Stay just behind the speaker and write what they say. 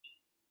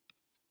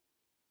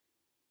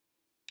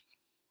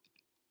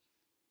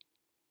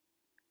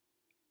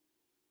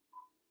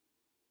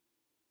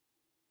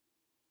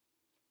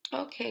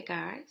Okay,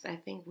 guys, I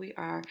think we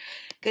are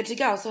good to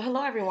go. So,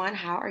 hello everyone,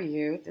 how are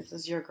you? This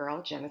is your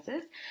girl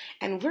Genesis,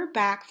 and we're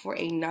back for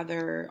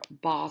another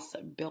boss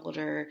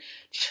builder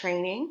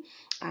training.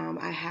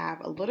 I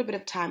have a little bit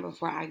of time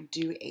before I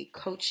do a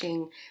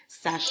coaching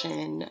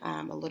session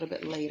a little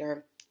bit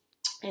later.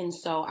 And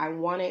so I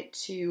wanted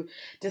to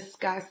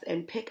discuss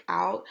and pick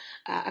out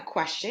a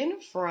question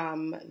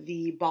from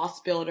the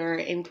Boss Builder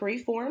inquiry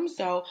form.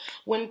 So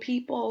when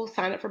people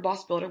sign up for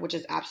Boss Builder, which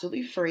is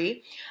absolutely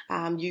free,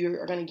 you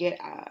are going to get,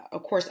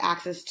 of course,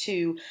 access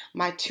to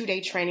my 2-day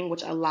training,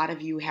 which a lot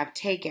of you have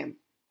taken.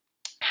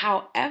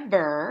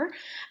 However,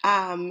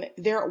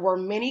 there were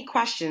many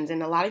questions,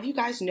 and a lot of you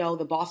guys know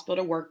the Boss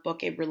Builder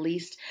Workbook. It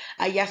released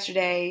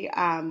yesterday.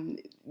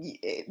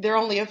 There are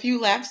only a few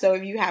left, so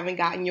if you haven't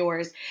gotten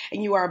yours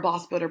and you are a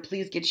Boss Builder,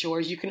 please get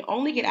yours. You can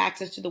only get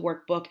access to the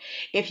workbook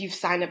if you've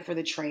signed up for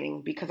the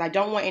training, because I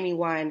don't want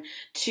anyone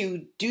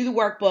to do the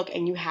workbook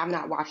and you have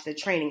not watched the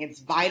training. It's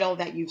vital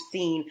that you've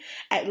seen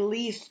at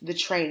least the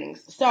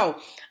trainings. So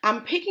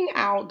I'm picking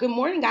out, good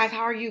morning guys,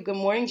 how are you? Good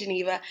morning,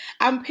 Geneva.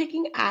 I'm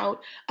picking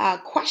out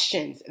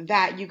questions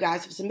that you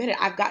guys have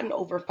submitted. I've gotten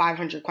over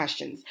 500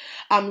 questions,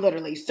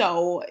 literally.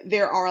 So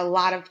there are a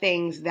lot of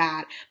things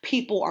that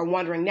people are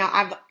wondering. Now,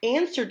 I've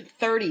answered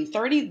 30,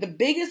 the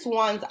biggest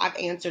ones I've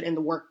answered in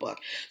the workbook.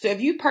 So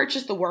if you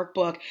purchase the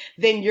workbook,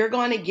 then you're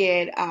going to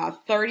get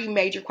 30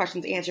 major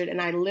questions answered,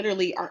 and I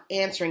literally are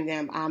answering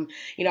them.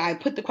 I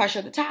put the question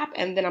at the top,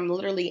 and then I'm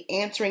literally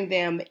answering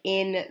them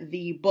in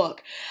the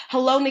book.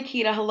 Hello,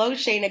 Nikita. Hello,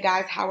 Shayna,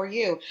 guys. How are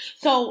you?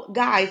 So,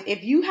 guys,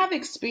 if you have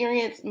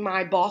experienced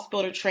my Boss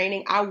Builder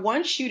training, I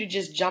want you to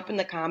just jump in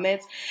the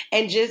comments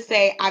and just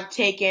say, I've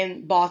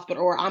taken Boss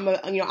Builder, or I'm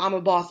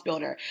a Boss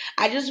Builder.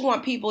 I just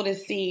want people to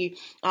see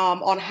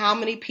on how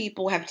many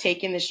people have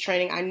taken this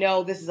training. I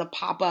know this is a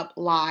pop-up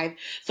live,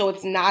 so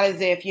it's not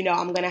as if,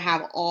 I'm going to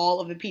have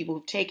all of the people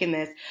who've taken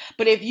this.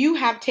 But if you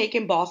have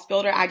taken Boss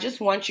Builder, I just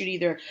want you to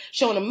either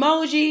show an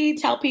emoji,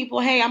 tell people,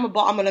 hey,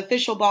 I'm an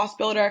official Boss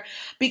Builder,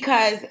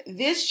 because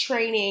this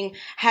training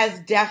has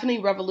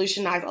definitely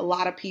revolutionized a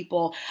lot of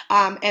people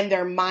and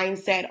their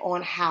mindset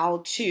on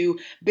how to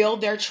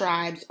build their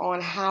tribes,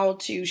 on how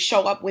to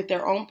show up with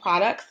their own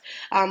products.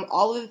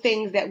 All of the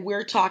things that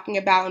we're talking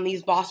about in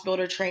these Boss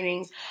Builder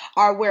trainings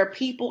are where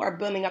people are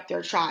building up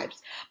their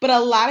tribes. But a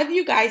lot of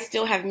you guys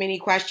still have many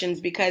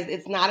questions, because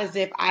it's not as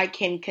if I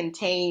can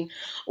contain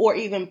or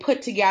even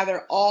put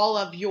together all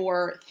of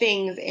your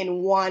things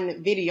in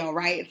one video,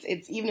 right?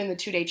 It's even in the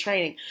 2-day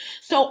training.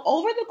 So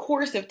over the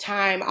course of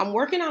time, I'm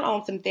working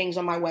on some things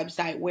on my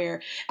website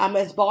where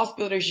as Boss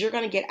Builders, you're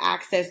going to get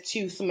access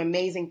to some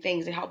amazing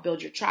things to help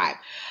build your tribe.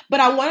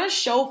 But I want to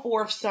show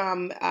forth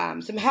some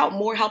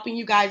help, helping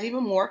you guys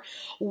even more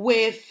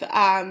with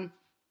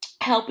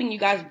helping you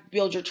guys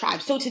build your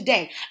tribe. So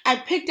today, I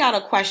picked out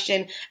a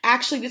question.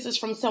 Actually, this is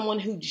from someone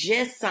who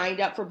just signed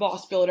up for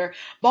Boss Builder.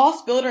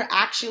 Boss Builder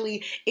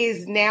actually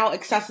is now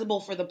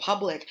accessible for the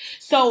public.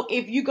 So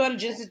if you go to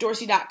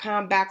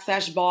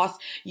genesisdorsey.com/boss,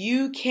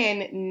 you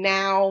can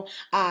now,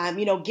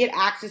 get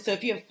access. So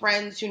if you have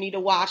friends who need to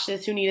watch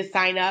this, who need to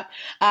sign up,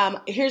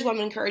 here's what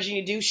I'm encouraging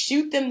you to do.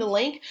 Shoot them the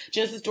link,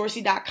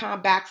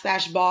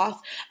 genesisdorsey.com/boss,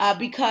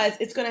 because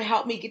it's going to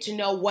help me get to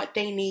know what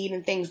they need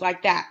and things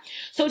like that.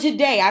 So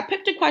today, I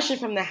picked a question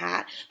from the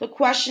hat. The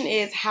question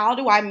is, how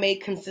do I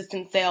make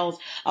consistent sales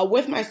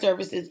with my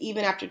services,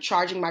 even after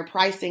charging my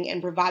pricing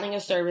and providing a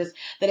service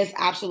that is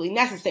absolutely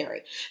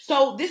necessary?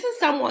 So this is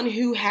someone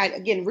who had,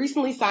 again,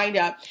 recently signed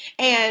up.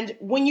 And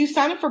when you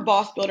sign up for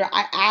Boss Builder,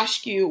 I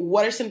ask you,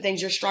 what are some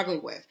things you're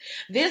struggling with?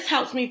 This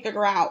helps me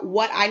figure out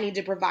what I need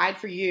to provide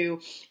for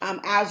you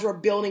as we're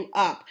building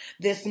up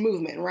this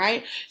movement,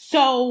 right?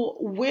 So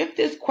with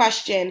this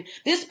question,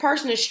 this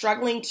person is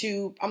struggling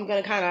to, I'm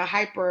going to kind of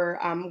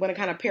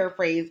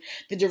paraphrase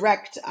the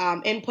direct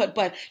input,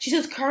 but she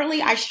says,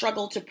 currently I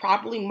struggle to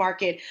properly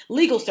market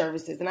legal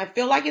services, and I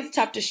feel like it's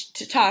tough to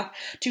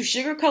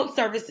sugarcoat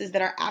services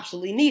that are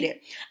absolutely needed.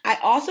 I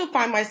also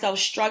find myself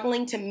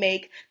struggling to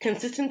make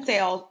consistent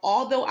sales,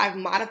 although I've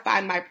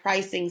modified my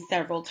pricing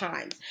several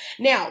times.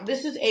 Now,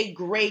 this is a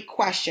great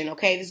question,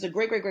 okay? This is a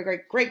great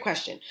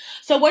question.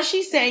 So what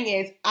she's saying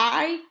is,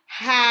 I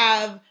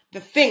have the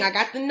thing, I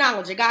got the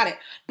knowledge, I got it,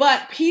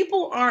 but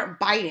people aren't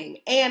biting,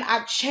 and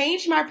I've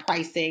changed my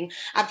pricing.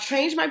 I've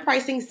changed my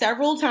pricing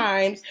several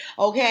times,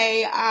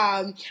 okay?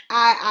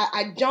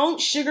 I don't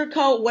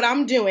sugarcoat what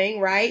I'm doing,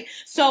 right?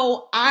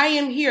 So I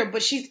am here,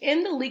 but she's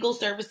in the legal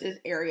services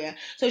area.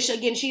 So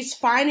she's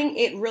finding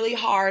it really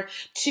hard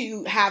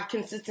to have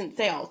consistent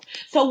sales.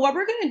 So what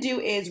we're going to do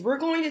is we're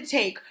going to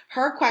take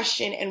her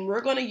question and we're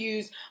going to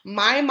use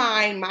my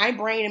mind, my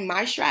brain, and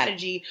my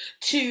strategy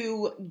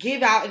to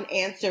give out an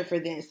answer for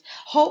this.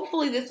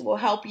 Hopefully this will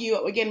help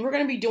you. Again, we're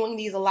going to be doing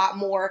these a lot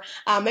more,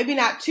 maybe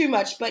not too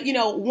much, but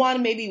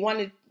maybe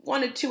one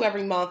 1 to 2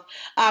 every month,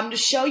 to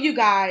show you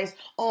guys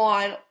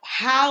on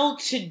how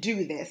to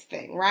do this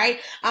thing, right?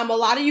 A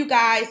lot of you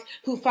guys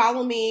who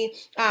follow me,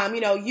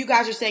 you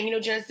guys are saying,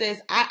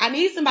 Genesis, I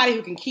need somebody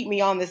who can keep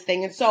me on this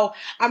thing. And so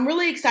I'm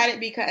really excited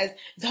because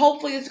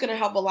hopefully this is going to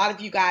help a lot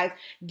of you guys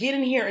get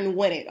in here and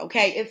win it,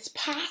 okay? It's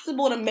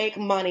possible to make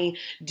money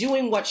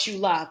doing what you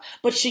love,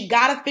 but you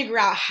got to figure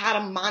out how to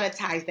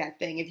monetize that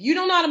thing. If you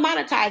don't know how to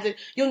monetize it,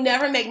 you'll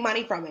never make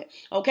money from it,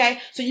 okay?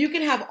 So you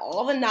can have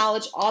all the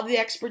knowledge, all the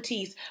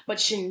expertise,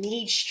 but you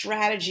need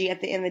strategy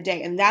at the end of the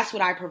day, and that's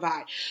what I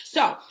provide.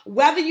 So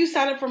whether you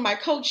sign up for my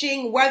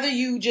coaching, whether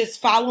you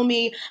just follow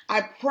me,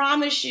 I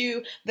promise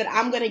you that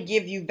I'm going to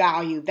give you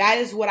value. That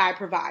is what I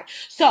provide.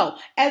 So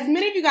as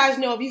many of you guys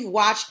know, if you've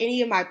watched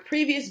any of my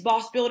previous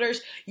Boss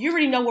Builders, you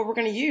already know what we're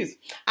going to use.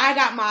 I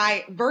got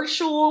my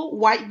virtual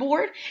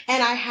whiteboard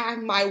and I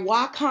have my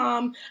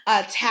Wacom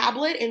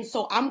tablet, and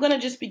so I'm going to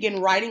just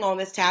begin writing on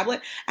this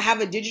tablet. I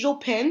have a digital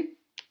pen.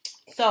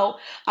 So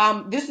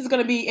this is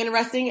going to be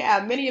interesting.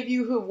 Many of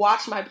you who have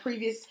watched my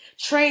previous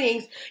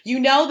trainings, you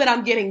know that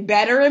I'm getting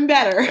better and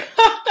better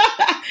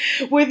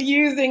with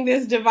using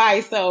this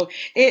device. So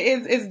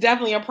it's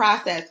definitely a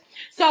process.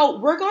 So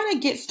we're going to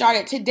get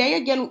started today.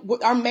 Again,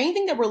 our main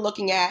thing that we're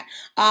looking at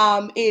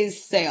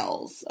is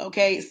sales.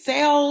 Okay,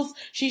 sales.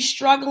 She's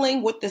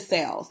struggling with the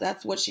sales.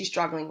 That's what she's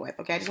struggling with.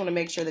 Okay, I just want to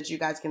make sure that you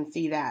guys can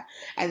see that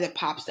as it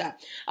pops up.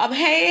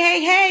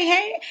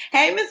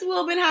 Hey, Miss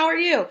Wilbin, how are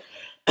you?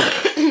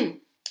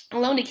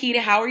 Hello,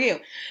 Nikita. How are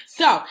you?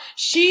 So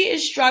she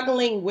is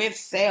struggling with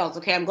sales.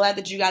 Okay, I'm glad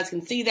that you guys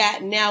can see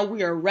that. Now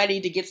we are ready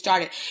to get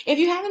started. If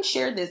you haven't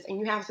shared this and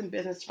you have some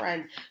business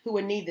friends who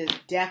would need this,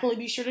 definitely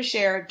be sure to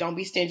share. Don't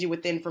be stingy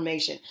with the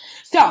information.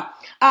 So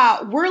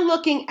we're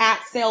looking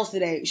at sales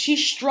today.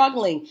 She's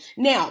struggling.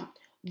 Now,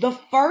 the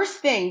first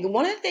thing,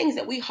 one of the things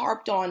that we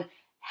harped on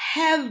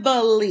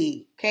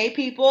heavily, okay,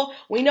 people,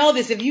 we know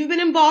this. If you've been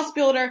in Boss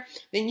Builder,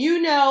 then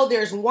you know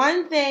there's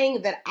one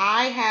thing that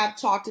I have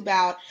talked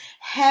about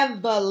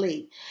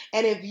heavily.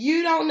 And if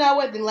you don't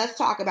know it, then let's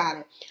talk about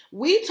it.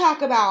 We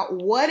talk about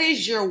what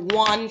is your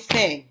one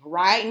thing,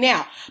 right?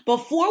 Now,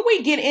 before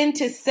we get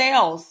into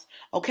sales,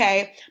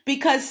 okay,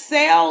 because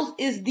sales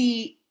is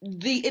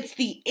it's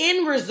the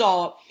end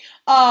result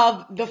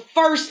of the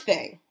first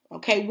thing,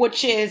 okay,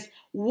 which is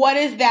what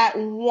is that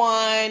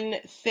one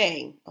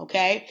thing,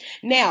 okay?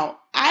 Now,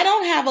 I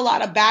don't have a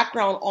lot of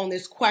background on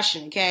this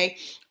question, okay?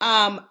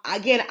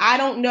 Again, I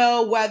don't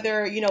know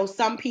whether,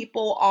 some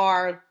people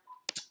are,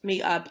 let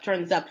me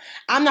turn this up.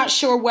 I'm not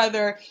sure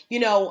whether,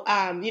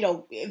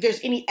 if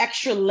there's any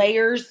extra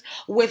layers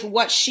with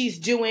what she's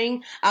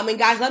doing. And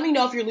guys, let me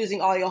know if you're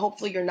losing audio.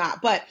 Hopefully you're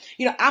not. But,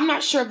 I'm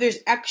not sure if there's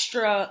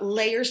extra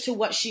layers to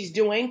what she's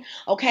doing.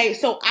 Okay,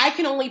 so I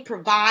can only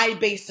provide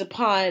based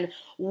upon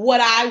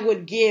what I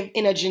would give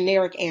in a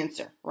generic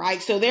answer,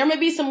 right? So there may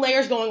be some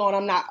layers going on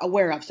I'm not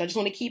aware of. So I just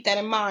want to keep that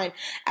in mind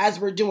as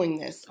we're doing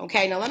this.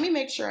 Okay, now let me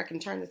make sure I can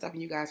turn this up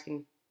and you guys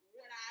can,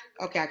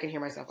 okay, I can hear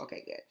myself.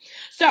 Okay, good.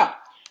 So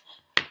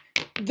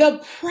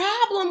the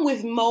problem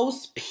with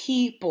most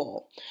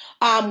people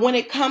when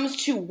it comes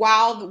to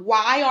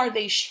why are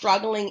they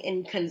struggling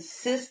in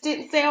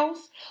consistent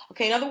sales?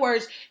 Okay, in other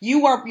words,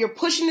 you're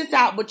pushing this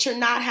out, but you're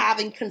not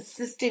having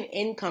consistent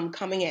income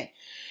coming in.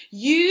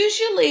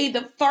 Usually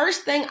the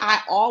first thing I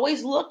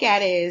always look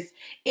at is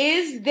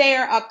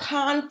there a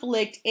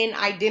conflict in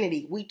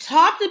identity? We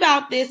talked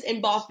about this in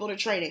Boss Builder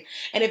training.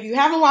 And if you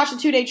haven't watched the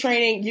 2-day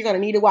training, you're going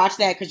to need to watch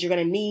that because you're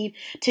going to need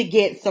to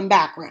get some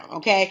background.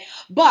 Okay.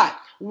 But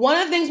one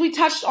of the things we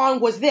touched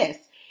on was this.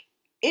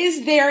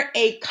 Is there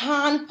a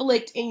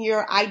conflict in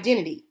your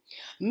identity?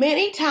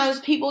 Many times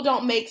people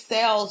don't make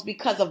sales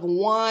because of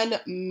one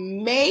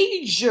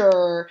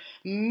major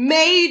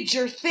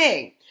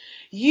thing.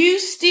 You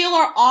still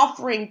are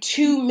offering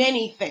too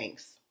many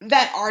things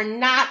that are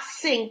not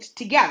synced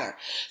together.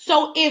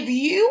 So if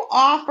you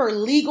offer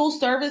legal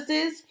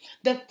services,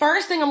 the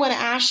first thing I'm going to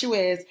ask you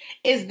is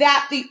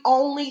that the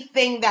only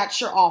thing that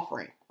you're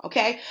offering?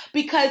 Okay?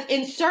 Because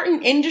in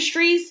certain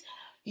industries,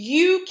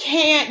 you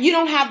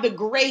don't have the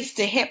grace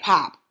to hip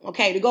hop,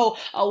 okay? To go,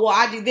 oh, well,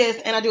 I do this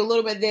and I do a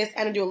little bit of this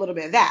and I do a little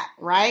bit of that,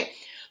 right?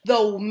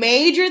 The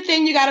major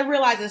thing you got to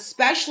realize,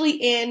 especially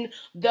in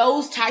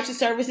those types of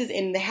services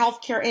in the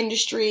healthcare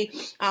industry,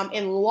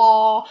 in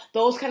law,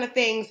 those kind of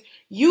things,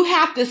 you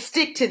have to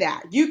stick to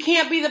that. You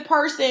can't be the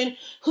person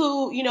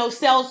who,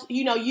 sells,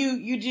 you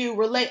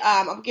do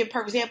I'll give a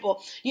perfect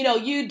example.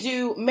 You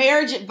do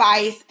marriage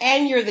advice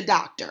and you're the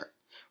doctor,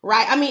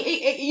 right? I mean,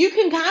 you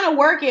can kind of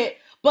work it,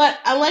 but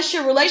unless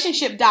you're a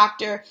relationship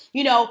doctor,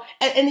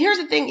 and here's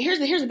the thing, here's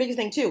the biggest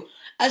thing too.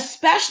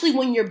 Especially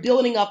when you're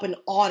building up an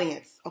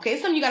audience. Okay,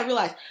 it's something you got to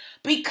realize.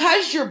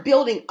 Because you're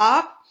building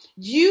up,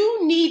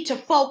 you need to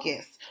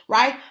focus,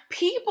 right?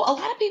 A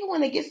lot of people when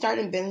they get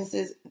started in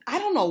businesses, I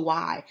don't know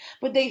why,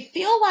 but they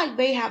feel like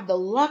they have the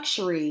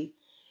luxury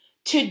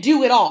to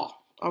do it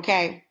all,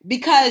 okay?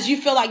 Because you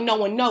feel like no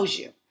one knows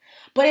you.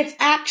 But it's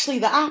actually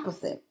the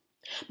opposite.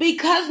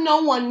 Because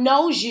no one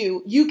knows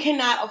you, you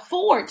cannot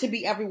afford to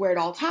be everywhere at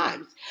all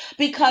times.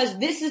 Because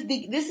this is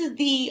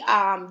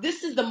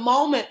the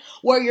moment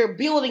where you're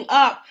building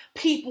up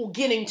people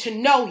getting to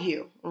know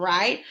you,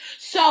 right?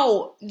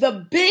 So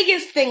the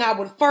biggest thing I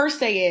would first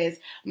say is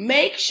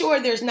make sure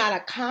there's not a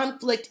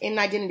conflict in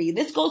identity.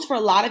 This goes for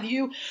a lot of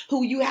you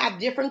who you have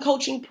different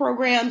coaching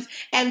programs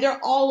and they're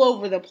all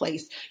over the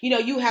place.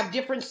 You have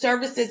different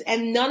services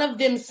and none of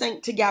them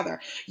sync together.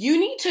 You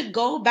need to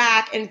go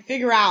back and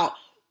figure out,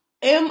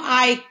 am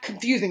I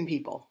confusing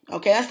people?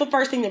 Okay, that's the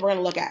first thing that we're going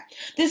to look at.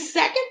 The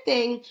second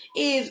thing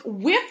is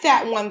with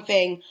that one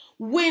thing,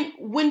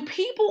 when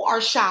people are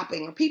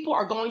shopping or people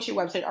are going to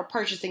your website or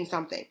purchasing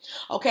something,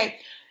 okay,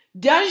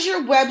 does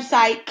your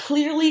website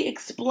clearly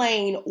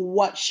explain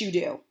what you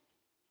do?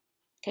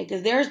 Okay,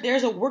 because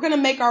we're going to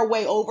make our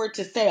way over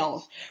to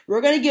sales. We're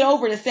going to get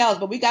over to sales,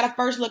 but we got to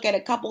first look at a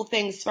couple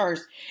things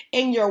first.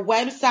 In your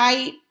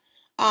website,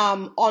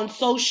 on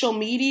social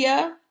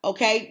media,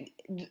 okay,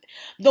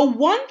 the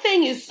one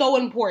thing is so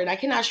important. I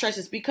cannot stress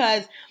this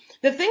because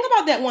the thing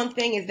about that one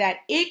thing is that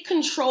it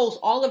controls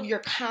all of your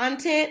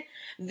content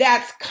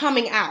that's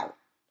coming out.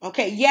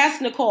 Okay,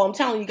 yes, Nicole, I'm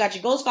telling you, got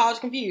your ghost followers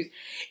confused.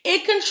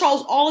 It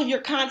controls all of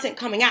your content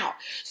coming out.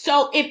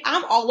 So if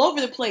I'm all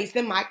over the place,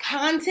 then my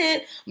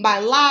content, my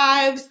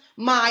lives,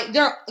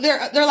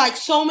 they're like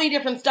so many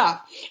different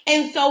stuff.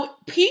 And so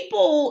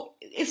people,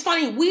 it's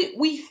funny,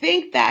 we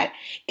think that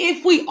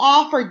if we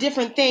offer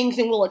different things,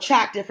 then we'll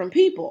attract different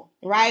people,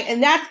 right?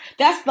 And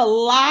that's the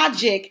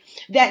logic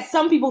that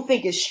some people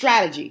think is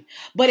strategy,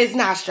 but it's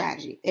not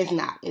strategy. It's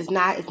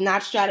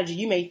not strategy.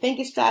 You may think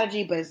it's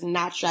strategy, but it's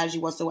not strategy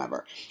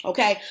whatsoever.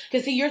 Okay.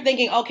 Cause see, you're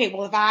thinking, okay,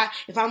 well,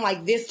 if I'm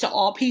like this to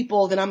all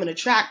people, then I'm going to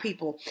attract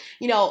people.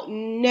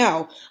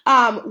 No.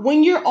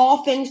 When you're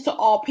all things to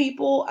all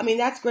people, I mean,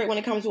 that's great when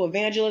it comes to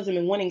evangelism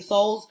and winning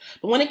souls.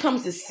 But when it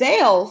comes to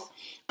sales,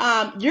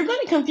 you're going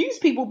to confuse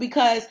people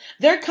because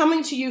they're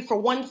coming to you for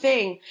one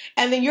thing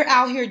and then you're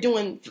out here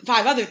doing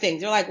 5 other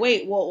things. They're like,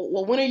 wait,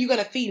 well, when are you going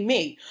to feed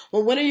me?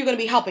 Well, when are you going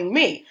to be helping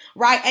me?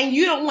 Right? And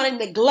you don't want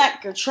to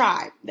neglect your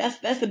tribe.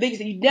 That's the biggest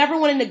thing. You never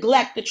want to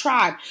neglect the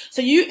tribe.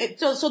 So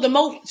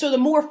the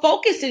more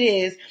focused it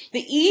is,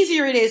 the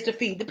easier it is to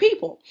feed the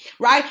people.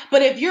 Right?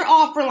 But if you're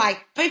offering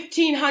like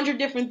 1,500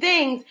 different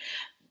things,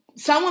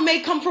 someone may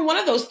come for one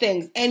of those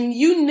things and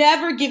you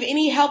never give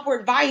any help or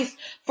advice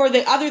for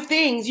the other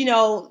things,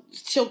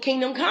 till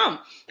kingdom come.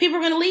 People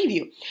are going to leave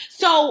you.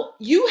 So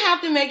you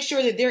have to make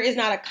sure that there is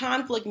not a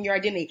conflict in your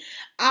identity.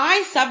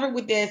 I suffered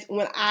with this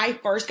when I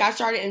first got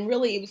started and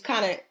really it was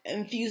kind of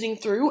infusing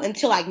through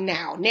until like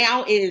now.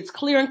 Now it is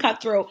clear and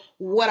cut through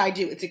what I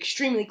do. It's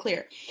extremely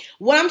clear.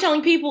 What I'm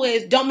telling people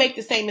is don't make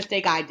the same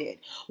mistake I did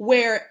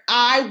where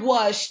I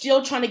was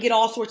still trying to get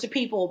all sorts of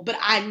people, but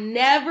I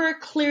never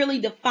clearly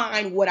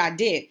defined what I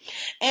did.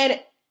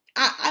 And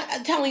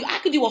I'm telling you, I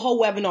could do a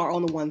whole webinar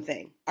on the one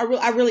thing.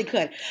 I really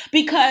could.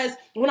 Because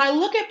when I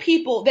look at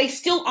people, they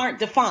still aren't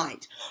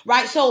defined,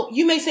 right? So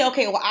you may say,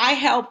 okay, well, I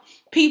help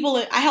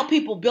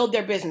people build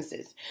their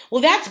businesses.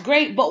 Well, that's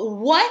great. But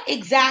what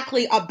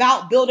exactly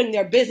about building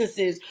their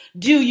businesses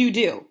do you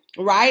do?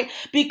 Right?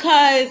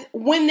 Because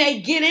when they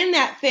get in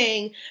that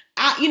thing,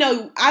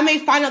 I may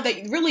find out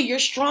that really your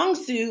strong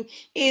suit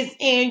is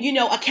in,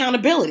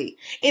 accountability.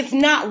 It's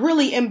not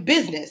really in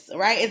business,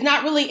 right? It's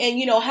not really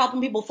in,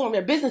 helping people form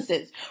their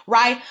businesses,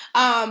 right?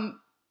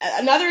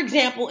 Another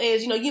example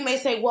is, you may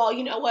say, well,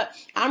 you know what?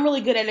 I'm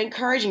really good at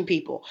encouraging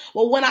people.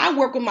 Well, when I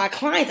work with my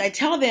clients, I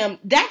tell them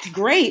that's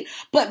great,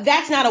 but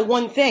that's not a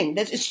one thing.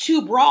 It's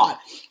too broad.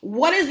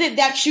 What is it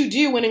that you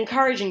do in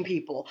encouraging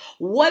people?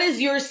 What is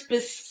your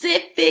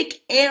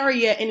specific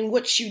area in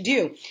which you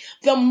do?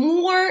 The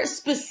more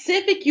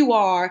specific you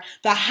are,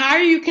 the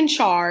higher you can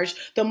charge,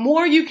 the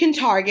more you can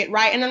target,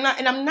 right? And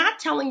I'm not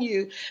telling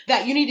you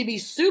that you need to be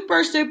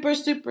super, super,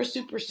 super,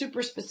 super,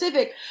 super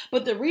specific,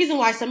 but the reason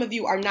why some of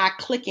you are not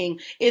clicking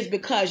is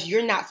because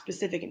you're not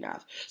specific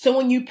enough. So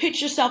when you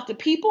pitch yourself to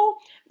people,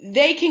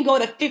 they can go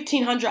to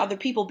 1,500 other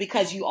people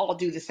because you all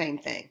do the same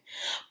thing.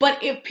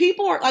 But if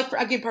people are like,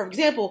 I'll give a perfect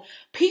example,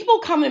 people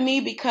come to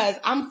me because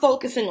I'm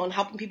focusing on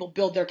helping people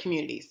build their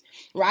communities,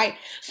 right?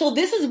 So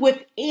this is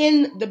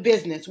within the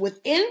business,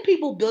 within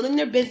people building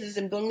their business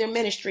and building their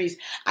ministries.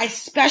 I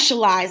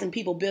specialize in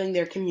people building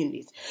their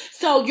communities.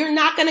 So you're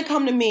not going to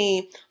come to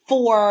me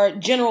for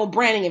general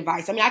branding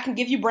advice. I mean, I can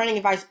give you branding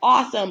advice,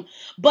 awesome.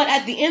 But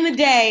at the end of the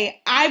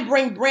day, I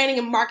bring branding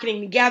and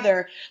marketing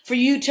together for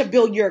you to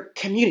build your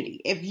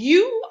community. If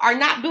you are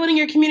not building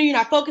your community, you're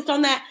not focused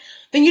on that,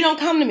 then you don't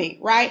come to me,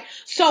 right?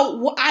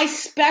 So I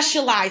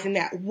specialize in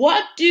that.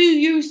 What do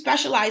you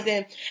specialize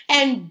in?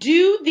 And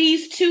do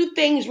these 2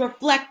 things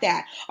reflect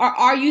that? Or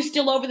are you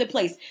still over the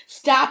place?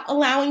 Stop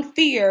allowing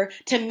fear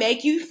to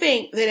make you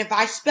think that if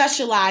I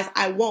specialize,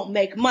 I won't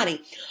make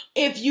money.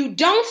 If you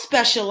don't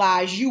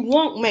specialize, you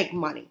won't make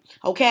money,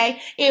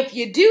 okay? If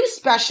you do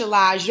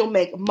specialize, you'll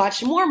make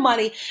much more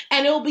money,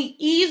 and it'll be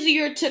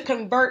easier to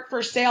convert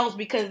for sales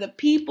because the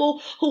people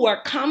who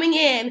are coming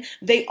in,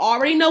 they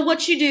already know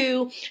what you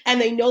do, and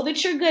they know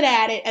that you're good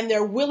at it, and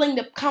they're willing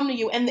to come to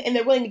you, and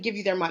they're willing to give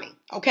you their money,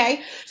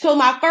 okay? So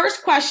my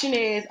first question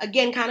is,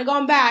 again, kind of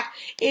going back,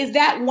 is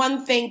that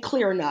one thing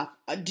clear enough?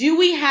 Do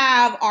we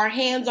have our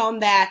hands on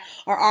that,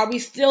 or are we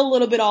still a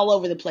little bit all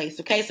over the place?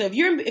 Okay, so if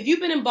you've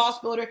been in Boss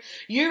Builder,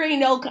 you already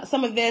know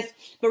some of this,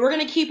 but we're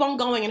going to keep on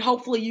going, and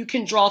hopefully you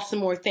can draw some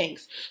more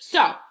things.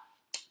 So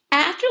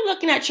after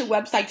looking at your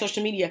website,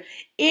 social media,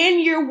 in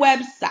your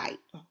website,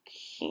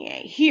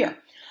 okay, here,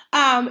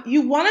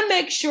 you want to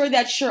make sure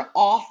that your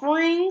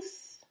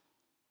offerings,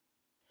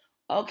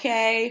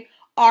 okay,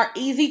 are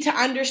easy to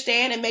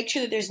understand, and make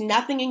sure that there's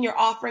nothing in your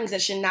offerings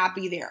that should not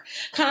be there.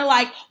 Kind of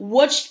like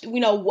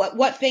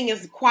what thing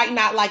is quite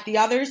not like the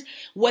others.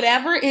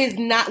 Whatever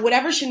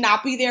should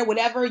not be there,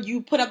 whatever you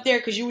put up there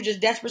because you were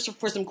just desperate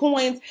for some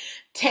coins,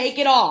 take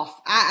it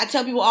off. I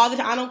tell people all the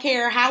time, I don't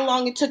care how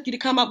long it took you to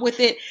come up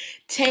with it,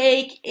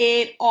 take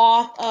it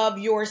off of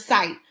your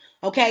site.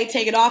 Okay,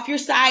 take it off your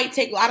site.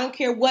 I don't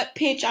care what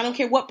pitch, I don't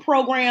care what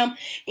program.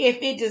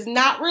 If it does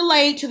not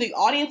relate to the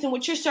audience in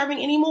which you're serving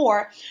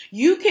anymore,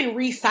 you can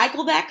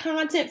recycle that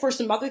content for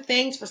some other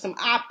things, for some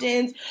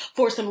opt-ins,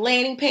 for some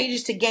landing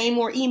pages to gain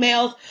more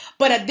emails.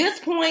 But at this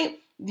point,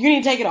 you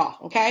need to take it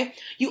off, okay?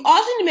 You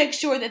also need to make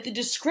sure that the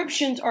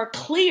descriptions are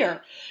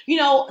clear.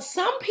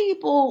 Some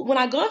people, when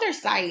I go to their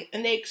site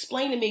and they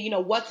explain to me,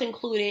 what's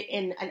included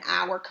in an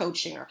hour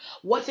coaching or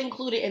what's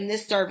included in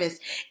this service,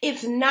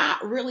 it's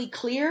not really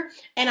clear,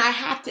 and I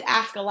have to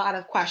ask a lot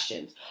of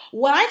questions.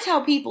 What I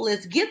tell people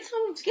is get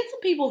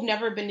some people who've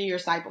never been to your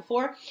site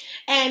before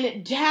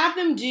and have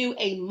them do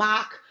a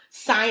mock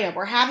sign up,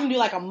 or have them do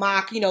like a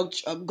mock,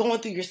 going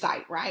through your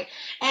site, right?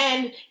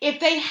 And if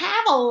they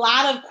have a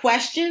lot of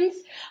questions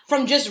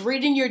from just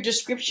reading your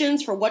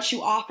descriptions for what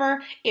you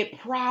offer, it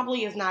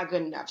probably is not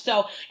good enough.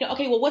 So,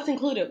 okay, well, what's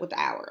included with the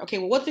hour? Okay,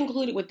 well, what's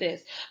included with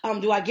this?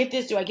 Do I get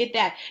this? Do I get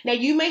that? Now,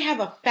 you may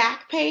have a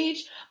fact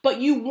page, but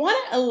you want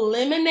to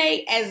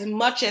eliminate as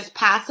much as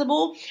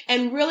possible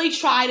and really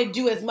try to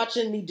do as much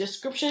in the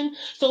description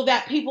so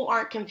that people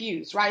aren't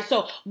confused, right?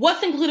 So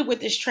what's included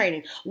with this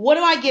training? What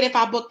do I get if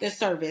I book this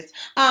service?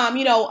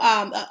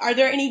 Are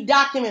there any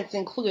documents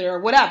included or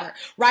whatever,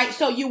 right?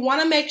 So you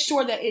want to make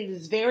sure that it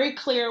is very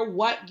clear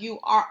what you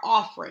are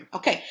offering.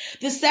 Okay.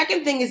 The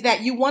second thing is that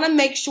you want to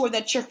make sure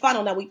that your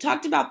funnel, now we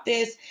talked about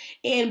this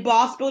in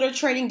Boss Builder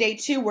Training Day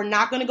 2. We're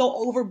not going to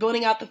go over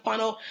building out the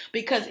funnel,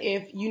 because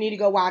if you need to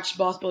go watch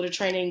Boss Builder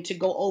Training to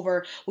go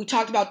over, we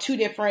talked about two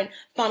different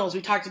funnels. We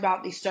talked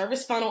about the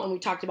service funnel and we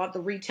talked about the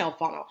retail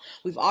funnel.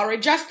 We've already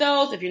addressed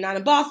those. If you're not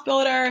a Boss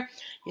Builder,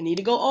 you need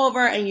to go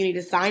over and you need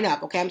to sign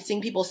up. Okay. I'm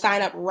seeing people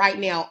sign up right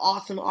now.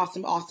 Awesome,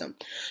 awesome, awesome.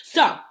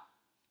 So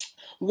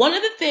one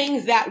of the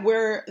things that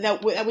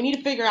we need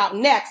to figure out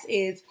next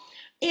is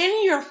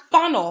in your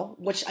funnel,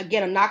 which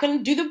again, I'm not going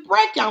to do the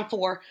breakdown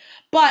for,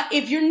 but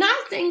if you're not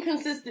seeing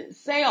consistent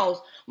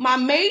sales, my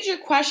major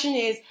question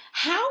is,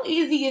 how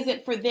easy is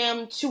it for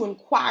them to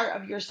inquire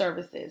of your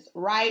services,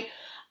 right?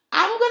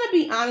 I'm going to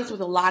be honest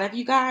with a lot of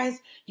you guys.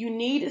 You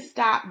need to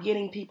stop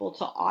getting people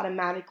to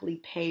automatically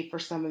pay for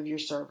some of your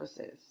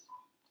services.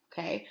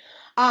 Okay.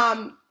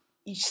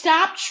 You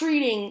stop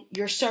treating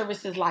your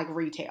services like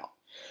retail.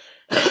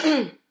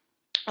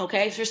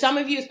 Okay. For some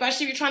of you,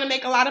 especially if you're trying to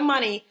make a lot of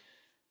money,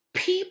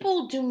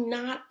 people do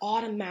not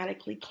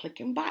automatically click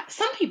and buy.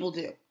 Some people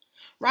do,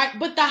 right?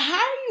 But the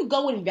higher you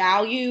go in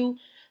value,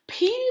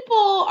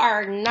 people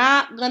are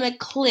not going to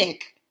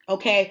click,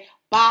 okay,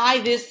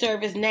 buy this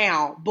service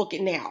now, book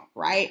it now,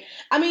 right?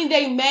 I mean,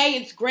 they may,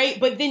 it's great,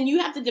 but then you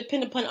have to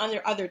depend upon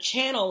other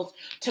channels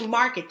to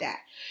market that.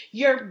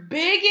 Your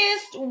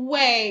biggest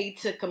way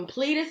to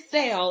complete a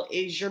sale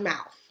is your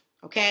mouth,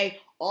 okay?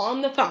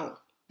 On the phone.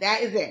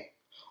 That is it.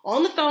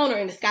 On the phone or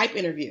in a Skype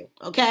interview,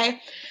 okay?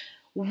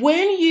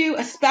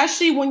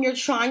 Especially when you're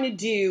trying to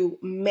do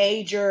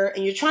major,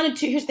 and you're trying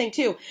to, here's the thing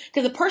too,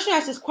 because the person who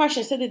asked this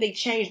question said that they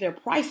changed their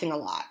pricing a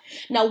lot.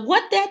 Now,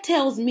 what that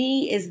tells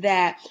me is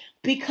that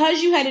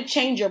because you had to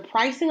change your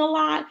pricing a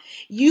lot,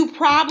 you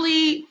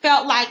probably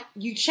felt like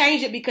you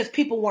changed it because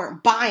people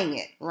weren't buying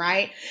it,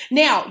 right?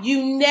 Now,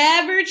 you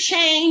never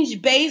change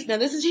now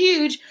this is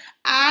huge.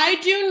 I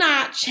do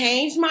not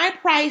change my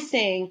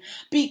pricing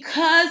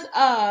because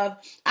of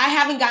I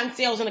haven't gotten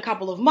sales in a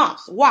couple of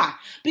months. Why?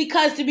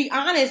 Because to be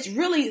honest,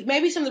 really,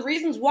 maybe some of the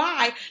reasons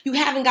why you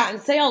haven't gotten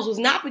sales was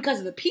not because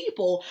of the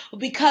people, but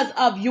because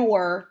of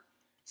your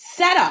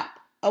setup.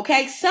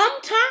 Okay,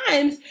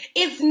 sometimes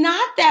it's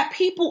not that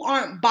people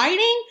aren't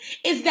biting,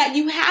 it's that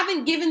you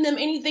haven't given them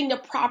anything to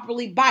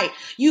properly bite.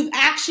 You've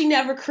actually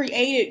never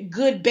created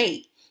good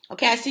bait.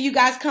 Okay, I see you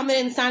guys coming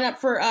in and sign up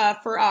for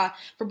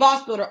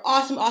Boss Builder.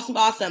 Awesome, awesome,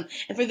 awesome.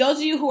 And for those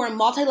of you who are in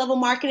multi-level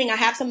marketing, I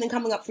have something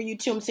coming up for you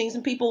too. I'm seeing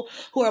some people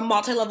who are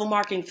multi-level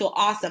marketing feel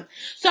awesome.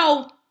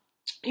 So,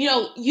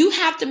 you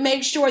have to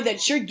make sure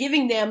that you're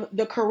giving them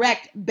the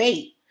correct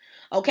bait.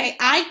 Okay,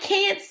 I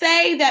can't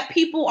say that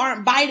people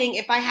aren't biting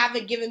if I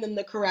haven't given them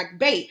the correct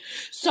bait.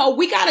 So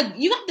you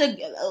have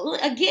to,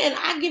 again,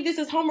 I give this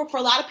as homework for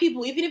a lot of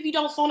people, even if you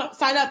don't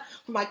sign up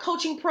for my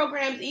coaching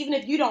programs, even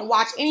if you don't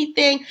watch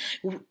anything.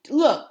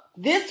 Look,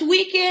 this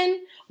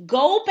weekend,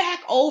 go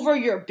back over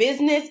your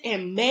business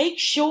and make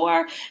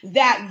sure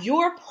that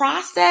your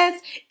process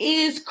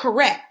is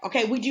correct.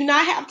 Okay, we do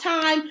not have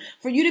time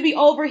for you to be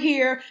over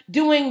here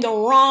doing the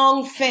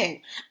wrong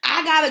thing.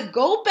 I gotta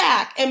go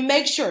back and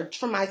make sure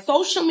from my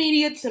social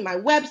media to my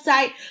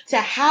website to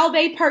how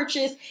they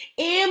purchase.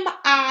 Am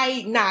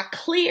I not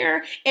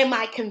clear? Am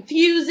I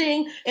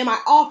confusing? Am I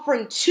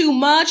offering too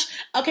much?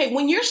 Okay,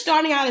 when you're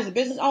starting out as a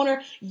business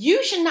owner,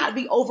 you should not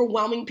be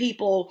overwhelming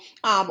people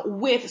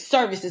with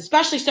services,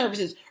 especially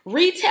services.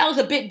 Retail is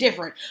a bit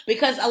different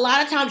because a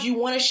lot of times you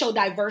want to show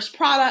diverse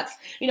products.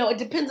 It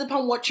depends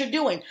upon what you're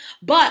doing.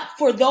 But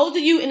for those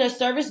of you in a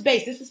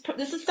service-based,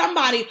 this is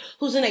somebody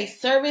who's in a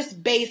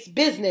service-based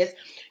business,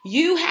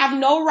 you have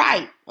no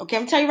right. Okay,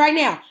 I'm telling you right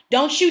now,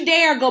 don't you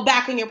dare go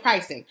back on your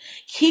pricing.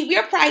 Keep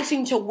your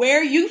pricing to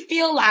where you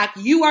feel like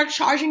you are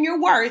charging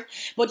your worth,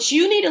 but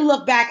you need to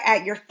look back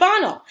at your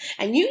funnel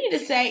and you need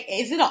to say,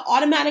 is it an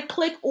automatic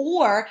click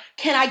or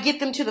can I get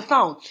them to the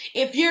phone?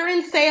 If you're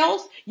in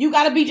sales, you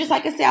got to be just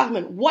like a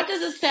salesman. What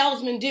does a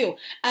salesman do?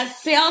 A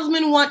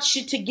salesman wants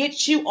you to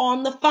get you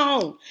on the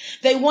phone.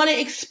 They want to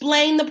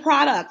explain the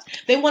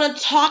product. They want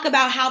to talk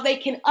about how they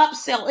can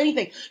upsell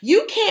anything.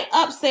 You can't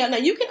upsell. Now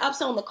you can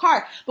upsell on the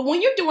cart, but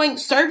when you're doing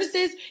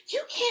services,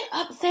 you can't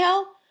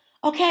upsell,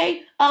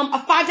 okay, a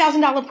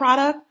 $5,000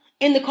 product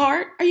in the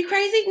cart. Are you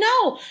crazy?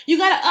 No, you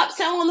got to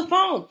upsell on the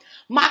phone.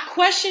 My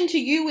question to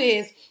you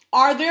is,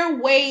 are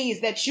there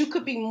ways that you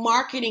could be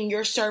marketing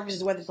your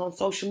services, whether it's on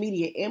social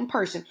media, in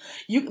person?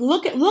 You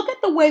look at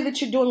the way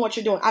that you're doing what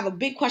you're doing. I have a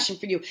big question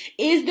for you.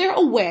 Is there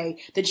a way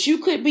that you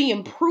could be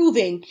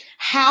improving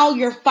how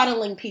you're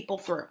funneling people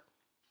through?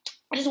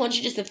 I just want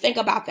you just to think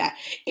about that.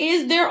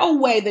 Is there a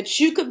way that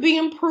you could be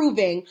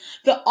improving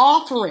the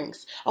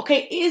offerings?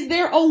 Okay, is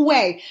there a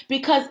way?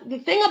 Because the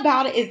thing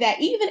about it is that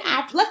even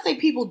after, let's say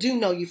people do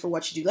know you for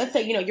what you do. Let's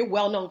say, you're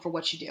well known for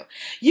what you do.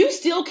 You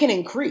still can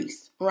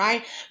increase,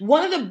 right?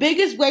 One of the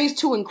biggest ways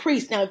to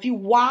increase. Now, if you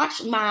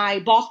watch my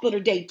Boss Builder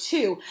Day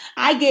 2,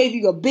 I gave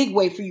you a big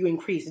way for you to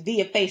increase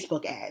via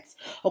Facebook ads.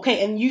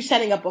 Okay, and you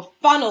setting up a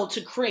funnel to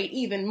create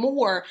even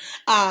more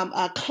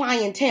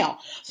clientele.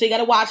 So you got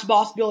to watch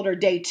Boss Builder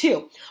Day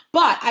 2.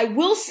 But I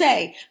will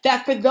say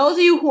that for those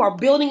of you who are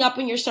building up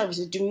in your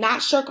services, do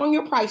not shirk on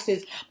your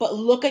prices, but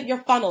look at your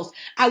funnels.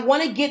 I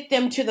want to get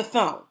them to the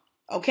phone.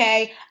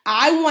 Okay,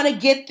 I want to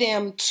get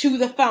them to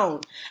the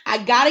phone. I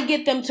got to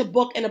get them to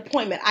book an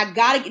appointment.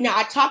 Now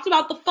I talked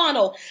about the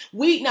funnel.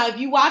 Now if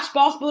you watch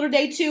Boss Builder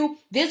Day 2,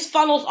 this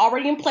funnel is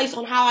already in place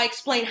on how I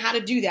explain how to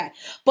do that.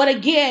 But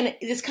again,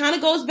 this kind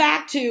of goes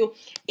back to,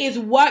 is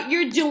what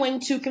you're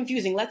doing too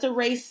confusing? Let's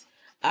erase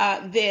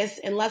this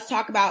and let's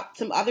talk about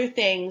some other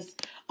things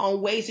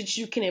on ways that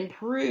you can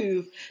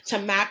improve to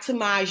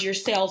maximize your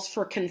sales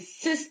for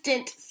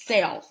consistent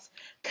sales.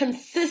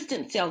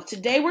 Consistent sales.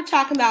 Today we're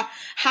talking about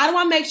how do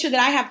I make sure that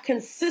I have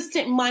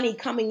consistent money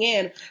coming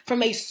in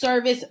from a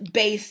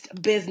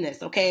service-based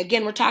business. Okay,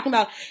 again, we're talking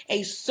about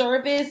a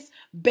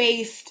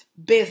service-based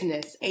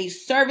business,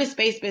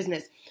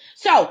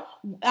 So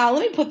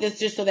let me put this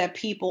just so that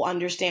people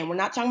understand. We're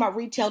not talking about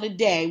retail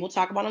today. We'll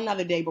talk about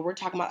another day, but we're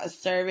talking about a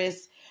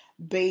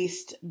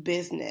service-based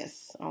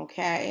business,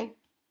 okay?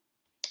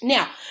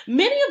 Now,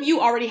 many of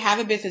you already have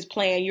a business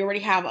plan. You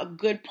already have a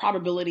good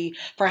probability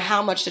for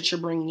how much that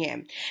you're bringing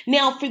in.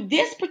 Now, for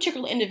this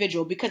particular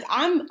individual, because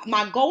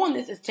my goal in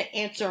this is to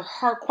answer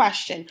her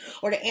question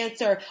or to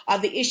answer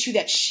the issue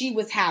that she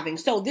was having.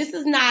 So this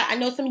is not, I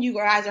know some of you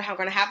guys are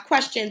going to have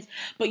questions,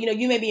 but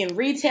you may be in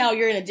retail,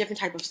 you're in a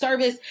different type of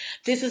service.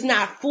 This is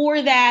not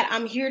for that.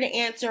 I'm here to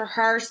answer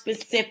her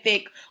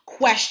specific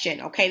question,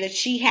 okay, that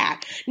she had.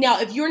 Now,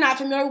 if you're not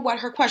familiar with what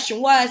her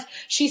question was,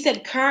 she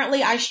said,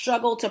 currently I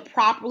struggle to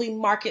properly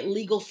market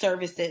legal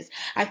services.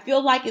 I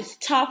feel like it's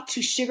tough to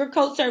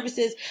sugarcoat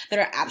services that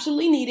are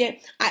absolutely needed.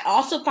 I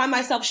also find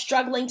myself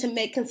struggling to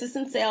make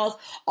consistent sales,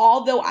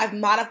 although I've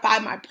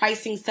modified my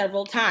pricing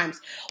several times.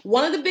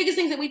 One of the biggest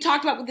things that we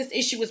talked about with this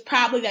issue was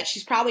probably that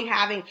she's probably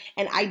having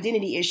an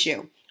identity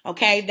issue.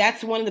 Okay,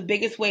 that's one of the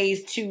biggest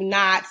ways to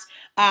not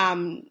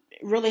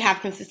really have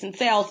consistent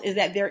sales, is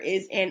that there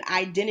is an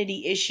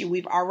identity issue.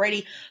 We've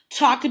already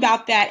talked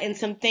about that and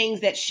some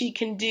things that she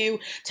can do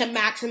to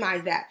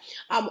maximize that.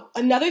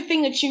 Another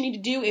thing that you need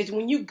to do is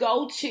when you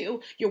go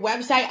to your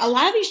website, a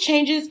lot of these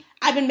changes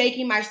I've been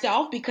making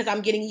myself because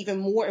I'm getting even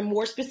more and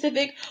more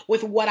specific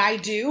with what I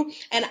do.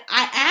 And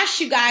I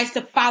ask you guys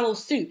to follow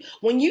suit.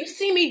 When you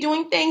see me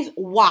doing things,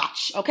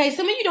 watch, okay?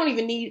 Some of you don't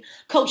even need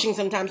coaching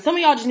sometimes. Some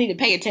of y'all just need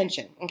to pay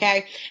attention,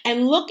 okay?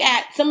 And look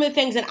at some of the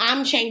things that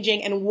I'm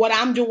changing and what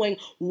I'm doing,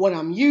 what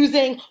I'm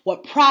using,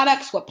 what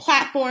products, what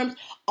platforms.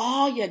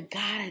 All you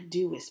gotta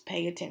do is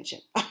pay attention,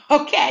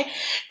 okay?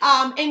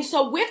 And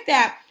so with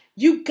that,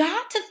 you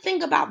got to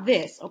think about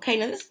this, okay?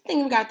 Now, this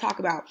thing we got to talk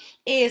about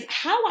is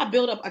how do I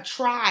build up a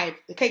tribe,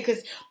 okay?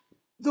 Because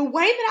the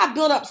way that I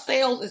build up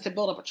sales is to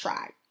build up a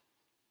tribe.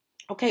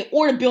 Okay,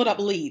 or to build up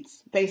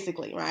leads,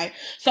 basically, right?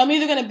 So I'm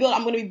going to be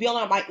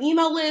building up my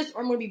email list, or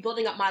I'm going to be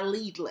building up my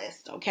lead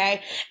list,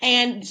 okay?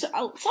 And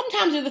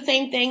sometimes they're the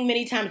same thing,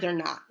 many times they're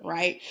not,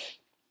 right?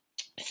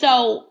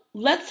 So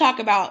let's talk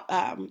about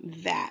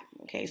that,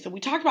 okay? So we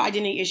talked about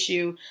identity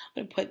issue.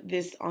 I'm going to put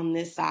this on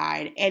this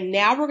side, and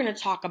now we're going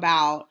to talk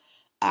about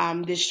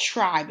this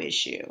tribe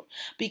issue,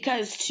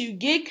 because to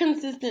get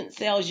consistent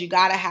sales, you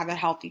got to have a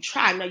healthy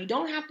tribe. Now, you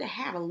don't have to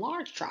have a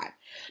large tribe.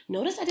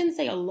 Notice I didn't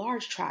say a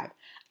large tribe.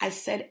 I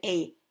said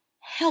a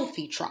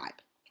healthy tribe.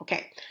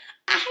 Okay.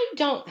 I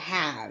don't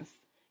have,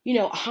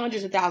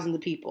 hundreds of thousands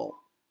of people.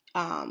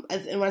 And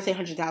when I say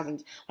hundreds of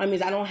thousands, what I mean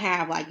is I don't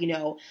have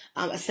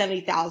a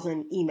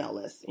 70,000 email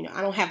list.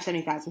 I don't have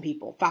 70,000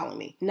 people following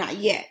me. Not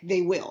yet.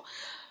 They will.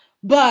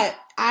 But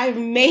I've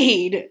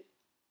made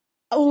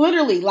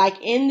literally,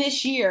 in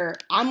this year,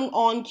 I'm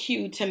on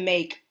cue to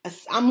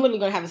I'm literally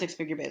going to have a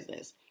 6-figure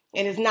business.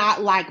 And it's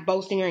not like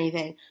boasting or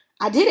anything.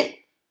 I did it.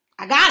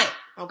 I got it.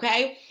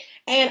 Okay.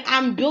 And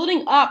I'm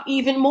building up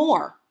even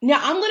more. Now,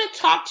 I'm going to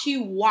talk to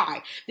you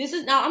why. I'm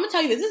going to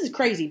tell you this is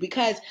crazy,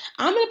 because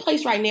I'm in a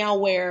place right now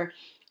where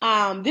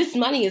this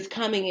money is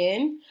coming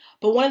in.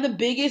 But one of the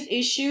biggest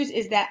issues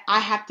is that I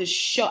have to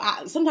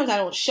sometimes I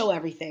don't show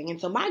everything. And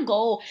so my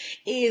goal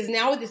is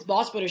now with this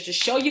Boss Builder is to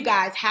show you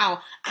guys how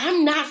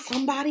I'm not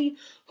somebody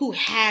who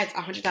has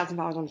 100,000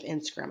 followers on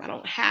Instagram. I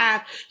don't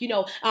have,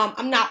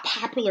 I'm not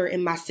popular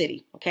in my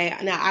city. Okay.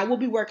 Now I will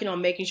be working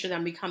on making sure that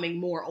I'm becoming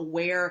more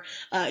aware,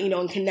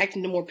 and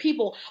connecting to more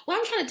people. What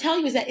I'm trying to tell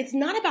you is that it's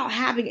not about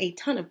having a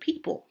ton of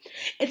people.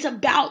 It's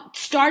about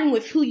starting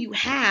with who you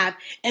have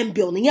and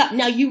building up.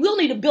 Now you will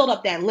need to build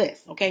up that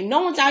list. Okay.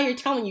 No one's out here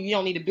telling you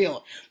don't need to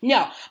build.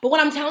 No, but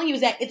what I'm telling you is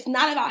that it's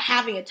not about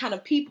having a ton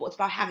of people. It's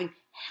about having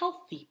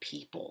healthy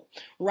people,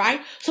 right?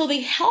 So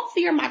the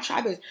healthier my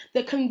tribe is,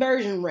 the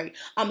conversion rate,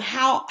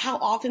 how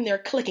often they're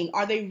clicking,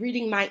 are they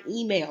reading my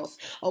emails?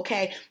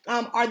 Okay.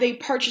 Are they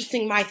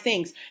purchasing my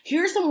things?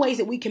 Here's some ways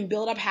that we can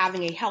build up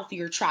having a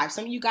healthier tribe.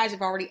 Some of you guys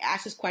have already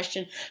asked this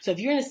question. So if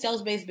you're in a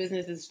sales-based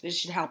business, this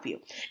should help you.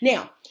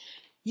 Now,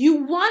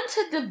 you want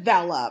to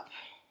develop,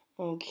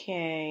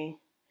 okay.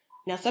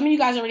 Now, some of you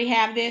guys already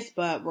have this,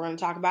 but we're going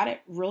to talk about it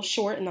real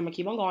short, and I'm going to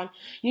keep on going.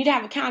 You need to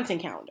have a content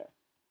calendar.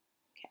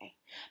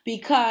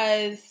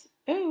 Because,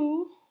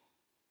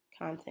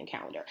 content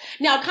calendar.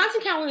 Now,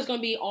 content calendar is going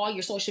to be all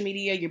your social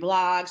media, your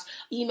blogs,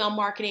 email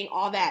marketing,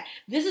 all that.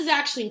 This is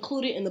actually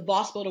included in the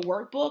Boss Builder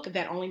workbook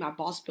that only my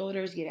Boss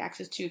Builders get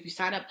access to. If you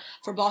sign up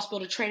for Boss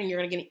Builder training, you're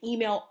going to get an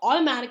email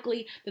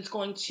automatically that's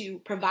going to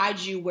provide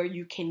you where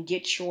you can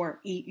get your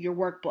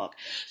workbook.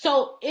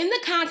 So in the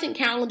content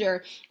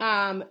calendar,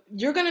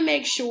 you're going to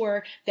make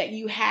sure that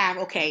you have,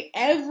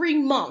 every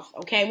month,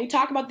 and we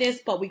talk about this,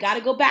 but we got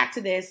to go back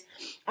to this.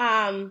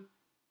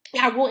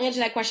 I will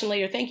answer that question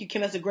later. Thank you,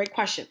 Kim. That's a great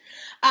question.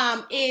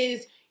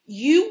 Is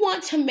you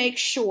want to make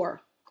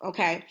sure,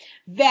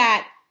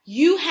 that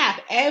you have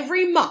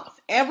every month,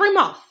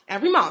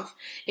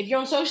 if you're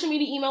on social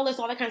media, email lists,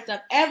 all that kind of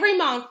stuff, every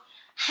month,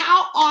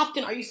 how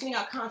often are you sending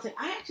out content?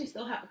 I actually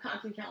still have a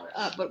content calendar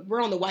up, but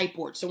we're on the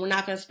whiteboard, so I'm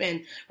not going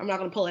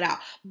to pull it out.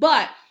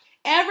 But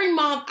every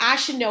month, I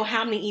should know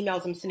how many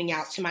emails I'm sending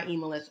out to my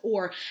email list,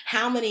 or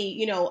how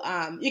many,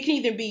 it can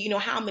even be,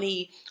 how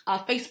many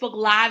Facebook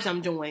Lives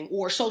I'm doing,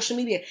 or social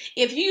media.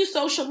 If you use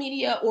social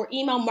media or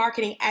email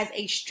marketing as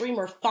a stream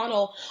or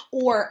funnel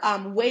or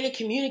way to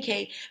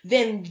communicate,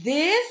 then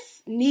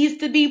this needs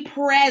to be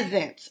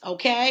present,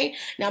 okay?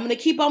 Now, I'm going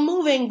to keep on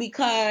moving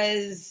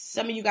because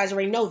some of you guys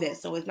already know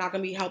this, so it's not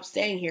going to be help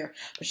staying here.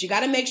 But you got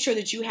to make sure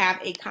that you have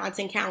a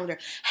content calendar.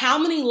 How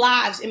many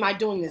lives am I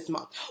doing this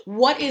month?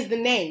 What is the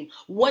name?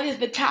 What is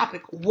the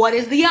topic? What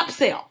is the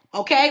upsell?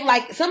 Okay,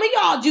 some of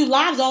y'all do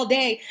lives all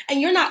day and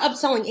you're not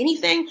upselling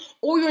anything,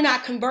 or you're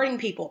not converting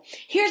people.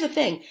 Here's the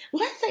thing.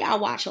 Let's say I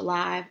watch a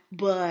live,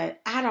 but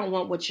I don't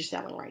want what you're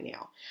selling right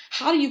now.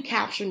 How do you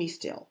capture me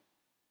still?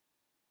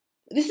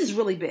 This is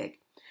really big.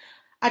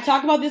 I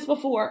talked about this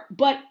before,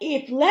 but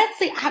let's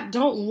say I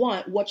don't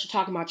want what you're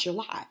talking about your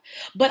live,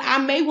 but I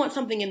may want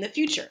something in the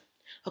future.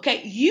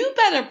 Okay, you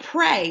better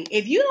pray.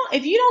 If you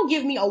don't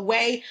give me a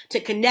way to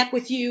connect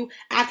with you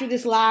after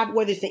this live,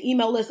 whether it's an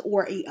email list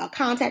or a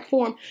contact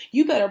form,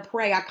 you better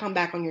pray I come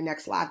back on your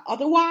next live.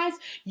 Otherwise,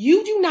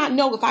 you do not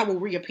know if I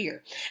will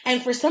reappear.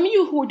 And for some of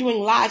you who are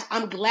doing lives,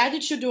 I'm glad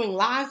that you're doing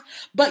lives,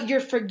 but you're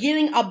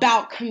forgetting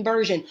about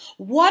conversion.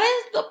 What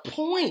is the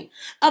point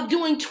of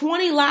doing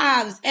 20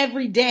 lives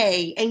every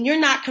day and you're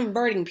not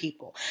converting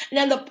people?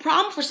 Now, the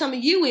problem for some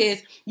of you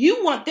is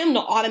you want them to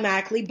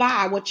automatically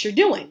buy what you're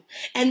doing.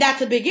 And that's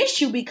a big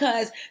issue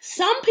because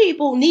some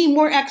people need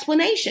more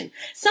explanation.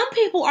 Some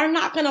people are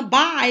not going to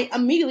buy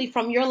immediately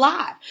from your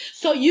live.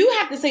 So you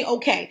have to say,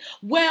 okay,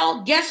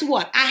 well, guess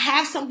what? I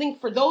have something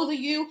for those of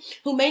you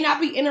who may not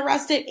be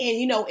interested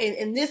in,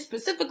 in this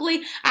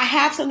specifically. I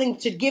have something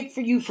to give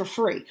for you for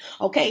free.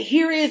 Okay,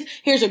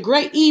 here's a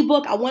great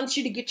ebook. I want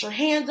you to get your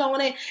hands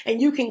on it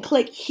and you can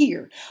click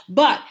here.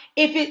 But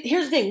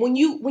here's the thing, when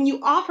you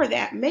offer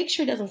that, make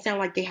sure it doesn't sound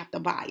like they have to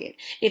buy it.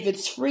 If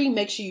it's free,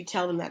 make sure you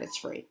tell them that it's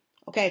free.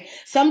 Okay.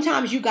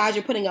 Sometimes you guys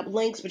are putting up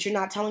links, but you're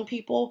not telling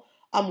people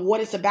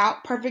what it's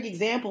about. Perfect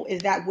example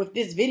is that with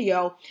this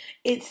video,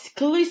 it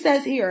clearly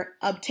says here,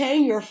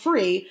 obtain your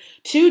free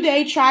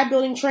 2-day tribe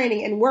building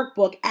training and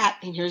workbook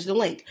and here's the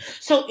link.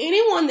 So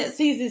anyone that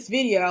sees this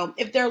video,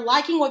 if they're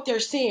liking what they're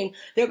seeing,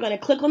 they're going to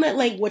click on that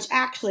link, which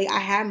actually I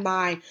have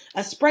a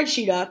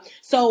spreadsheet up.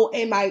 So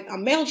in my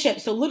MailChimp,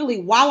 so literally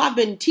while I've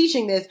been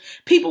teaching this,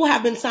 people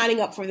have been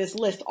signing up for this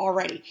list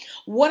already.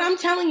 What I'm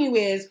telling you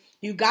is,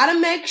 you got to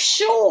make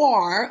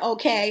sure,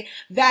 okay,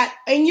 that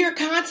in your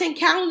content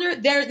calendar,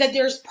 that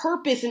there's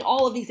purpose in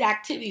all of these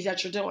activities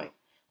that you're doing,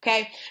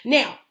 okay?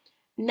 Now,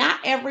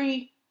 not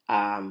every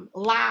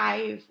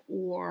live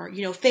or,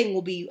 thing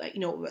will be,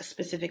 a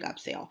specific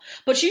upsell,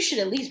 but you should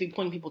at least be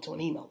pointing people to an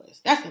email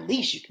list. That's the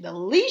least you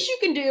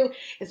can do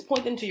is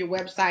point them to your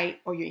website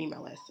or your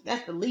email list.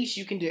 That's the least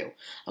you can do,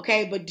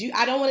 okay? But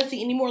I don't want to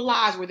see any more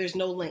lives where there's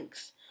no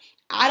links.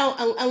 I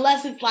don't,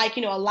 unless it's like,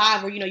 a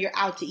live where, you're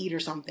out to eat or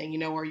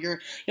something, or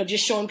you're,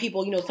 just showing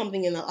people,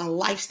 something in a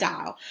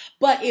lifestyle.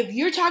 But if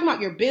you're talking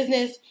about your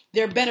business,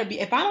 there better be,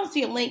 if I don't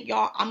see a link,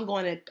 y'all, I'm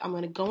going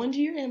to go into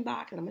your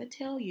inbox and I'm going to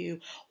tell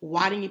you,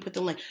 why didn't you put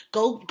the link?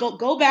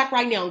 Go back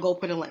right now and go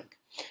put a link.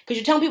 Because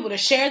you're telling people to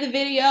share the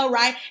video,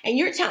 right? And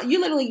you're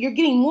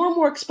getting more and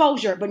more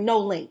exposure, but no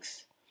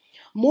links.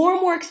 More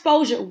and more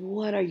exposure.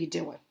 What are you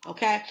doing?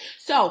 Okay.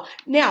 So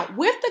now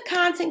with the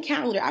content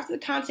calendar, after the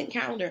content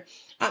calendar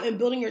and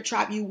building your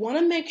tribe, you want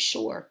to make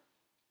sure,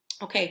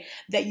 okay,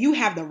 that you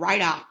have the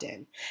right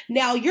opt-in.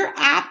 Now your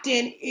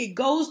opt-in, it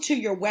goes to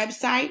your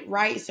website,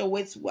 right? So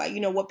it's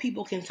what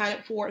people can sign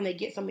up for and they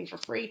get something for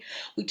free.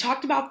 We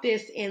talked about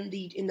this in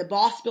the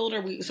Boss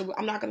Builder. So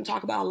I'm not going to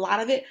talk about a lot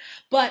of it,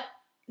 but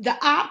the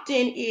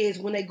opt-in is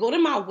when they go to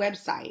my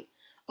website.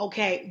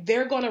 Okay,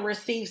 they're going to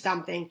receive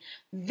something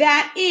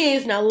that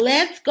is, now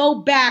let's go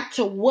back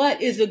to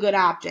what is a good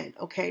opt-in.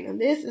 Okay,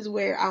 and this is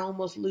where I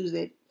almost lose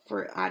it.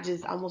 I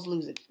almost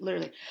lose it.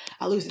 Literally,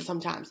 I lose it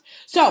sometimes.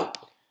 So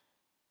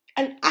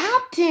an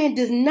opt-in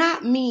does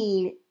not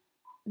mean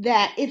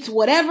that it's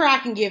whatever I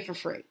can give for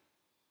free.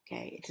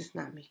 Okay, it does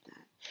not mean that.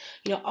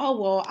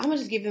 Oh, well, I'm going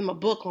to just give them a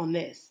book on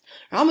this.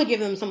 Or I'm going to give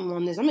them something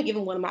on this. I'm going to give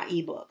them one of my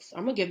ebooks.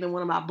 I'm going to give them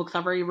one of my books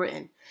I've already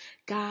written.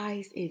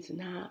 Guys, it's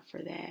not for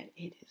that.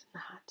 It is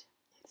not.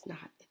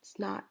 It's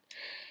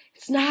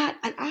not.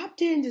 An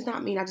opt-in does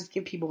not mean I just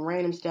give people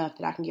random stuff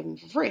that I can give them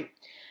for free.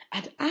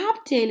 An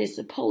opt-in is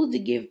supposed to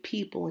give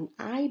people an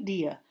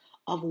idea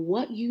of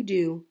what you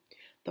do,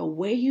 the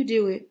way you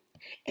do it,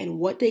 and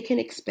what they can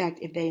expect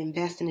if they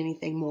invest in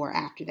anything more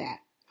after that.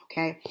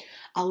 Okay,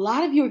 a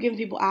lot of you are giving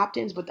people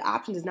opt-ins, but the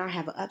opt-in does not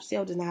have an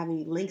upsell, does not have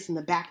any links in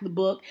the back of the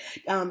book.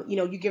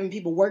 You're giving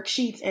people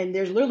worksheets and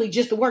there's literally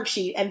just a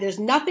worksheet and there's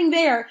nothing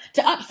there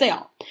to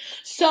upsell.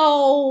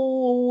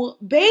 So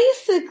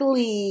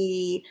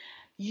basically,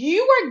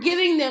 you are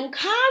giving them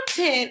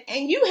content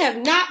and you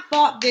have not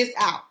thought this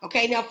out.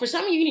 Okay, now for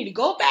some of you, you need to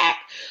go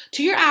back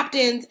to your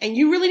opt-ins and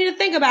you really need to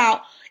think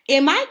about,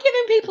 am I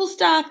giving people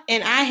stuff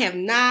and I have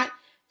not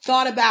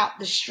thought about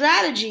the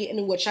strategy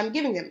in which I'm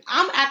giving them?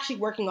 I'm actually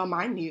working on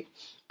my new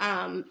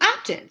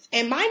opt-ins.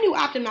 And my new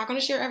opt-in, I'm not going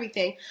to share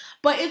everything,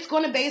 but it's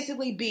going to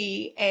basically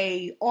be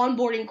a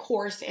onboarding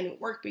course and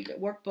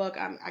workbook.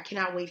 I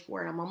cannot wait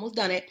for it. I'm almost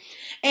done it.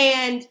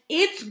 And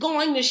it's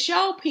going to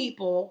show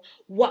people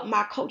what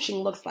my coaching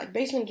looks like.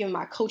 Basically, giving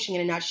my coaching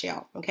in a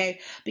nutshell, okay?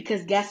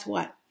 Because guess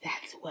what?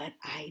 That's what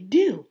I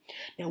do.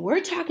 Now,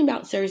 we're talking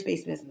about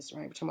service-based business,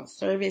 right? We're talking about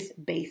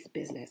service-based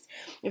business.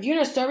 If you're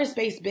in a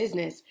service-based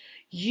business,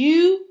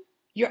 your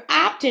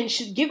opt-in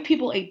should give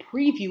people a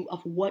preview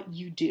of what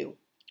you do.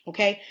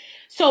 Okay,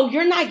 so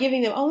you're not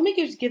giving them, let me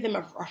just give them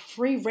a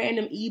free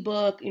random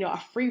ebook, a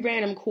free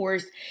random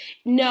course.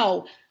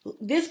 No,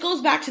 this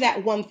goes back to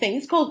that one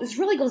thing. This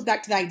really goes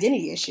back to the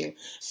identity issue.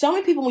 So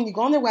many people, when you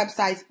go on their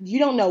websites, you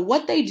don't know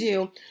what they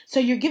do. So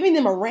you're giving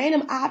them a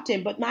random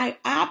opt-in, but my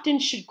opt-in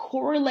should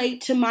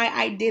correlate to my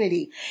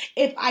identity.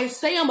 If I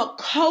say I'm a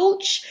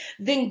coach,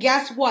 then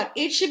guess what?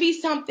 It should be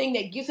something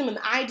that gives them an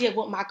idea of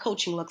what my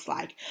coaching looks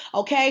like.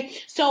 Okay.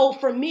 So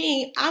for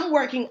me, I'm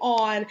working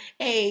on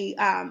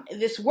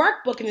this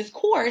workbook and this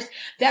course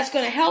that's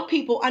going to help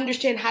people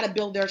understand how to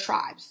build their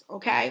tribes.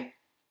 Okay.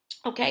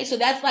 Okay, so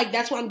that's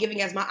what I'm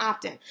giving as my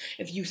opt-in.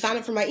 If you sign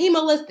up for my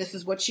email list, this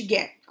is what you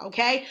get.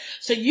 Okay,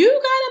 so you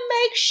gotta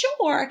make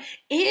sure,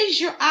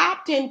 is your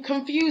opt-in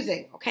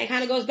confusing? Okay,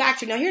 kind of goes back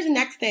to, now here's the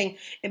next thing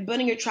in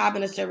building your tribe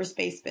in a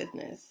service-based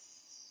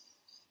business.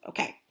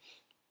 Okay,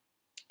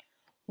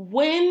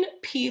 when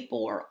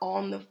people are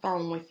on the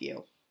phone with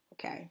you,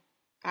 okay,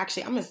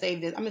 Actually, I'm going to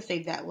save this. I'm going to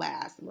save that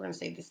last. We're going to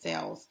save the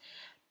sales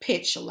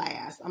pitch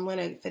last. I'm going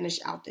to finish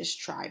out this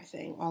tribe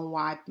thing on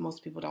why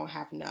most people don't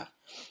have enough.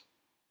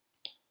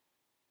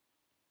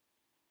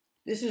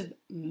 This is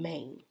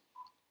main.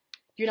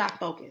 You're not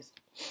focused.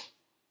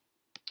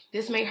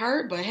 This may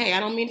hurt, but hey, I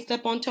don't mean to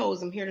step on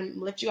toes. I'm here to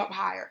lift you up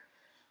higher.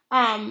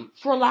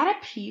 For a lot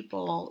of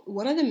people,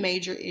 one of the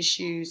major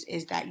issues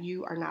is that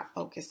you are not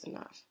focused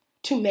enough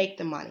to make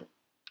the money.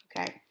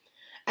 Okay.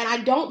 And I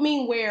don't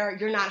mean where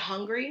you're not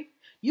hungry.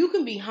 You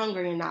can be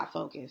hungry and not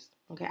focused.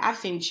 Okay. I've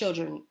seen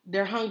children,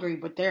 they're hungry,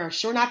 but they're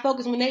sure not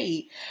focused when they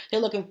eat. They're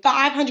looking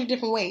 500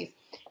 different ways.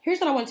 Here's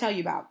what I want to tell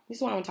you about. This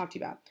is what I want to talk to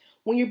you about.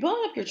 When you're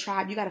building up your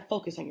tribe, you got to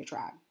focus on your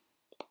tribe.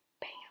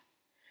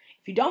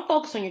 If you don't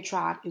focus on your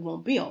tribe, it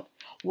won't build.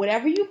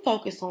 Whatever you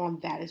focus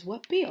on, that is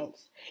what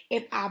builds.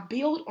 If I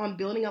build on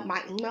building up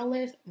my email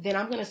list, then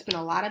I'm going to spend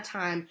a lot of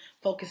time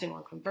focusing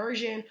on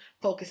conversion,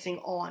 focusing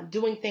on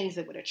doing things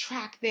that would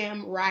attract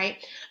them,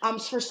 right?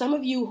 For some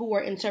of you who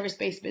are in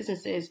service-based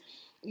businesses,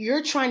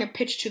 you're trying to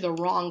pitch to the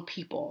wrong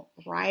people,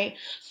 right?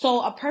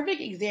 So a perfect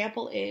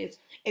example is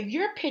if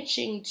you're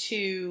pitching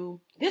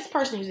to this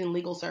person who's in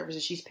legal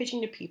services, she's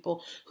pitching to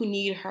people who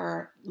need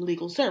her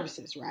legal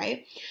services,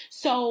 right?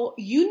 So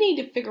you need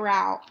to figure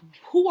out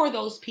who are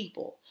those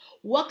people?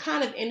 What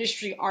kind of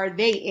industry are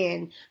they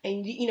in?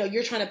 And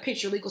you're trying to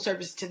pitch your legal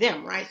services to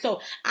them, right? So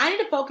I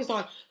need to focus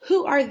on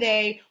who are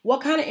they?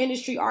 What kind of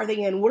industry are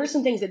they in? What are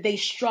some things that they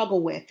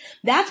struggle with?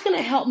 That's going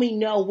to help me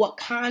know what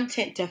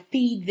content to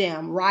feed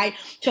them, right?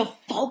 To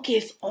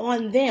focus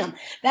on them.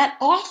 That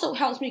also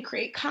helps me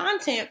create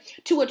content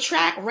to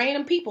attract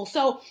random people.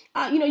 So,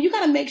 you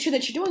got to make sure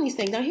that you're doing these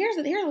things. Now, here's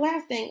the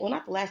last thing. Well,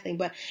 not the last thing,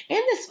 but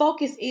in this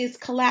focus is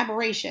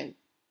collaboration.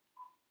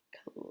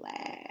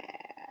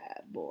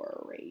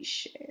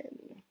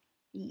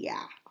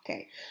 Yeah.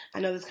 Okay. I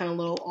know that's kind of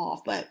a little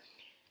off, but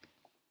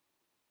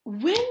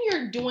when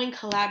you're doing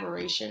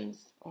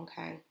collaborations,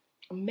 okay,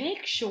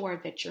 make sure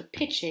that you're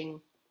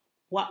pitching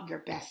what you're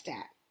best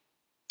at.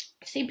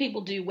 I've seen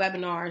people do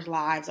webinars,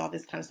 lives, all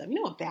this kind of stuff. You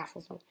know what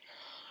baffles me? Okay.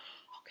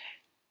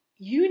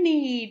 You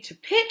need to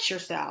pitch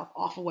yourself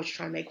off of what you're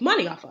trying to make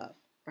money off of,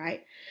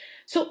 right?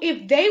 So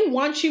if they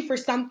want you for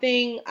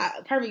something,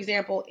 a perfect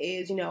example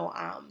is,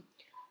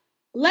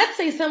 let's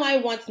say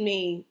somebody wants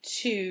me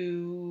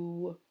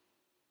to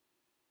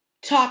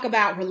talk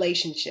about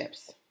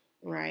relationships,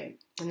 right?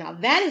 Now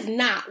that is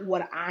not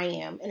what I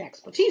am an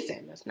expertise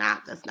in. That's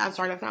not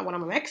what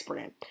I'm an expert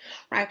in,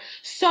 right?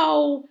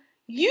 So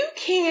you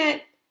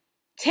can't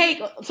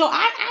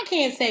I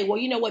can't say, well,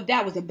 you know what,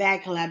 that was a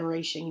bad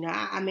collaboration.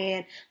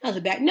 That was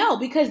a bad, no,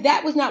 because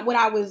that was not what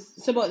I was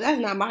supposed, that's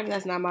not my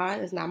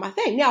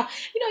thing. Now,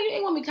 you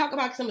didn't want me to talk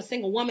about because I'm a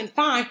single woman,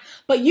 fine,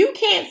 but you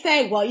can't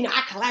say, well,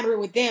 I collaborated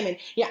with them and,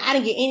 I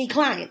didn't get any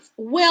clients.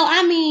 Well,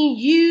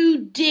 you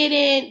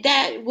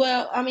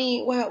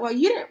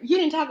didn't, you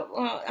didn't talk,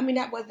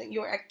 that wasn't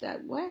your,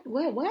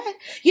 what?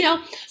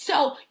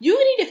 So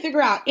you need to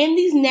figure out in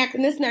this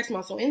next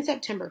month, so in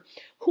September,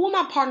 who am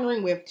I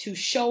partnering with to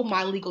show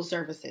my legal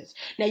services?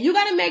 Now, you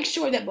got to make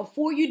sure that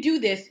before you do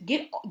this,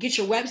 get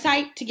your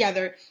website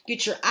together,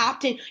 get your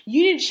opt-in.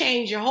 You need to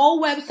change your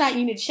whole website.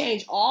 You need to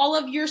change all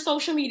of your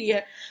social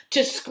media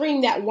to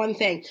scream that one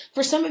thing.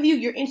 For some of you,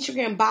 your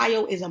Instagram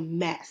bio is a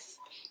mess.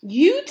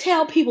 You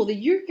tell people that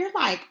you're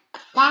like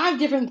 5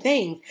 different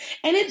things,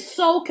 and it's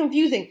so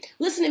confusing.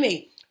 Listen to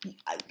me.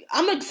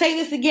 I'm going to say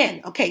this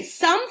again. Okay,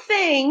 some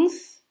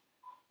things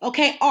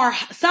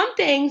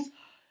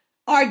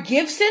are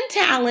gifts and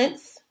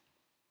talents,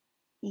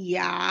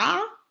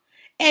 yeah,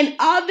 and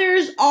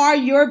others are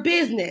your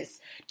business.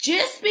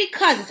 Just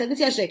because, I said this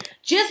yesterday,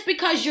 just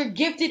because you're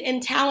gifted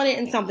and talented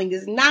in something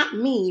does not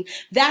mean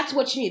that's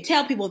what you need to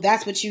tell people.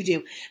 That's what you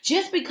do.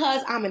 Just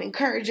because I'm an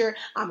encourager,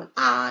 I'm an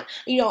aunt,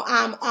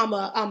 I'm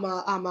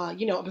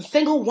a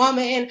single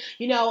woman,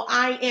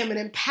 I am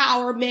an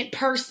empowerment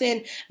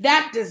person.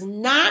 That does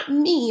not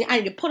mean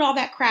I need to put all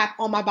that crap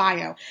on my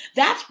bio.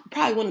 That's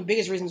probably one of the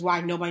biggest reasons why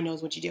nobody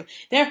knows what you do.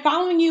 They're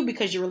following you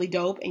because you're really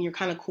dope and you're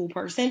kind of a cool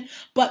person,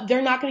 but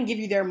they're not going to give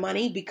you their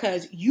money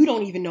because you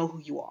don't even know who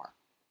you are.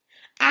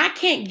 I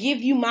can't give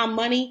you my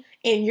money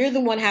and you're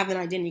the one having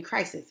an identity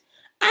crisis.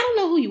 I don't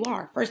know who you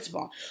are, first of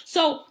all.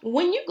 So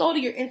when you go to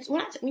your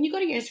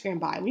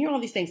Instagram bio, when you're all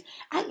these things,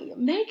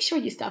 make sure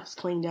your stuff is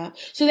cleaned up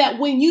so that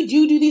when you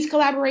do these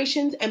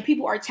collaborations and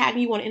people are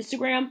tagging you on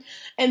Instagram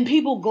and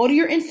people go to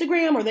your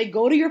Instagram or they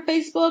go to your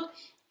Facebook,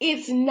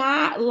 it's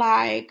not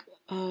like,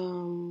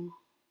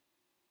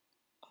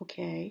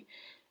 okay.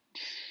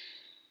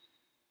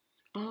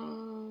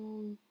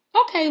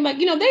 Okay, like,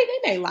 they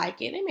may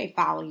like it. They may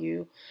follow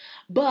you.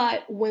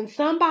 But when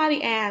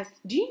somebody asks,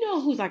 do you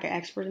know who's like an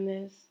expert in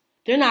this?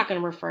 They're not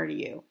going to refer to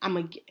you.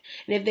 And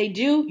if they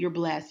do, you're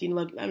blessed.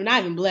 Not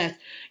even blessed.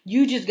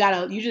 You just got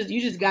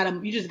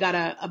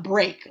a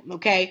break.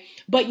 Okay.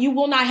 But you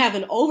will not have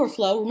an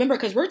overflow. Remember,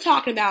 because we're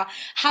talking about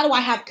how do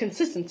I have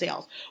consistent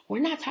sales? We're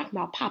not talking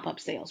about pop-up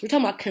sales. We're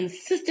talking about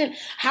consistent,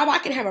 how I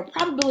can have a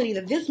probability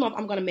that this month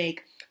I'm going to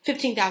make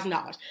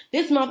 $15,000.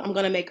 This month, I'm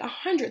going to make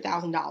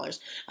 $100,000.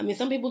 I mean,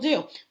 some people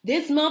do.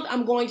 This month,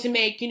 I'm going to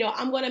make,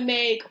 I'm going to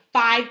make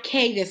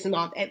 $5K this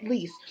month at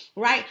least,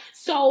 right?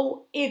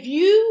 So if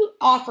you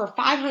offer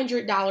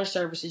 $500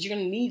 services, you're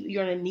going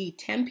to need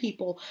 10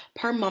 people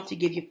per month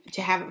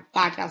to have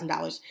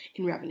 $5,000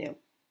 in revenue.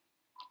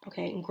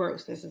 Okay, in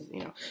gross, this is,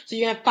 so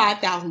you have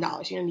 $5,000. You're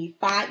going to need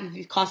if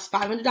it costs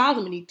 $500, I'm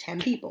going to need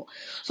 10 people.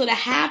 So to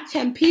have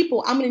 10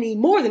 people, I'm going to need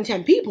more than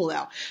 10 people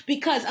though,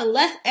 because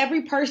unless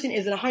every person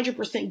is at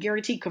 100%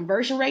 guaranteed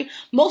conversion rate,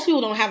 most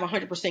people don't have a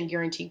 100%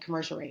 guaranteed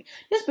conversion rate,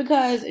 just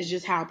because it's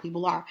just how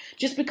people are.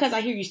 Just because I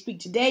hear you speak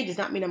today does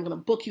not mean I'm going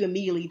to book you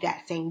immediately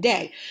that same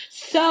day.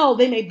 So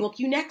they may book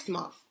you next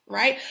month,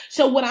 right?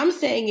 So what I'm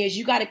saying is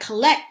you got to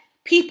collect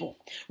people,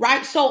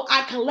 right? So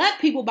I collect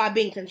people by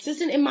being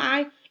consistent in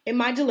my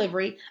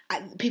delivery.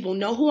 People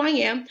know who I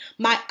am.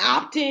 My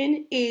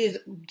opt-in is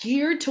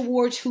geared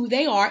towards who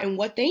they are and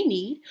what they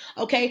need.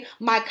 Okay.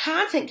 My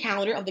content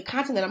calendar of the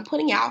content that I'm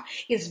putting out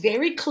is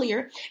very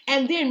clear.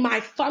 And then my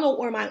funnel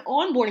or my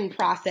onboarding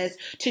process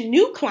to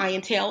new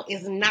clientele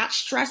is not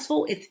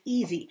stressful. It's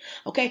easy.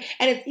 Okay.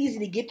 And it's easy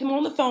to get them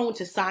on the phone,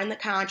 to sign the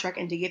contract,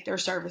 and to get their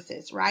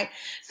services, right?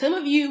 Some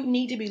of you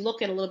need to be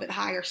looking a little bit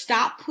higher.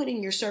 Stop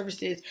putting your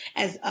services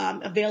as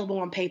available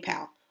on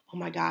PayPal. Oh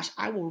my gosh,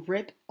 I will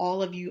rip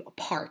all of you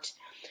apart.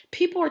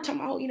 People are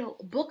talking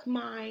about, book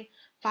my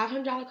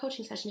 $500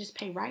 coaching session, just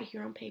pay right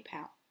here on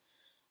PayPal.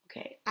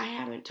 Okay, I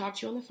haven't talked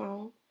to you on the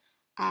phone.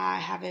 I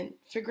haven't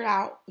figured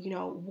out,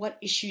 what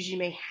issues you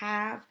may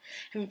have.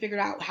 Haven't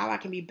figured out how I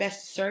can be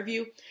best to serve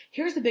you.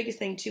 Here's the biggest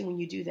thing too when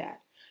you do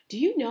that. Do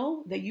you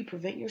know that you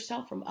prevent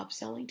yourself from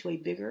upselling to a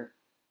bigger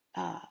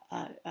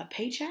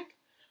paycheck?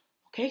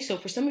 Okay, so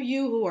for some of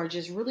you who are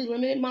just really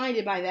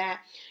limited-minded by that,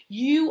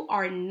 you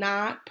are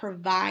not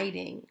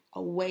providing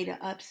a way to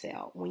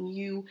upsell when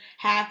you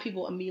have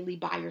people immediately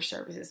buy your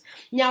services.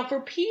 Now,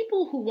 for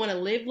people who want to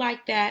live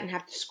like that and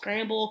have to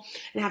scramble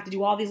and have to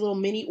do all these little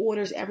mini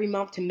orders every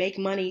month to make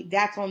money,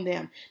 that's on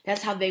them.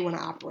 That's how they want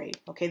to operate.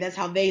 Okay, that's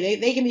how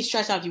they can be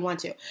stressed out if you want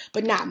to,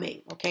 but not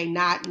me. Okay,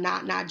 not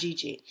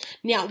Gigi.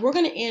 Now, we're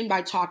going to end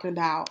by talking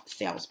about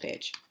sales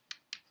pitch.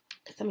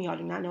 Some of y'all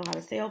do not know how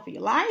to sell for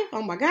your life.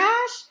 Oh my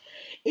gosh.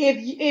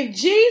 If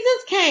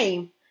Jesus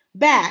came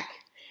back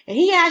and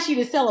he asked you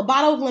to sell a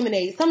bottle of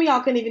lemonade, some of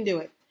y'all couldn't even do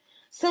it.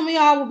 Some of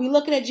y'all will be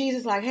looking at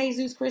Jesus like, hey,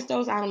 Jesus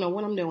Christos, I don't know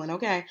what I'm doing,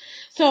 okay?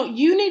 So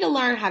you need to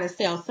learn how to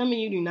sell. Some of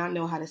you do not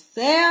know how to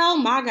sell.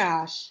 My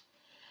gosh.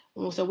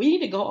 So we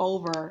need to go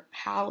over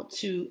how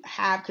to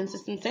have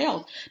consistent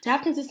sales. To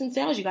have consistent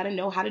sales, you got to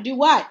know how to do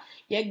what?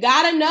 You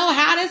got to know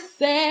how to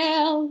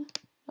sell.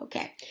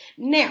 Okay.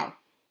 Now,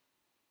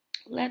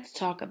 let's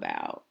talk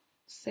about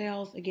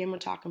sales. Again, we're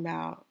talking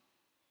about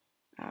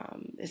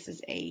this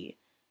is a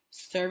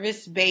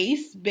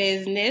service-based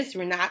business.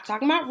 We're not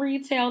talking about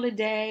retail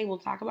today. We'll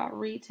talk about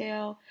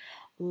retail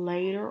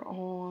later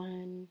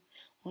on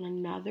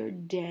another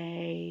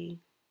day.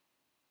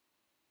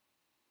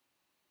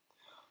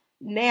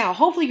 Now,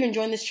 hopefully you're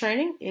enjoying this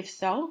training. If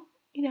so,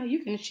 you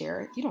can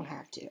share it. You don't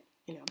have to.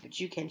 But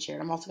you can share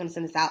it. I'm also going to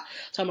send this out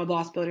to my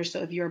boss builders. So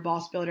if you're a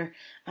boss builder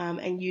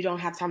and you don't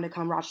have time to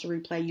come watch the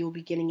replay, you'll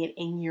be getting it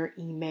in your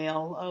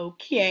email.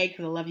 Okay,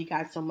 because I love you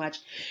guys so much.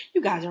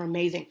 You guys are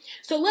amazing.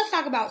 So let's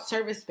talk about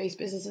service-based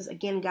businesses.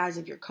 Again, guys,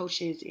 if you're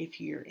coaches, if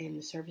you're in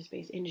the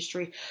service-based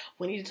industry,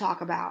 we need to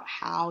talk about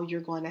how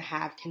you're going to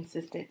have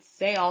consistent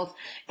sales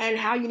and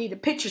how you need to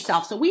pitch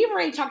yourself. So we've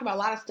already talked about a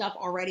lot of stuff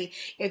already.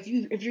 If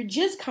you're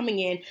just coming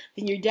in,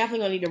 then you're definitely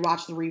going to need to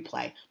watch the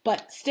replay.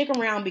 But stick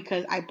around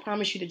because I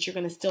promise you that you're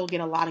going to still get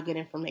a lot of good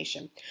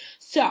information.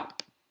 So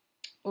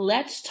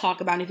let's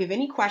talk about it. If you have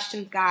any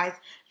questions, guys,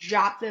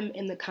 drop them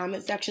in the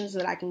comment section so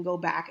that I can go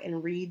back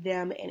and read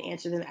them and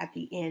answer them at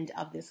the end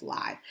of this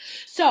live.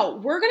 So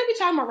we're going to be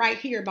talking about right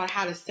here about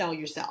how to sell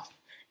yourself,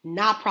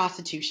 not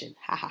prostitution.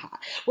 Ha ha ha.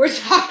 We're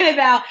talking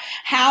about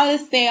how to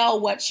sell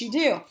what you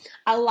do.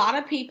 A lot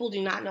of people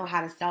do not know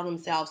how to sell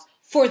themselves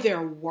for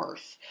their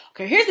worth.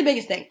 Okay, here's the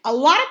biggest thing. A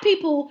lot of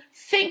people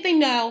think they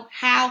know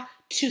how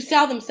to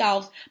sell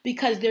themselves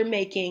because they're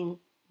making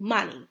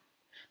money.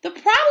 The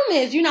problem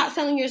is you're not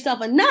selling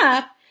yourself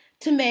enough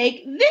to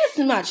make this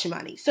much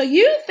money. So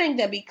you think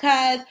that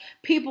because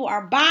people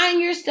are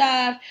buying your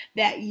stuff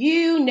that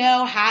you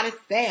know how to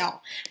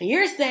sell. And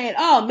you're saying,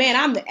 oh man,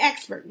 I'm the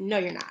expert. No,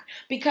 you're not.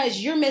 Because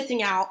you're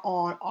missing out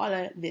on all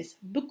of this.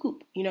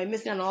 You're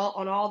missing out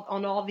on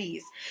all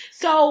these.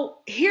 So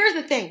here's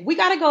the thing. We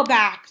got to go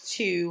back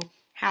to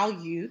how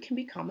you can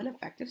become an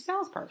effective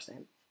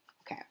salesperson.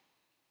 Okay.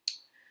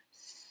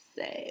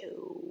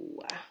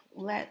 So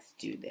let's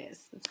do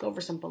this. Let's go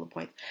over some bullet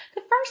points.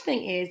 The first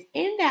thing is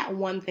in that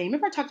one thing.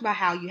 Remember I talked about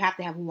how you have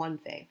to have one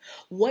thing.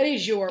 What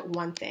is your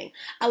one thing?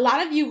 A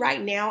lot of you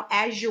right now,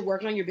 as you're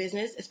working on your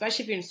business,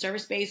 especially if you're in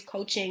service-based,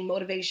 coaching,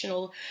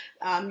 motivational,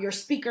 you're a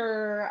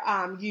speaker,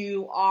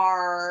 you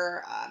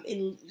are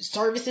in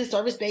services,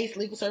 service-based,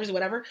 legal service,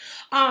 whatever.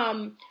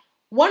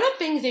 One of the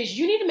things is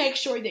you need to make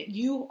sure that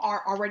you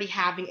are already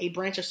having a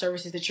branch of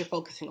services that you're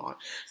focusing on.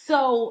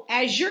 So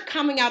as you're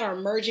coming out or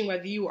emerging,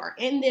 whether you are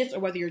in this or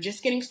whether you're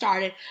just getting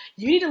started,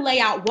 you need to lay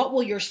out what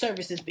will your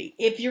services be.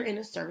 If you're in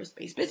a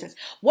service-based business,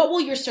 what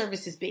will your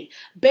services be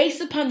based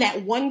upon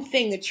that one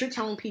thing that you're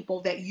telling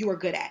people that you are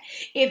good at?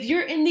 If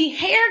you're in the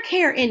hair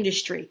care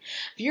industry,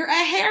 if you're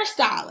a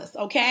hairstylist,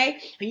 okay,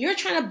 and you're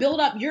trying to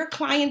build up your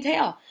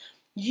clientele,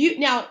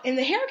 now in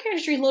the hair care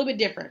industry, a little bit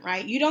different,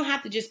 right? You don't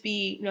have to just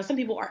be, some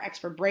people are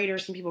expert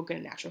braiders, some people are good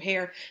at natural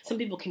hair, some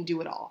people can do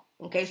it all.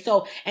 Okay,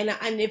 so and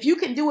if you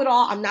can do it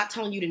all, I'm not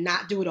telling you to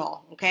not do it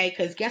all, okay?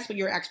 Because guess what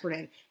you're expert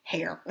in?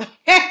 Hair.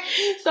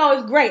 So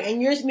it's great, and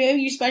maybe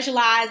you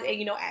specialize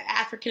in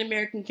African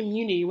American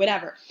community,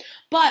 whatever.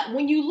 But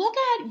when you look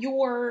at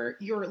your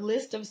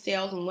list of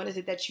sales and what is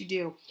it that you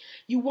do,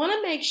 you want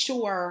to make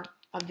sure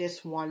of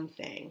this one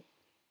thing.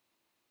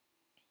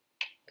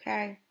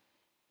 Okay.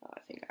 I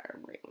think I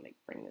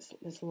bring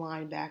this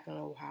line back. I don't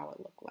know how it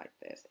looked like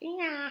this.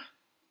 Yeah.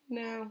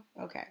 No.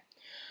 Okay.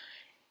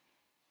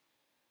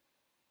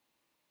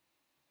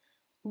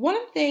 One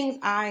of the things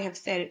I have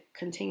said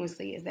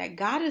continuously is that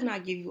God does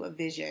not give you a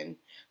vision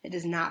that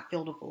does not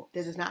fill the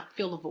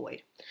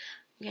void.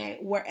 Okay.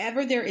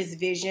 Wherever there is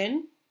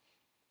vision,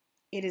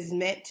 it is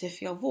meant to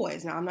fill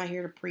voids. Now, I'm not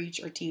here to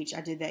preach or teach.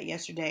 I did that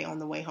yesterday on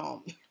the way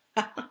home.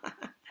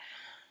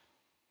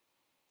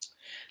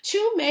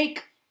 To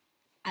make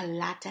a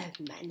lot of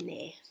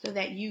money so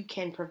that you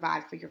can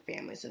provide for your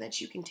family, so that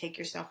you can take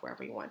yourself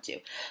wherever you want to,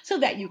 so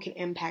that you can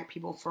impact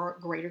people for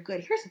greater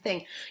good. Here's the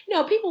thing,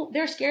 people,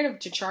 they're scared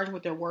to charge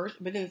what they're worth.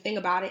 But then the thing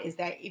about it is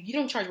that if you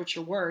don't charge what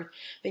you're worth,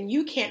 then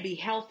you can't be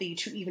healthy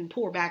to even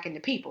pour back into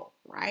people,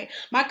 right?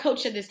 My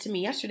coach said this to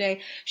me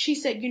yesterday. She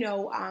said,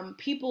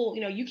 people,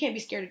 you can't be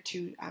scared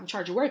to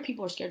charge your worth.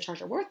 People are scared to charge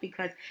their worth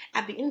because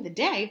at the end of the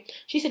day,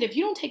 she said, if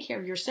you don't take care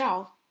of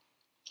yourself,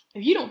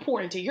 if you don't pour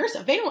into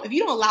yourself, if you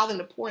don't allow them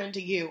to pour into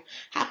you,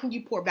 how can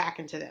you pour back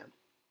into them?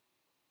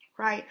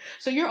 Right?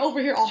 So you're over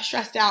here all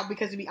stressed out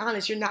because, to be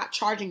honest, you're not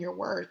charging your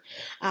worth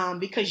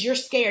because you're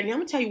scared. And I'm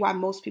going to tell you why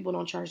most people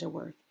don't charge their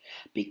worth.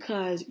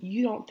 Because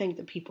you don't think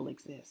that people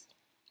exist.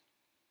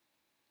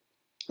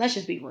 Let's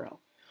just be real.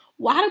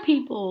 Why do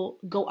people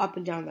go up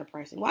and down their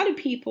pricing? Why do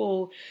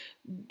people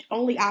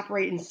only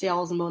operate in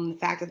sales mode and the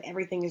fact that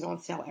everything is on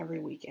sale every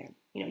weekend?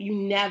 You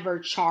never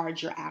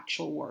charge your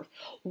actual worth.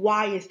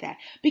 Why is that?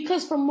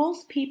 Because for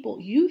most people,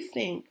 you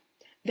think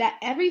that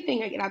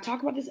everything, and I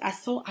talk about this, I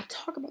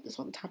talk about this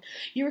all the time.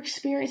 Your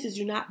experiences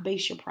do not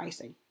base your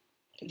pricing.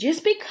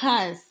 Just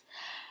because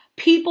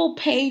people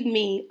paid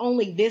me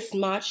only this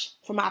much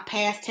for my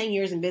past 10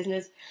 years in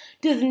business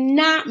does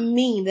not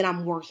mean that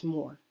I'm worth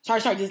more.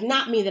 Does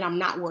not mean that I'm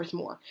not worth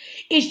more.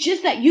 It's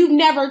just that you've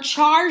never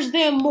charged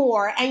them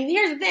more. And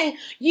here's the thing,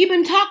 you've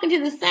been talking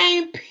to the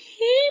same people.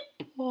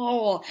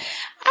 Oh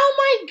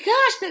my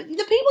gosh,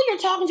 the people you're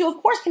talking to,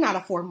 of course, cannot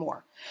afford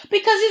more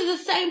because these are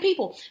the same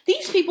people.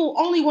 These people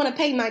only want to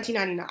pay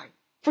 $19.99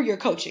 for your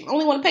coaching.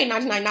 Only want to pay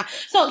 $19.99.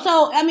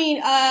 So I mean,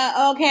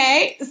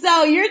 okay.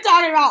 So you're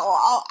talking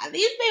about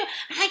these people.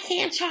 I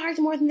can't charge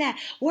more than that.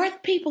 Where's the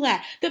people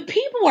at? The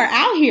people are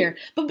out here,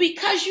 but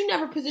because you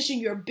never position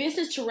your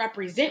business to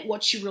represent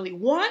what you really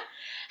want,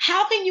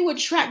 how can you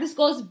attract? This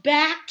goes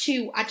back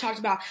to, I talked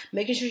about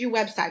making sure your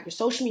website, your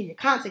social media,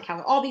 content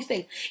calendar, all these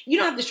things. You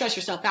don't have to stress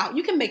yourself out.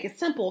 You can make it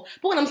simple.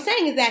 But what I'm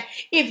saying is that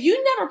if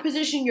you never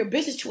position your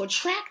business to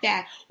attract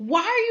that,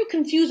 why are you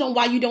confused on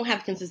why you don't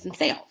have consistent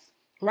sales?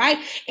 Right?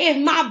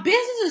 If my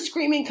business is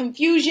screaming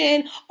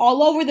confusion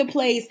all over the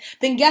place,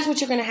 then guess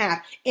what you're going to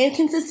have?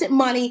 Inconsistent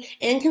money,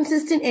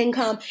 inconsistent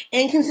income,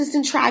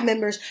 inconsistent tribe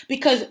members,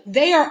 because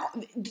they are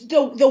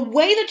the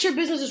way that your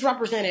business is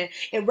represented,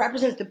 it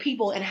represents the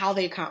people and how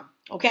they come.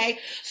 Okay.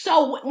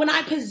 So when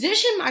I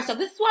position myself,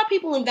 this is why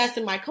people invest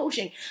in my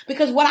coaching,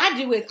 because what I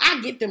do is I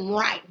get them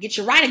right, get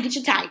you right and get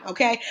you tight.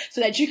 Okay.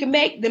 So that you can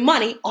make the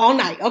money all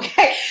night.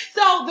 Okay.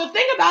 So the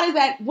thing about it is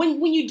that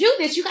when you do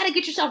this, you got to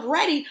get yourself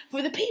ready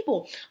for the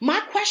people. My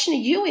question to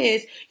you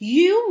is,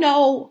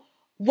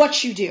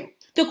 what you do.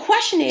 The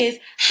question is,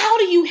 how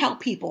do you help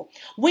people?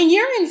 When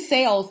you're in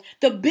sales,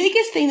 the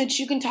biggest thing that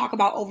you can talk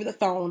about over the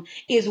phone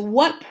is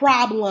what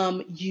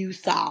problem you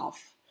solve.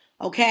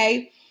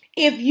 Okay.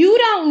 If you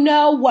don't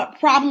know what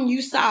problem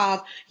you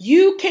solve,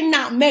 you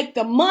cannot make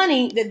the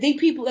money that the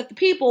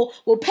people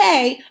will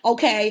pay,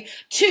 okay,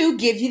 to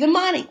give you the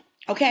money,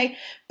 okay?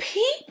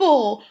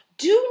 People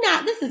do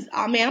not,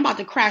 I'm about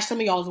to crash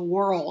some of y'all's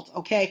world,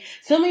 okay?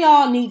 Some of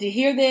y'all need to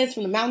hear this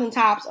from the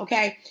mountaintops,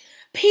 okay?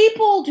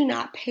 People do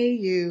not pay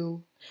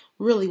you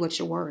really what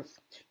you're worth.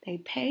 They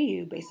pay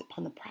you based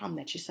upon the problem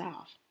that you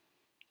solve.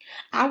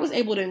 I was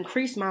able to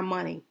increase my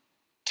money,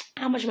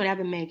 how much money I've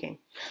been making,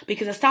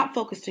 because I stopped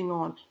focusing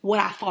on what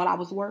I thought I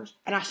was worth,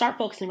 and I start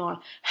focusing on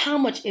how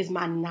much is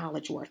my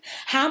knowledge worth,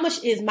 how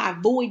much is my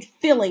void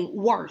filling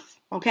worth.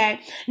 Okay.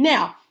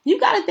 Now, you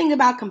got to think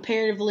about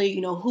comparatively,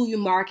 who you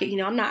market.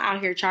 I'm not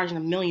out here charging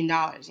 $1 million. You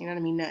know what I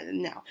mean?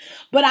 No.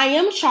 But I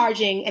am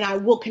charging, and I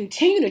will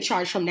continue to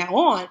charge from now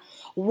on,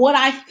 what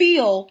I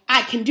feel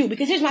I can do.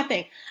 Because here's my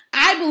thing.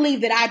 I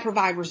believe that I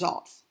provide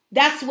results.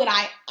 That's what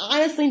I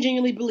honestly and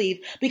genuinely believe,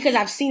 because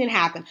I've seen it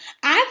happen.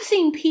 I've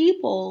seen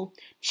people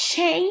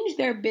change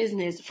their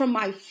business from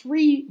my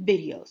free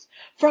videos,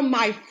 from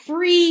my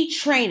free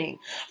training,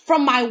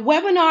 from my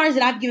webinars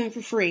that I've given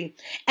for free.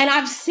 And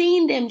I've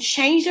seen them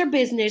change their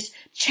business,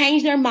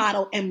 change their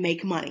model, and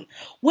make money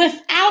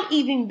without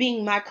even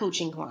being my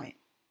coaching client.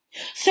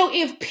 So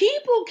if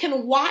people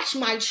can watch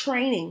my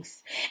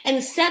trainings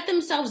and set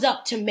themselves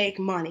up to make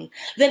money,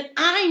 then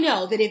I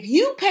know that if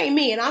you pay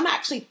me and I'm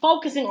actually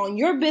focusing on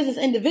your business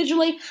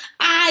individually,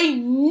 I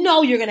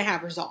know you're going to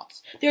have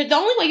results. The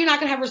only way you're not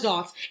going to have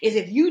results is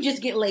if you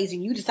just get lazy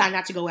and you decide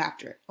not to go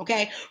after it.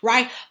 Okay.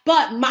 Right.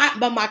 But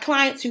my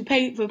clients who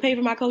pay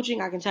for my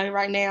coaching, I can tell you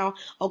right now,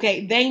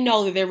 okay, they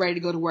know that they're ready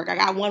to go to work. I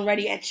got one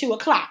ready at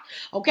 2:00.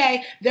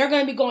 Okay. They're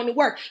going to be going to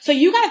work. So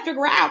you got to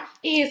figure out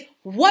is,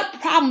 what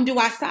problem do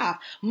I solve?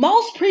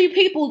 Most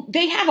people,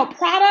 they have a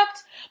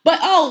product, but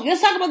let's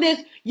talk about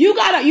this. You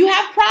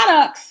have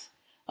products,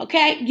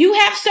 okay? You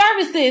have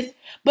services,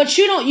 but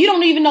you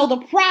don't even know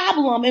the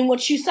problem and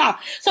what you solve.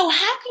 So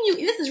how can you,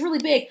 this is really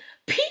big.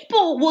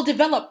 People will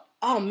develop,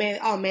 oh man,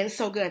 it's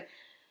so good.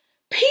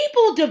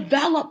 People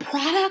develop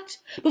product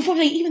before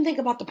they even think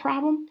about the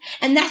problem.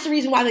 And that's the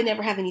reason why they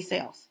never have any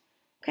sales.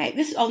 Okay.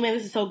 This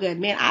is so good,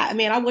 man.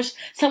 I wish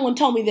someone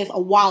told me this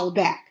a while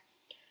back.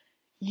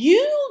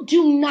 You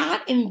do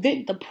not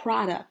invent the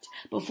product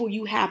before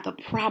you have the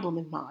problem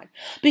in mind,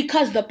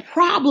 because the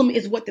problem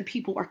is what the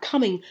people are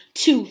coming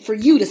to for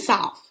you to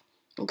solve.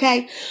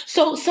 Okay.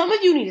 So some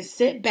of you need to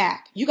sit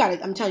back.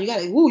 I'm telling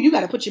you, you got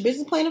to put your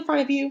business plan in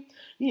front of you.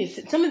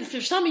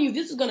 For some of you,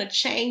 this is going to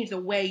change the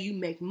way you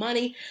make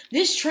money.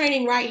 This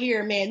training right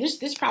here, man,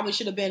 this probably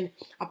should have been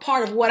a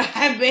part of what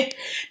I've been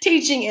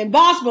teaching in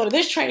Boss Builder.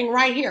 This training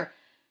right here.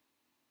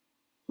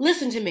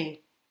 Listen to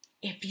me.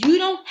 If you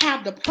don't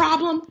have the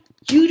problem,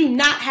 you don't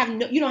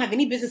have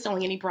any business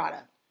selling any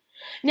product.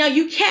 Now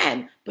you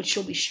can, but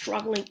you'll be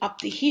struggling up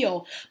the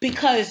hill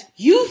because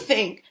you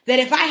think that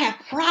if I have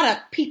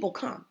product, people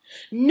come.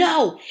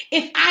 No,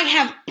 if I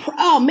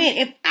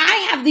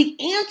have the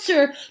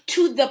answer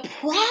to the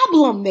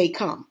problem, they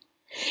come.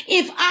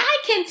 If I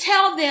can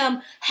tell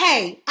them,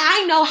 hey,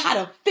 I know how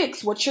to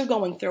fix what you're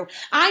going through.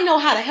 I know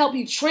how to help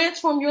you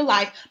transform your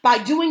life by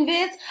doing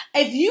this.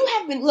 If you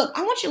have been, look,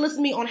 I want you to listen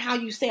to me on how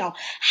you sell.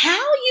 How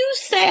you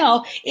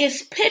sell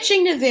is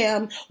pitching to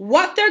them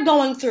what they're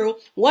going through,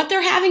 what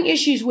they're having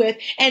issues with,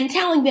 and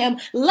telling them,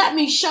 let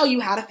me show you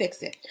how to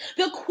fix it.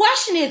 The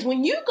question is,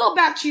 when you go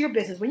back to your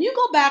business, when you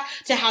go back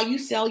to how you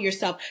sell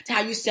yourself, to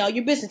how you sell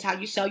your business, how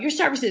you sell your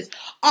services,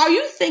 are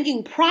you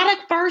thinking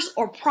product first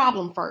or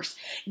problem first?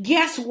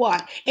 Guess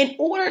what? In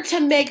order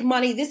to make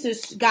money,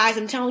 guys,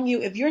 I'm telling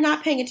you, if you're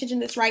not paying attention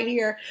to this right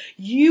here,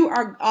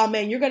 you're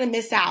going to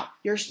miss out.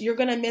 You're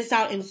going to miss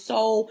out in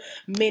so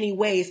many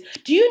ways.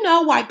 Do you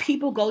know why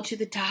people go to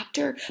the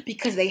doctor?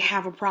 Because they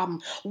have a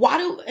problem.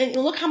 And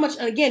look how much,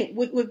 and again,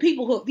 with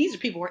people these are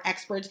people who are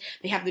experts.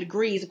 They have the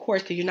degrees, of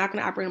course, because you're not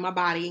going to operate on my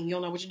body and you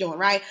don't know what you're doing,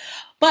 right?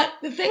 But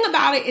the thing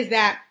about it is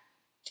that,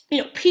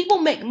 people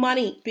make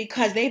money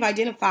because they've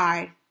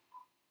identified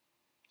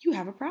you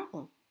have a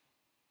problem.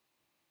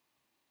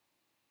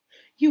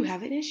 You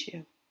have an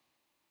issue.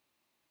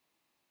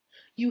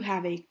 You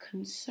have a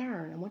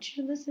concern. I want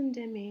you to listen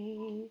to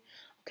me.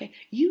 Okay.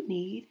 You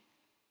need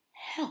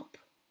help.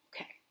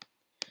 Okay.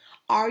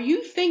 Are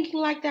you thinking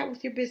like that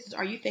with your business?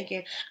 Are you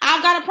thinking,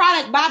 I've got a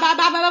product,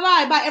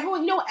 buy.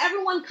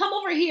 Everyone come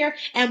over here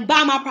and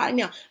buy my product.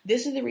 Now,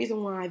 this is the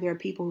reason why there are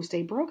people who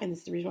stay broke, and this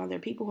is the reason why there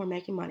are people who are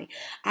making money.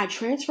 I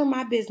transfer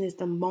my business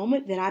the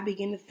moment that I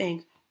begin to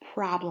think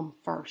problem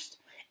first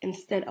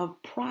instead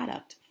of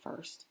product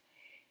first.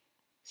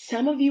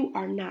 Some of you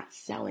are not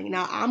selling.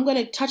 Now, I'm going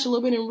to touch a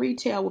little bit in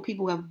retail with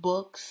people who have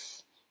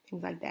books,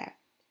 things like that.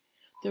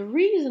 The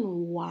reason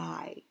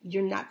why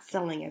you're not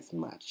selling as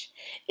much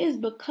is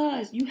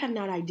because you have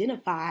not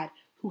identified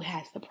who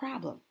has the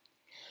problem.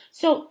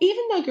 So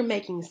even though you're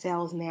making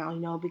sales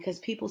now, because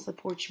people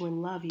support you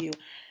and love you,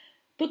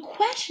 the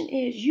question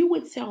is, you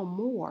would sell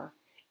more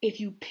if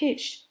you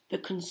pitched the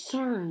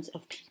concerns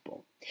of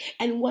people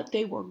and what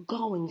they were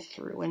going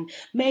through. And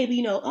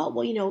maybe,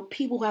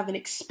 people who have an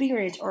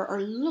experience or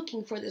are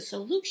looking for the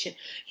solution.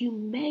 You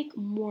make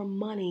more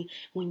money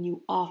when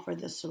you offer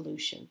the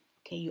solution.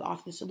 Okay, you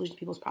offer the solution to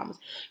people's problems.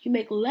 You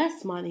make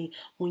less money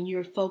when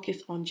you're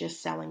focused on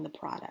just selling the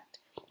product.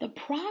 The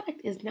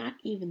product is not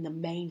even the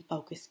main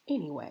focus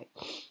anyway,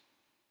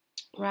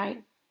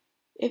 right?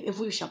 If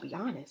we shall be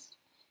honest.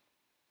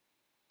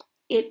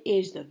 It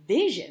is the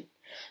vision.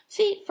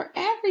 See, for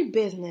every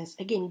business,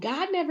 again,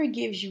 God never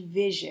gives you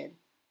vision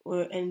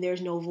and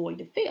there's no void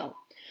to fill.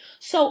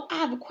 So I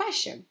have a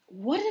question.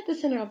 What is at the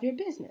center of your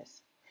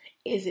business?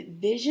 Is it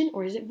vision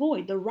or is it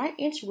void? The right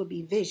answer would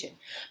be vision,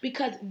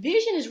 because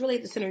vision is really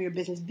at the center of your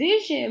business.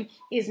 Vision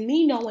is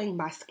me knowing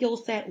my skill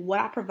set, what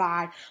I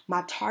provide,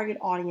 my target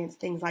audience,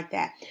 things like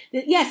that.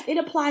 Yes, it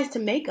applies to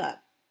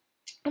makeup.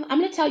 I'm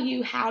going to tell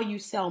you how you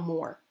sell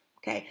more.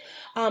 Okay.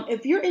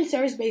 If you're in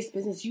service-based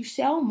business, you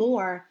sell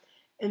more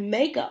in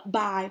makeup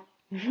by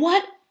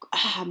what?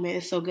 Oh man,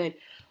 it's so good.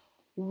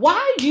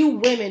 Why do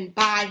women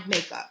buy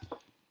makeup?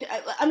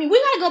 I mean, we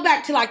got to go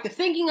back to like the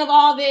thinking of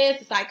all this,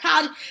 the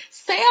psychology.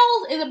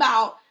 Sales is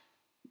about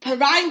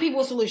providing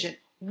people a solution.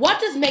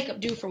 What does makeup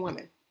do for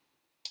women?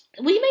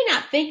 We may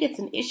not think it's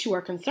an issue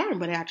or concern,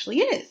 but it actually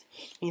is.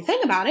 When you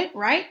think about it,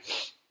 right?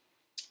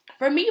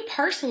 For me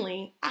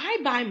personally, I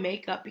buy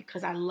makeup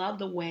because I love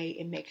the way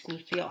it makes me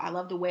feel. I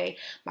love the way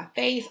my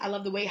face, I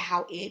love the way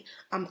how it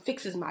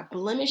fixes my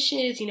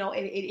blemishes. You know,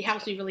 it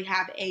helps me really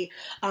have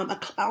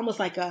almost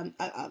like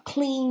a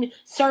clean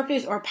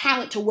surface or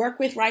palette to work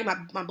with, right?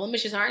 My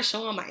blemishes aren't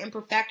showing, my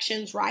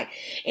imperfections, right?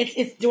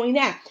 It's doing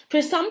that.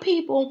 For some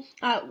people,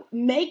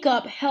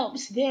 makeup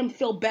helps them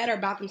feel better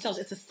about themselves.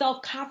 It's a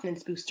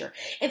self-confidence booster.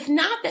 It's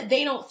not that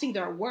they don't see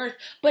their worth,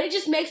 but it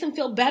just makes them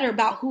feel better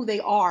about who they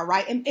are,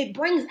 right? And it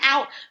brings out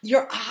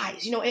your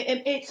eyes, you know,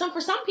 for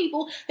some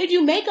people, they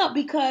do makeup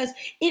because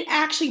it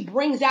actually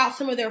brings out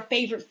some of their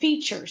favorite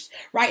features,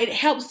 right? It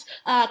helps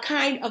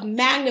kind of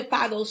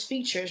magnify those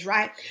features,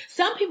 right?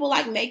 Some people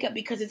like makeup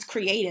because it's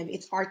creative,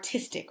 it's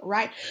artistic,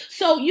 right?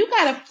 So you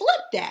got to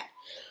flip that.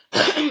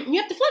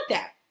 You have to flip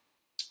that.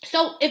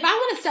 So if I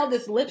want to sell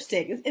this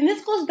lipstick, and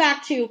this goes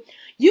back to,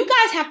 you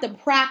guys have to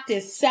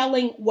practice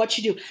selling what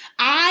you do.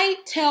 I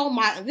tell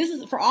this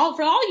is for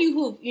all you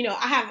who, you know,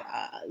 I have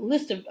a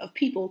list of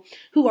people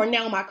who are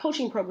now in my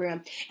coaching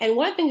program. And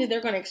one thing that they're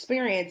going to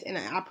experience, and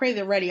I pray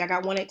they're ready, I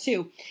got one at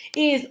two,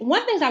 is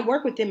one thing I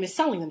work with them is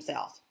selling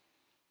themselves.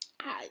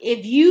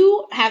 If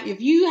you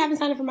haven't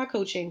signed up for my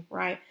coaching,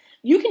 right,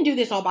 you can do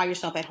this all by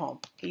yourself at home.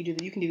 Okay,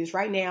 you can do this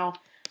right now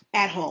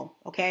at home.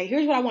 Okay,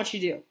 here's what I want you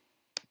to do.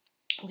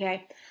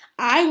 Okay,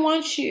 I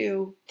want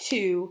you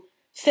to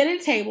sit at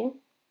a table.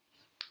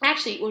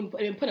 Actually,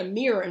 put a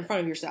mirror in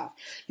front of yourself.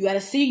 You got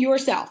to see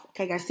yourself.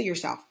 Okay, you got to see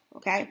yourself.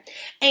 Okay,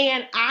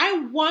 and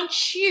I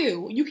want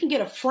you can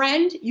get a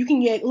friend. You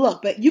can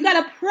but you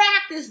got to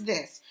practice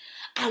this.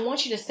 I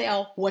want you to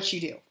sell what you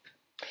do.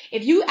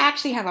 If you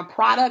actually have a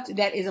product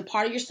that is a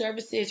part of your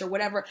services or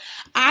whatever,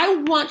 I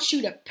want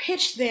you to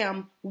pitch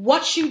them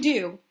what you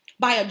do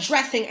by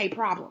addressing a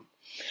problem.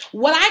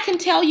 What I can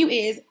tell you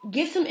is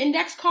get some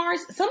index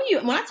cards. Some of you,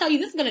 when I tell you,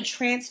 this is going to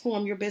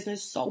transform your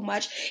business so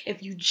much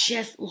if you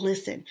just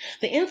listen.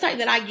 The insight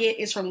that I get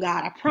is from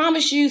God. I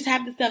promise you,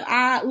 have this stuff.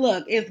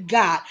 It's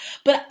God,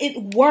 but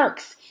it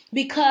works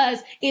because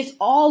it's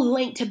all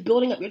linked to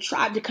building up your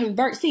tribe to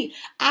convert. See,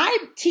 I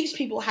teach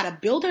people how to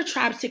build their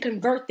tribes to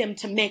convert them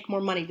to make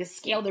more money, to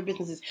scale their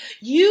businesses.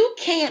 You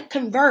can't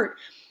convert.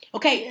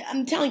 Okay,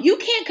 I'm telling you, you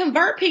can't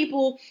convert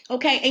people,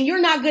 okay, and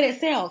you're not good at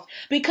sales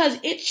because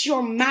it's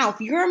your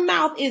mouth. Your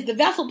mouth is the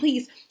vessel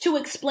piece to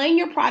explain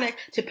your product,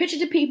 to pitch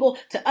it to people,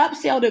 to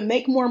upsell, to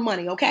make more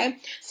money, okay?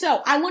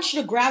 So I want you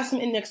to grab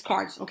some index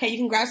cards, okay? You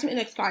can grab some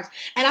index cards,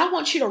 and I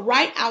want you to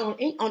write out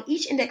on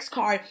each index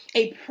card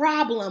a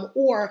problem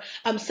or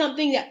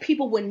something that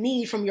people would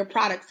need from your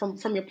product,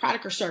 from your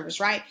product or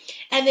service, right?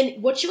 And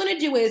then what you're going to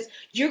do is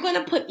you're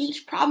going to put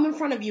each problem in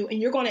front of you,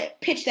 and you're going to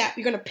pitch that.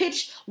 You're going to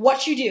pitch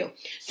what you do.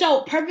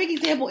 So perfect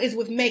example is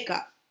with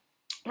makeup,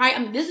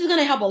 right? This is going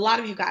to help a lot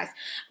of you guys.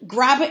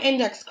 Grab an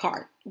index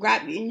card.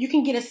 And you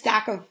can get a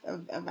stack of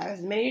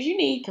as many as you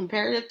need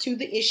comparative to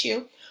the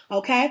issue,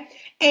 okay?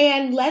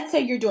 And let's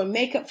say you're doing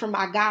makeup for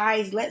my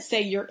guys. Let's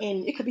say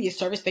it could be a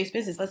service-based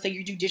business. Let's say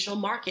you do digital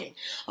marketing,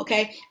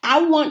 okay?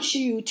 I want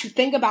you to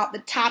think about the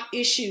top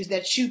issues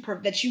that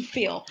you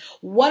feel.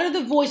 What are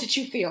the voids that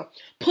you feel?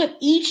 Put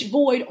each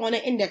void on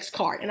an index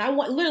card. And I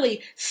want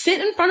literally sit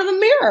in front of a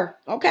mirror,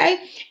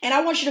 okay? And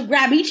I want you to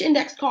grab each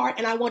index card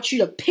and I want you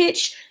to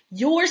pitch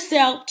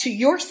yourself to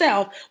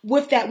yourself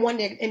with that one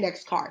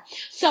index card.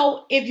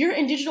 So if you're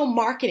in digital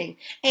marketing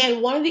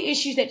and one of the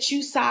issues that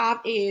you solve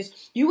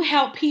is you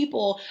help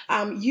people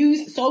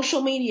use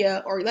social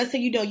media, or let's say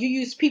you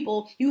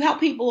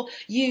help people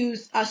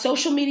use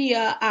social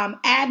media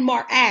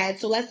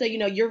ads. So let's say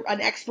you're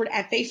an expert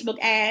at Facebook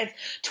ads,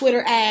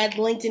 Twitter ads,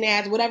 LinkedIn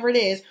ads, whatever it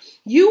is.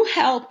 You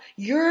help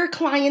your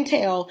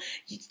clientele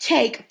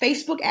take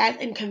Facebook ads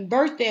and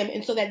convert them,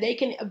 and so that they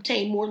can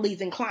obtain more leads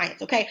and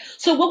clients. Okay,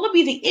 so what would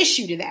be the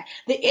issue to that?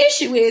 The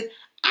issue is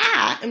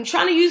I am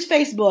trying to use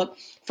Facebook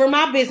for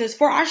my business,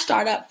 for our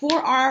startup, for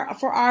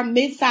our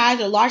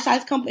mid-size or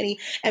large-size company,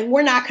 and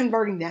we're not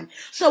converting them.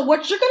 So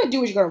what you're going to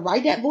do is you're going to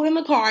write that void on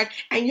the card,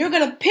 and you're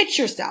going to pitch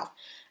yourself.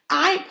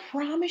 I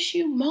promise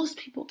you, most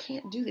people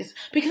can't do this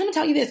because I'm going to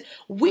tell you this.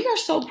 We are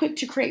so quick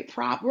to create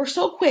we're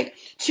so quick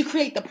to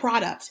create the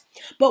product,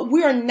 but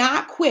we're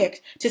not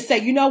quick to say,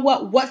 you know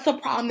what's the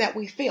problem that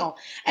we feel?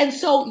 And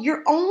so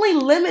you're only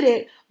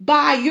limited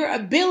by your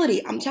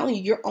ability. I'm telling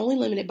you, you're only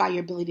limited by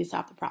your ability to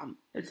solve the problem.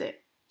 That's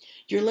it.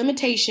 Your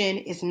limitation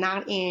is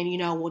not in,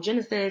 well,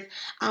 Genesis,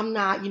 I'm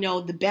not,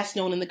 the best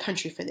known in the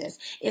country for this.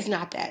 It's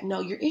not that.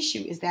 No, your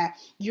issue is that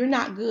you're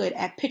not good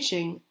at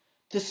pitching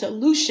the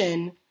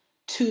solution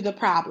to the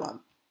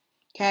problem.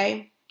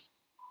 Okay?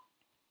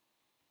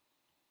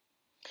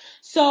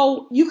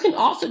 So you can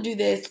also do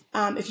this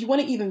if you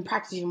want to even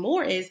practice even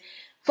more is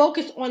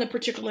focus on a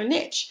particular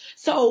niche.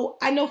 So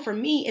I know for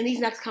me, in these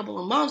next couple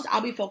of months,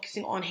 I'll be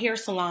focusing on hair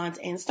salons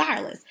and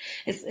stylists.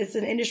 It's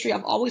an industry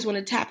I've always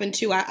wanted to tap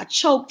into. I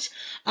choked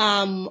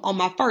on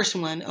my first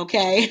one,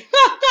 okay?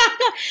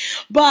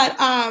 But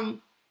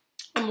I'm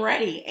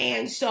ready.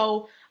 And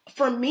so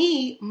for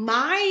me,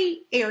 my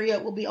area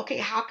will be, okay,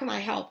 how can I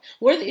help?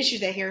 What are the issues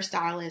that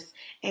hairstylists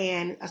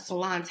and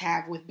salons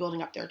have with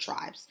building up their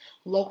tribes?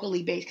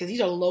 Locally based, because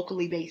these are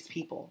locally based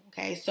people,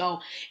 okay? So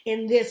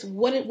in this,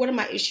 what are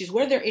my issues?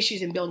 What are their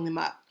issues in building them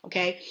up,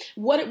 okay?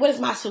 What is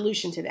my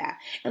solution to that?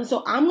 And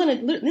so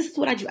this is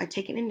what I do. I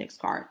take an index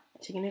card.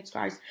 Index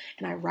cards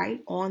and I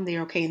write on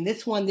there, okay, and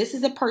this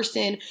is a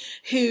person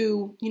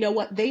who,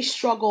 they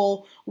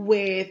struggle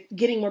with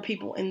getting more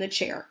people in the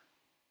chair.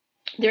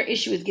 Their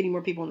issue is getting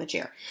more people in the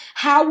chair.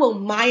 How will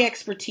my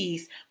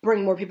expertise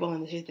bring more people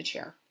in the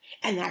chair?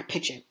 And I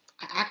pitch it.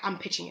 I'm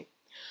pitching it.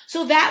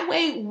 So that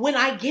way, when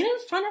I get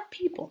in front of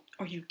people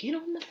or you get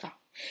on the phone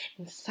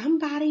and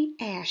somebody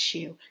asks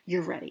you,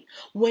 you're ready.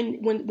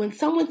 When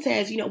someone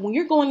says, when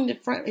you're going to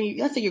front,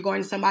 let's say you're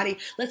going to somebody,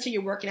 let's say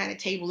you're working at a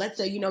table, let's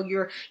say,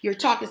 you're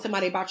talking to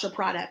somebody about your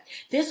product.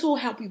 This will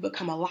help you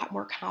become a lot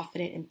more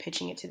confident in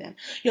pitching it to them.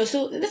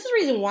 So this is the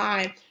reason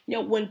why,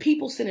 when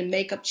people sit in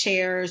makeup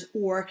chairs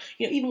or,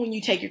 even when you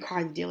take your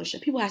car to the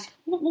dealership, people ask,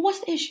 well, what's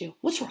the issue?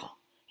 What's wrong?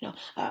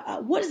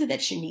 What is it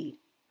that you need?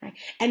 Right?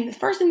 And the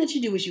first thing that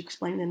you do is you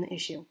explain them the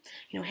issue.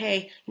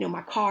 Hey,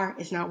 my car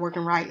is not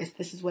working right.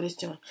 This is what it's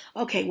doing.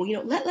 Okay, well,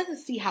 let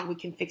us see how we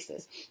can fix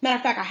this. Matter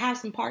of fact, I have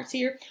some parts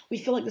here. We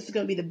feel like this is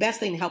going to be the best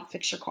thing to help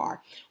fix your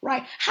car,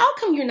 right? How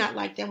come you're not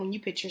like that when you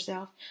pitch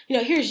yourself?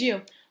 Here's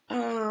you.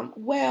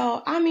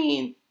 Well, I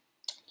mean,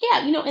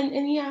 yeah,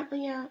 and yeah,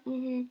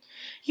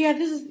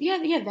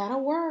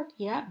 that'll work.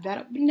 Yeah,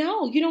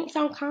 no, you don't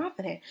sound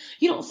confident.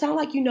 You don't sound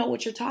like you know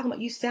what you're talking about.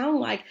 You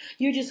sound like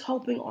you're just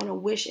hoping on a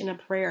wish and a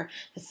prayer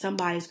that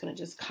somebody's going to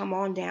just come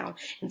on down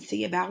and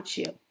see about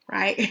you,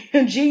 right?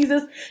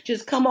 Jesus,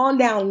 just come on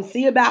down and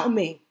see about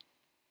me,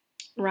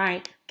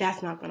 right?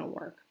 That's not going to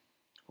work.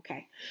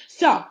 Okay.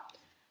 So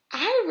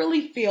I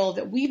really feel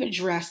that we've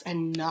addressed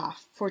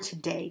enough for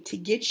today to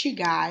get you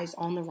guys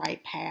on the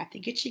right path, to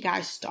get you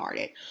guys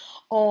started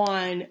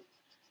on,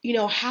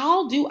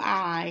 how do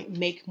I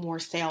make more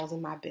sales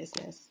in my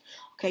business?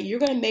 Okay, you're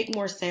going to make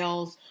more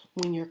sales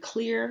when you're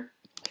clear.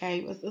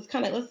 Okay,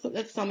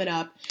 let's sum it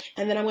up,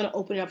 and then I'm going to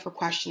open it up for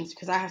questions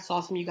because I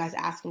saw some of you guys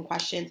asking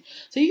questions.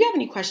 So if you have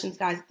any questions,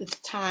 guys, it's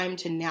time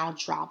to now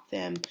drop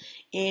them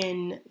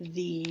in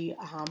the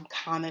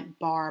comment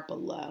bar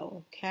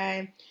below.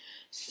 Okay,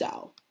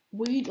 so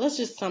let's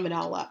just sum it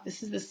all up.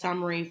 This is the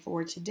summary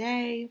for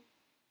today.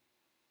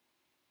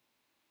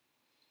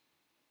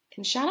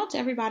 And shout out to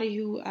everybody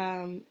who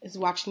is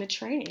watching the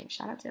training.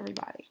 Shout out to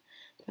everybody.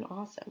 It's been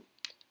awesome.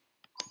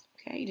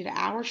 Okay, you did an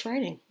hour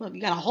training. Look,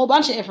 you got a whole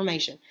bunch of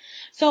information.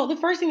 So the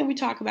first thing that we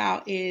talk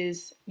about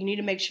is you need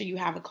to make sure you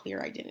have a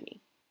clear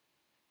identity.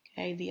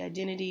 Okay, the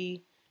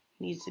identity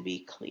needs to be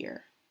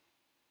clear.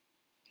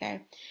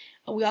 Okay.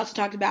 We also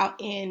talked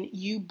about in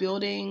you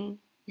building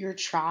your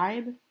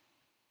tribe.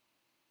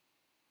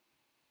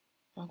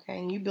 Okay,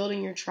 and you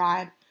building your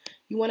tribe,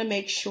 you want to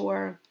make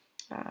sure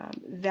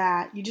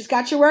that you just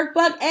got your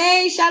workbook.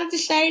 Hey, shout out to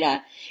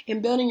Shada.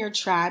 In building your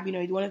tribe,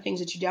 one of the things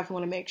that you definitely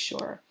want to make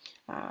sure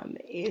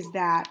is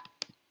that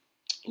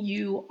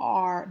you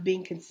are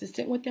being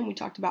consistent with them. We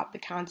talked about the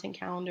content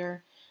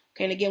calendar.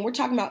 Okay, and again, we're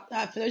talking about,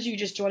 for those of you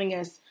just joining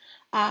us,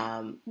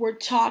 we're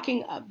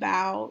talking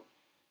about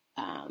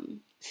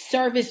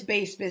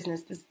service-based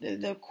business.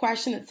 The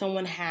question that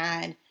someone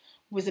had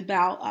was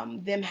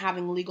about them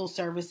having legal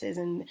services,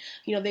 and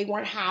they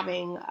weren't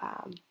having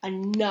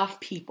enough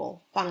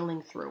people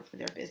funneling through for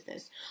their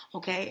business.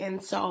 Okay,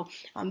 and so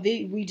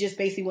we just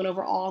basically went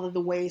over all of the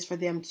ways for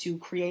them to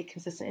create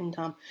consistent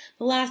income.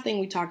 The last thing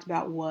we talked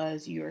about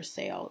was your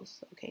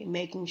sales. Okay,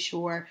 making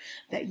sure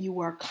that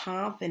you are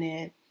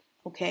confident.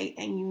 Okay,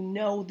 and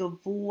the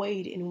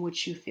void in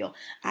which you feel.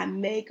 I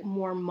make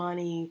more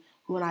money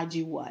when I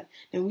do what?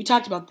 And we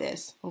talked about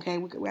this. Okay,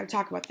 we got to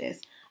talk about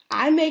this.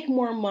 I make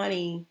more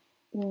money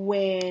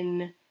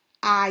when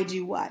I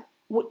do what?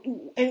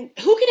 And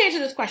who can answer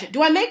this question?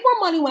 Do I make more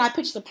money when I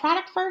pitch the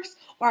product first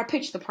or I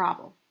pitch the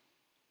problem?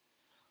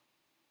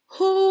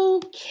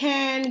 Who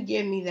can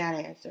give me that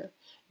answer?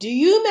 Do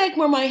you make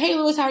more money? Hey,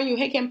 Lewis, how are you?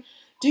 Hey, Kim.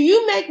 Do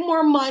you make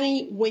more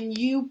money when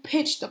you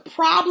pitch the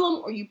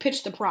problem or you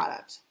pitch the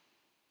product?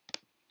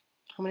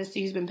 I'm going to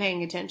see who's been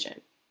paying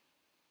attention.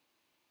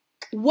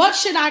 What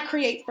should I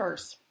create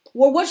first?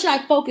 Or what should I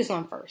focus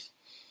on first?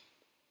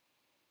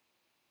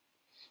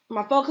 Am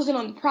I focusing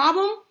on the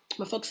problem?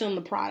 Am I focusing on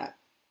the product?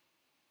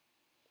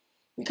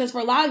 Because for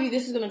a lot of you,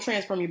 this is going to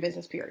transform your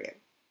business, period.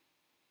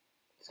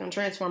 It's going to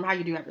transform how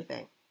you do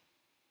everything.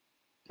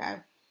 Okay.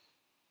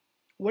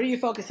 What are you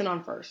focusing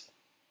on first?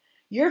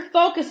 You're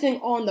focusing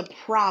on the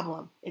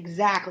problem.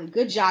 Exactly.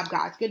 Good job,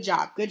 guys. Good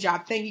job. Good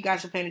job. Thank you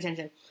guys for paying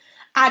attention.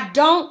 I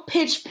don't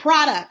pitch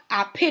product.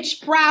 I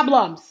pitch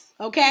problems.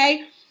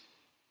 Okay?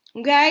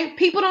 Okay?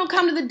 People don't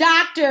come to the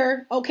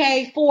doctor,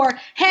 okay, for,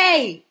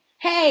 hey,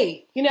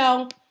 hey,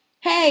 I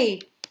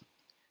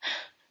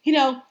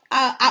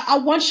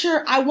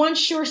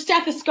want your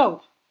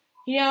stethoscope.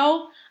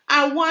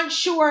 I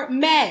want your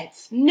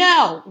meds.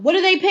 No. What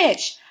do they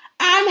pitch?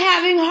 I'm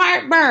having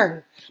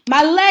heartburn.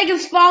 My leg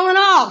is falling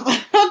off.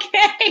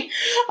 Okay.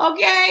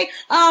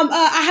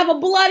 I have a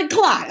blood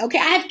clot. Okay.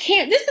 I have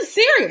cancer. This is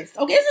serious.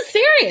 Okay. This is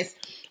serious.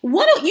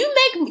 What do you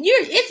make?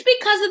 It's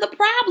because of the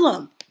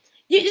problem.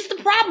 It's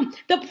the problem.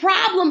 The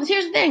problem,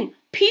 here's the thing.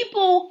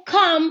 People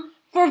come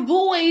for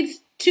voids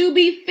to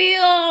be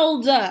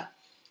filled.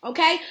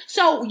 Okay?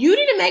 So you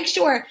need to make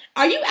sure,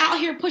 are you out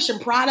here pushing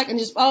product and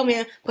just, oh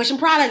man, pushing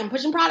product and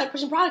pushing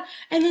product.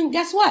 And then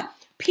guess what?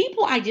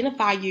 People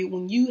identify you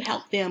when you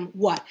help them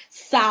what?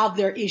 Solve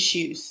their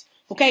issues.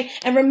 Okay?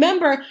 And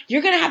remember,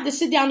 you're going to have to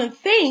sit down and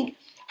think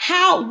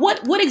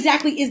what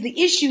exactly is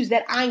the issues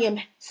that I am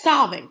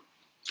solving.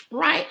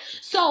 Right?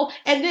 So,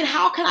 and then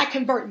how can I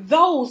convert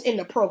those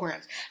into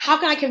programs? How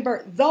can I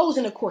convert those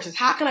into courses?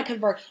 How can I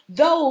convert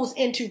those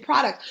into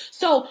products?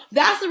 So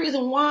that's the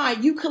reason why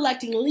you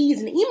collecting leads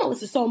and email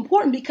lists is so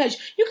important, because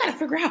you got to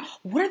figure out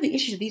what are the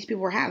issues that these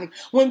people are having.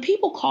 When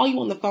people call you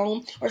on the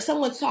phone or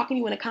someone's talking to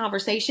you in a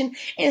conversation,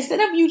 instead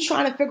of you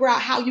trying to figure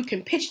out how you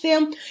can pitch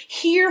them,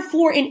 here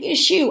for an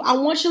issue. I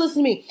want you to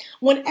listen to me.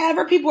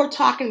 Whenever people are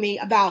talking to me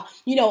about,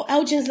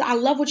 oh, Genesis, I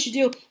love what you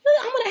do,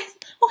 I'm going to ask,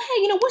 oh,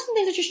 hey, what's some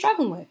things that you're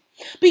struggling with?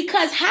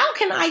 Because how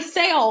can I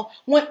sell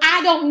when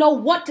I don't know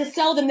what to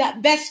sell them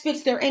that best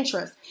fits their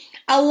interest?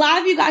 A lot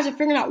of you guys are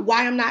figuring out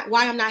why I'm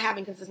not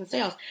having consistent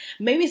sales.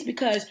 Maybe it's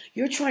because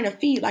you're trying to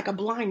feed like a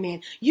blind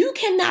man. You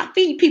cannot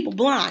feed people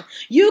blind.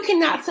 You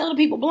cannot sell to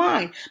people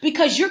blind,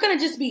 because you're going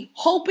to just be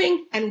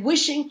hoping and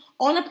wishing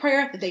on a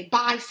prayer that they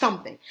buy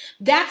something.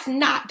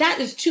 That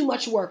is too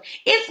much work.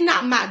 It's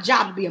not my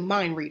job to be a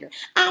mind reader.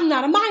 I'm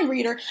not a mind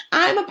reader.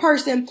 I'm a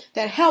person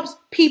that helps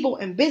people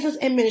in business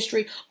and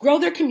ministry grow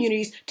their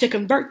communities to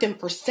convert them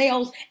for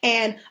sales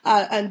and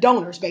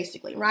donors,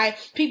 basically, right?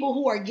 People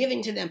who are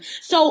giving to them.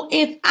 So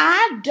if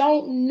I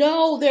don't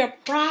know their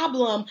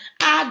problem,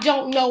 I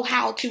don't know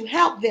how to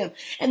help them.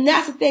 And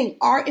that's the thing.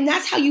 And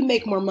that's how you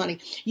make more money.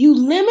 You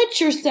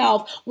limit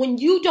yourself when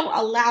you don't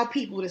allow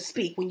people to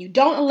speak, when you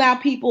don't allow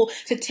people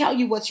to tell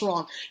you what's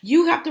wrong.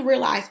 You have to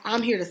realize,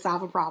 I'm here to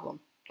solve a problem.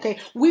 Okay,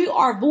 we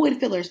are void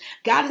fillers.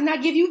 God does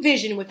not give you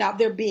vision without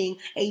there being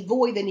a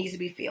void that needs to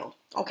be filled.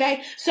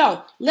 Okay,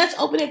 so let's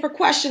open it for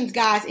questions,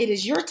 guys. It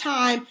is your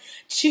time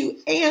to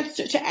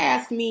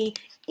ask me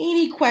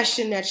any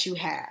question that you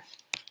have.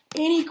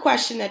 Any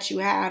question that you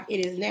have.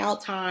 It is now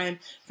time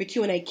for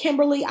Q&A.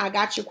 Kimberly, I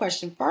got your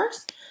question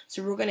first,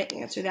 so we're going to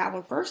answer that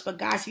one first. But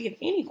guys, if you have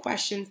any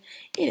questions,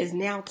 it is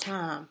now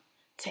time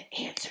to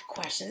answer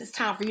questions. It's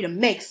time for you to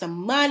make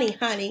some money,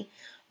 honey.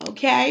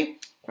 Okay,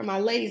 for my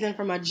ladies and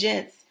for my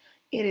gents,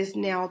 it is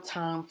now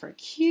time for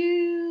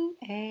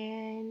Q&A.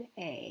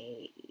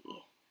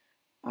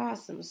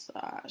 Awesome,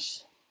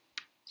 Sash.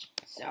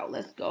 So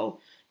let's go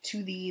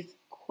to these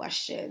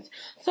questions.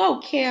 So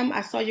Kim,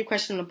 I saw your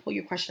question. I'm going to pull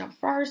your question up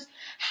first.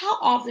 How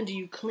often do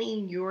you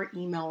clean your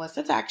email list?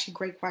 That's actually a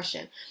great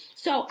question.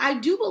 So I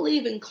do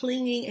believe in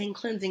cleaning and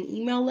cleansing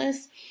email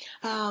lists.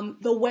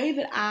 The way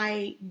that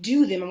I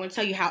do them, I'm going to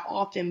tell you how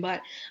often,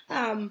 but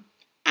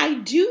I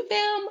do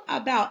them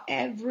about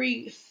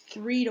every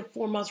 3 to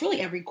 4 months,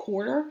 really every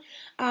quarter.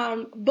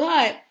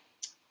 But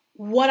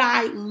what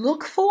I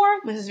look for,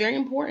 this is very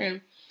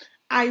important,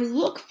 I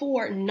look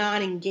for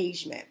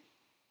non-engagement.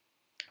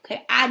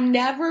 Okay, I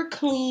never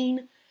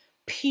clean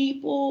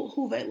people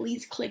who've at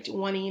least clicked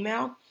one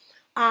email.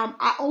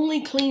 I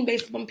only clean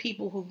based upon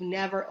people who've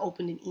never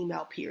opened an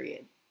email,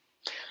 period.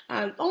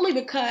 Only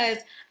because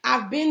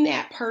I've been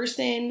that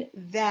person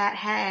that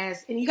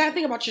has, and you got to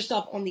think about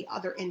yourself on the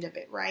other end of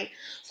it, right?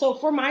 So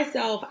for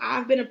myself,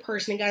 I've been a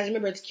person, and guys,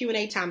 remember it's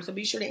Q&A time, so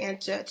be sure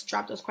to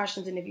drop those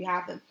questions in if you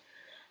have them.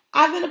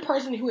 I've been a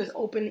person who has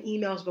opened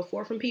emails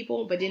before from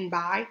people but didn't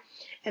buy.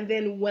 And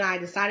then when I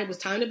decided it was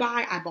time to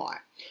buy, I bought,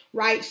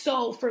 right?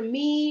 So for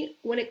me,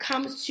 when it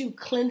comes to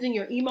cleansing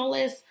your email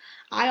list,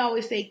 I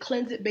always say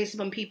cleanse it based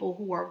upon people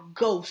who are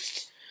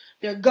ghosts.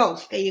 They're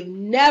ghosts. They've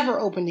never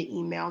opened an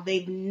email.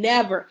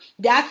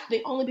 That's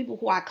the only people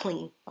who I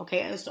clean,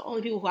 okay? It's the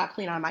only people who I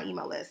clean on my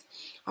email list.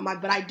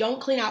 But I don't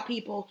clean out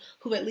people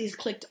who at least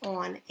clicked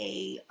on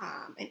an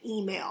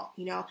email,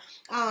 Now,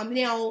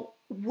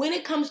 when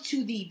it comes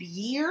to the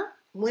year,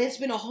 when it's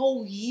been a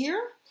whole year,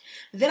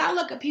 then I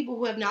look at people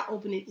who have not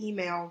opened an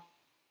email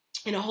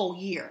in a whole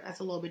year.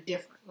 That's a little bit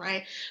different,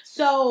 right?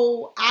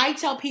 So I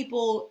tell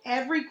people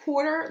every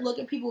quarter, look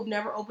at people who've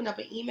never opened up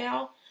an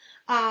email.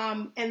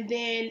 And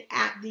then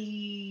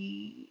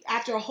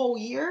after a whole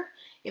year,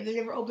 if they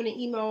never opened an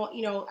email,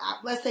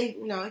 let's say,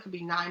 it could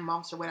be 9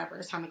 months or whatever,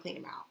 it's time to clean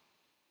them out.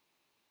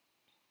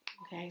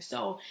 Okay,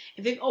 so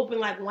if they open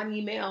like one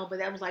email, but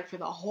that was like for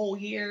the whole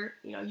year,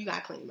 you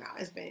gotta clean them out.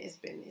 It's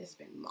been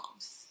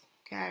months.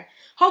 Okay,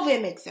 hopefully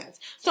it makes sense.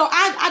 So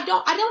I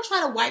don't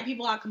try to wipe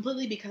people out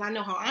completely because I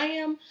know how I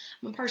am.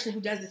 I'm a person who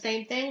does the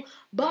same thing,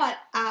 but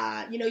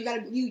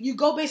you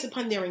go based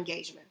upon their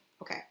engagement.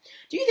 Okay.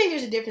 Do you think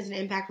there's a difference in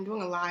impact from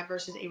doing a live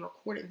versus a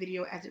recorded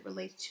video as it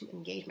relates to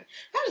engagement?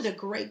 That is a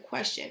great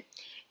question.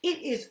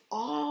 It is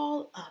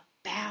all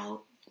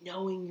about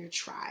knowing your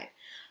tribe.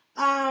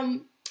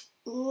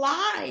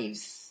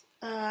 Lives,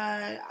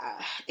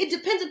 it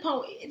depends a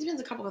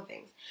couple of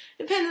things.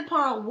 Depends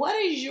upon what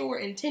is your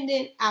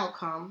intended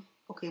outcome,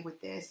 okay, with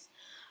this.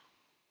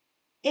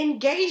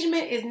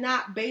 Engagement is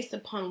not based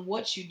upon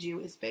what you do,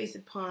 it's based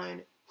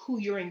upon who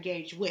you're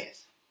engaged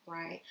with,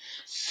 right?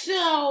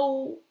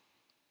 So,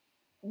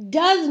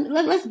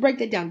 let's break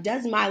that down.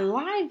 Does my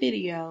live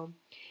video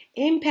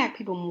impact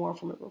people more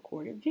from a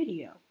recorded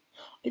video?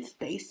 It's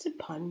based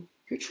upon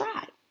your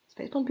tribe. It's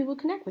based upon people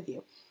who connect with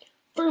you.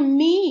 For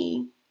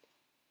me,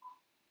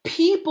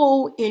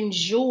 people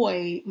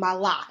enjoy my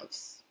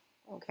lives,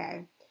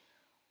 okay?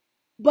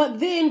 But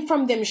then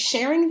from them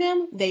sharing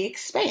them, they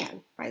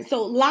expand, right?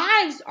 So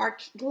lives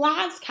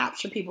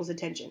capture people's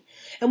attention.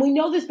 And we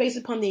know this based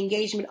upon the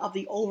engagement of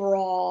the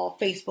overall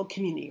Facebook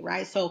community,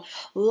 right? So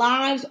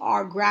lives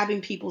are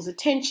grabbing people's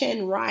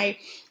attention, right?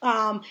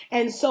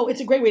 And so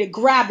it's a great way to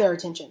grab their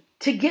attention,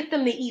 to get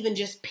them to even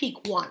just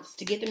peek once,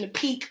 to get them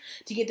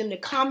to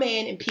come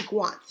in and peek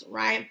once,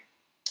 right?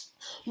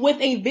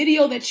 With a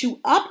video that you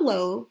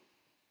upload,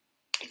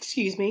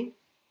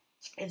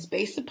 it's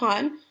based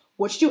upon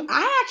what you do.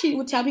 I actually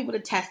would tell people to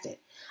test it.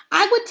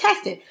 I would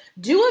test it.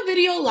 Do a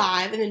video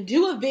live and then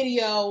do a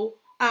video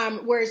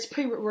where it's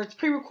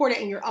pre-recorded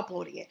and you're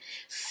uploading it.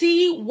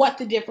 See what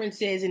the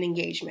difference is in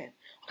engagement.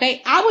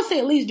 Okay, I would say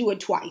at least do it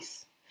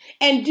twice.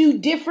 And do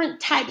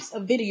different types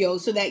of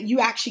videos so that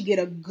you actually get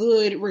a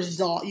good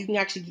result. You can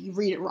actually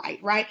read it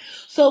right?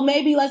 So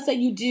maybe let's say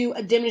you do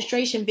a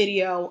demonstration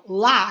video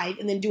live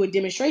and then do a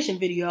demonstration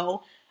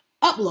video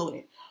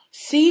uploaded.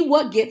 See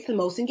what gets the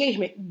most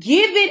engagement.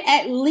 Give it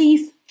at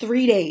least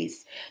 3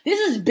 days. This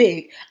is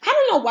big. I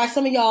don't know why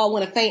some of y'all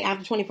want to faint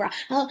after 24 hours.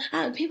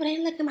 Oh, people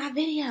ain't look at my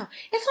video.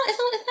 It's not,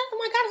 oh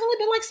my God, it's only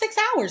been like 6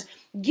 hours.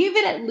 Give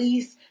it at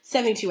least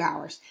 72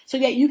 hours so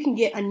that you can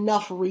get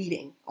enough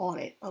reading on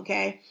it,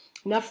 okay?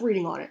 Enough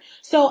reading on it.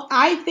 So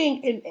I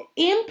think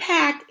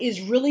impact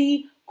is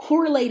really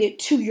correlated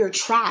to your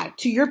tribe,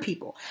 to your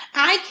people.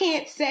 I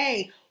can't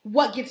say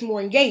what gets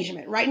more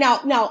engagement, right?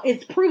 Now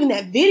it's proven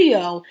that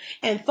video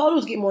and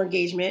photos get more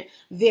engagement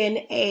than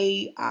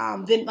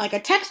like a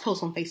text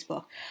post on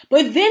Facebook.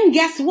 But then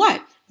guess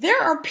what? There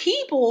are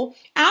people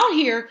out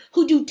here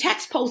who do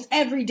text posts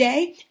every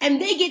day and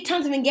they get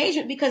tons of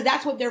engagement because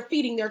that's what they're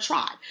feeding their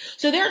tribe.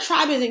 So their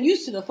tribe isn't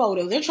used to the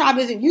photo. Their tribe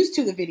isn't used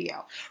to the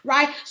video,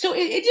 right? So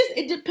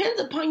it depends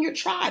upon your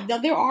tribe. Now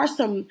there are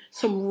some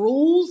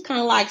rules, kind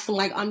of like some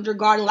like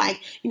undergarden,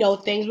 like,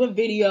 things with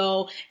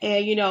video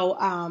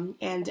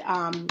and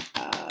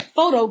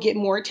photo get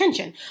more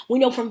attention. We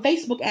know from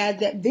Facebook ads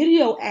that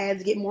video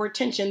ads get more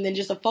attention than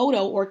just a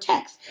photo or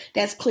text.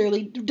 That's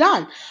clearly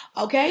done.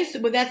 Okay. So,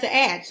 but that's an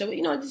ad. So,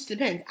 it just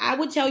depends. I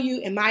would tell you,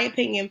 in my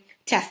opinion,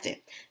 test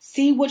it.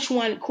 See which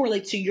one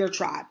correlates to your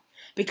tribe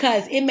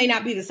because it may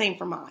not be the same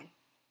for mine.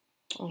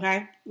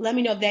 Okay. Let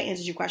me know if that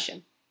answers your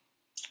question.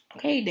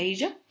 Okay,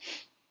 Deja.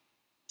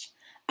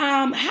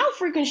 How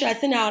frequent should I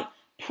send out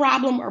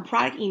problem or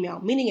product email?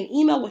 Meaning an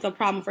email with a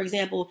problem, for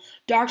example,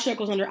 dark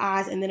circles under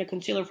eyes and then a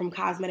concealer from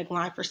cosmetic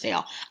line for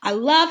sale. I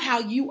love how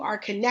you are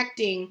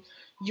connecting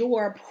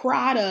your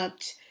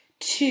product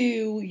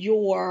to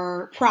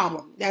your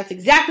problem. That's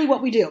exactly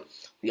what we do.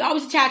 We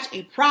always attach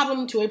a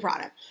problem to a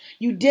product.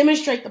 You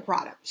demonstrate the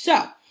product.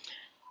 So,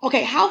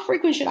 okay, how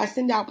frequent should I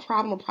send out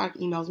problem or product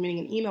emails,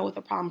 meaning an email with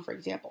a problem, for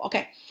example?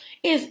 Okay,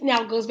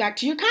 now it goes back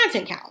to your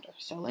content calendar.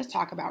 So let's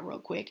talk about real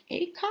quick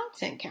a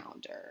content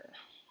calendar.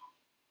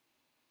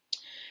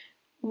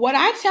 What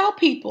I tell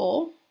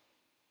people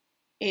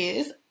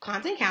is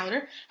content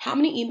calendar. How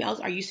many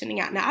emails are you sending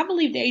out? Now, I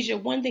believe, Deja,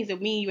 one of the things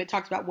that me and you had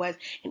talked about was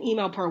an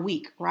email per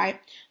week, right?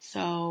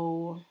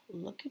 So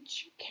look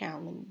at your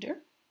calendar.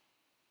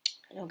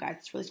 I know, guys,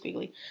 it's really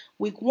squiggly.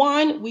 Week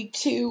 1, week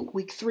 2,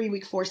 week 3,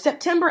 week 4.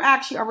 September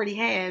actually already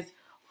has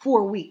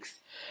 4 weeks,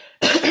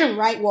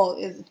 right? Well,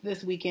 it's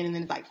this weekend and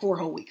then it's like 4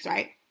 whole weeks,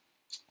 right?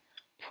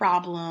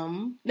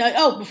 Problem.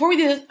 No, before we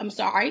do this, I'm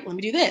sorry. Let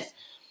me do this.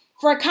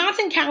 For a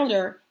content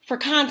calendar, for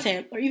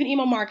content or even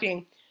email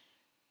marketing,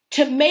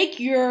 to make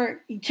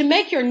your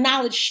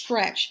knowledge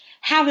stretch,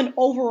 have an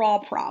overall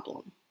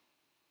problem.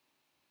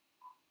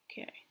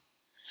 Okay.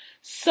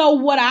 So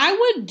what I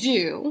would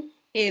do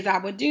is I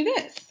would do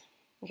this.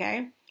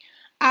 Okay.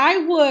 I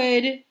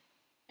would,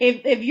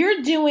 if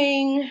you're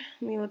doing,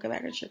 let me look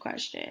back at your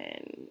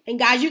question. And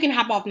guys, you can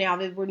hop off now.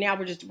 We're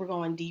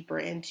going deeper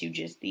into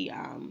just the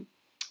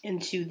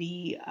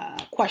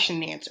question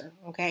and answer.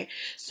 Okay.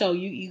 So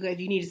if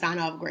you need to sign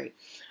off, great.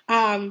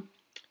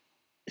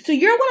 So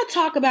you're going to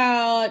talk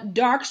about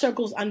dark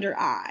circles under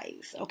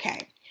eyes.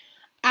 Okay.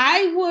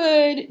 I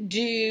would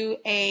do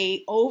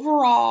a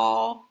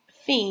overall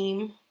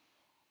theme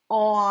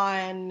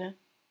on,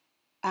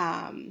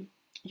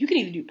 you can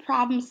either do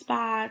problem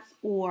spots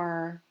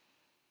or,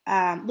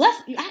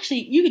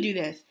 you could do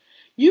this.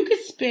 You could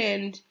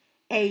spend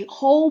a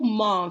whole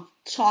month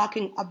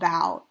talking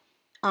about,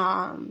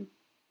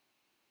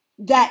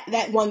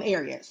 that one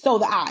area. So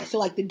the eye, so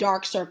like the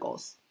dark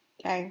circles.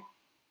 Okay.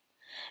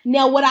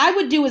 Now, what I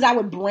would do is I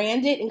would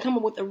brand it and come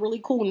up with a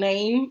really cool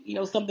name,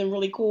 something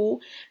really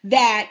cool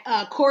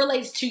that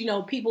correlates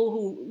to, people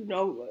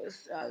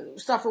who,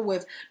 suffer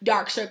with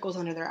dark circles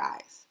under their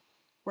eyes,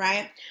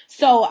 right?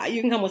 So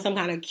you can come with some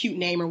kind of cute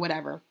name or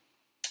whatever.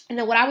 And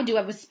then what I would do,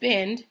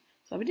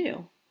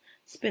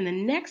 spend the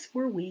next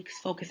 4 weeks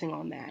focusing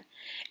on that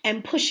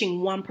and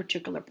pushing one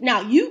particular.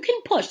 Now, you can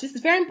push. It's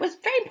very important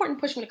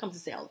to push when it comes to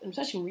sales,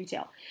 especially in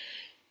retail.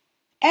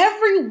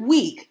 Every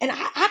week, and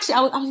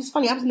it's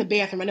funny, I was in the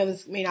bathroom. I know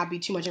this may not be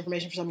too much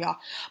information for some of y'all,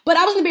 but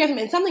I was in the bathroom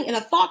and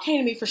a thought came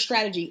to me for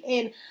strategy.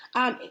 And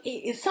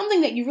it's something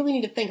that you really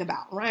need to think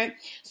about, right?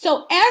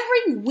 So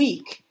every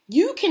week,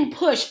 you can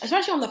push,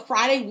 especially on the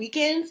Friday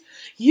weekends,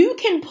 you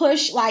can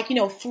push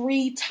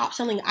 3 top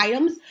selling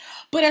items.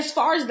 But as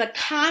far as the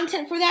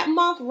content for that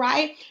month,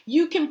 right,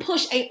 you can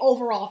push a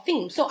overall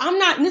theme. So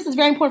and this is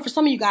very important for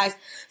some of you guys.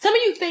 Some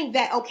of you think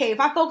that, okay, if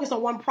I focus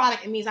on one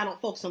product, it means I don't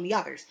focus on the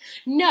others.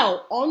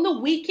 No, on the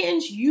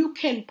weekends, you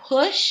can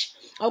push,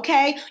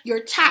 okay, your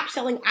top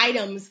selling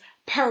items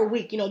per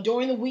week.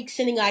 During the week,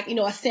 sending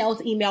a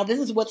sales email. This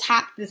is what's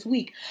hot this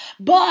week.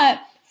 But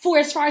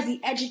as far as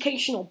the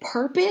educational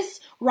purpose,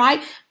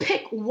 right,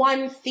 pick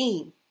one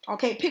theme.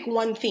 Okay, pick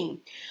one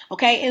theme.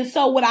 Okay, and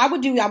so what I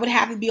would do, I would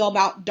have it be all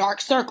about dark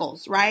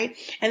circles, right?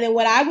 And then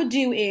what I would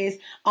do is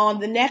on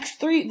the next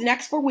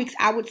 4 weeks,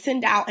 I would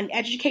send out an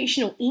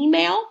educational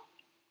email,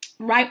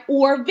 right,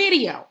 or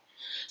video.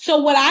 So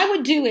what I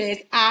would do is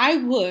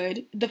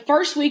the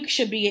first week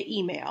should be an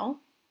email,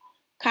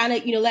 kind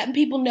of, letting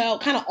people know,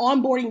 kind of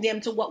onboarding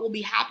them to what will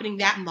be happening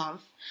that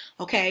month.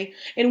 Okay,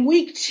 in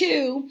week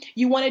 2,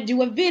 you want to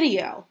do a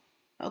video.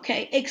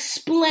 Okay,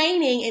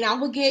 explaining, and I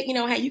will get,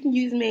 hey, you can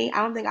use me. I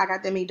don't think I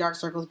got that many dark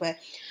circles, but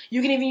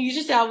you can even use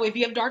yourself if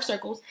you have dark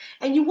circles.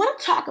 And you want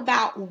to talk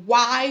about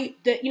why,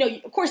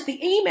 of course,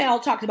 the email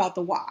talks about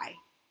the why.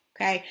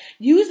 Okay,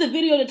 use the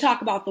video to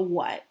talk about the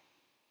what.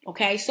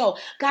 Okay, so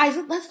guys,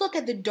 let's look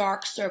at the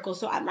dark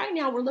circles. So right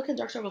now we're looking at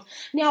dark circles.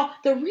 Now,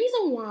 the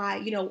reason why,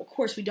 of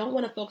course, we don't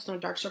want to focus on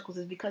dark circles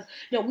is because,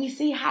 we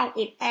see how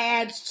it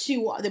adds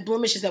to the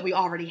blemishes that we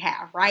already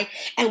have, right?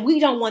 And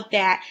we don't want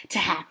that to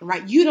happen,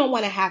 right? You don't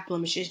want to have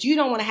blemishes. You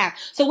don't want to have.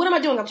 So what am I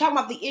doing? I'm talking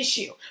about the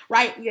issue,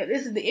 right? Yeah,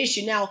 this is the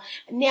issue. Now,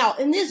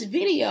 in this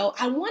video,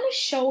 I want to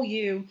show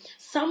you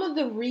some of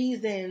the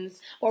reasons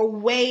or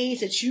ways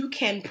that you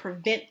can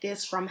prevent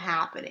this from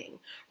happening,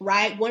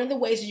 right? One of the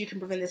ways that you can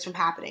prevent this from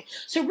happening.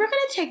 So we're going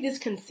to take this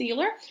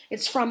concealer.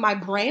 It's from my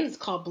brand. It's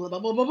called blah, blah,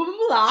 blah, blah, blah,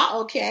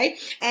 blah, okay?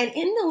 And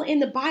in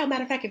the bio,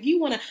 matter of fact, if you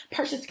want to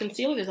purchase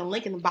concealer, there's a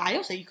link in the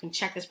bio so you can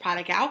check this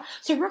product out.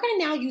 So we're going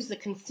to now use the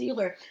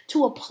concealer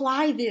to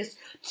apply this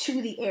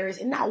to the areas.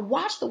 And now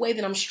watch the way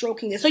that I'm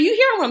stroking this. So you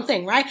hear what I'm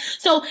saying, right?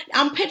 So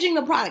I'm pitching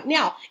the product.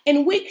 Now,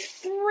 in week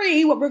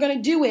 3, what we're going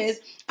to do is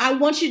I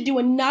want you to do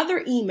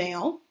another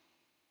email.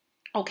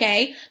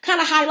 Okay, kind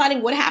of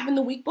highlighting what happened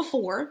the week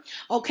before,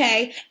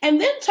 okay,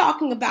 and then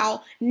talking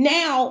about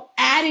now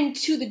adding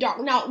to the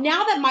dark. Now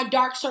that my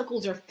dark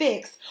circles are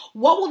fixed,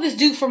 what will this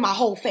do for my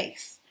whole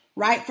face?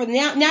 Right? For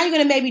now you're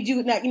going to maybe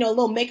do that, a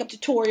little makeup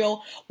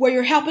tutorial where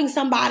you're helping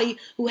somebody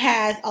who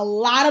has a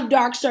lot of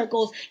dark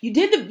circles. You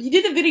did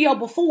the video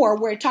before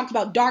where it talked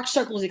about dark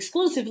circles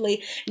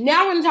exclusively.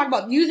 Now we're going to talk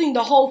about using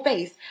the whole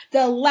face.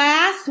 The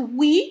last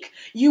week,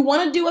 you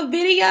want to do a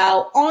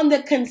video on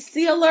the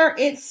concealer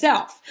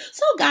itself.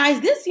 So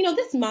guys, this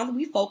month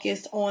we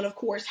focused on, of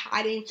course,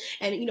 hiding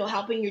and,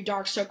 helping your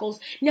dark circles.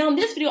 Now in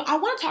this video, I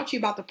want to talk to you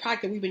about the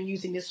product that we've been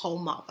using this whole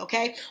month,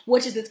 okay?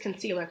 Which is this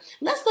concealer.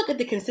 Let's look at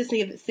the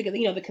consistency of this.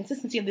 The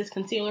consistency of this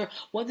concealer,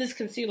 what this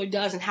concealer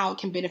does and how it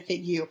can benefit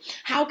you,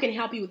 how it can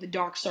help you with the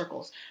dark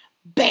circles.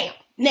 Bam!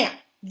 Now,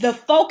 the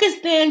focus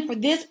then for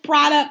this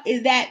product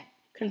is that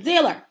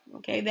concealer,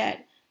 okay?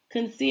 That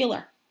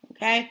concealer,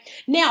 okay?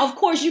 Now, of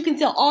course, you can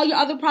sell all your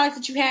other products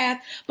that you have,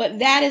 but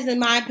that is, in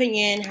my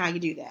opinion, how you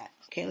do that.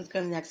 Okay, let's go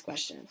to the next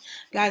question.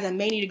 Guys, I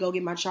may need to go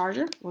get my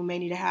charger. We may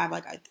need to have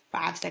like a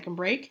 5-second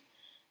break.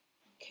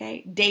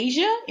 Okay,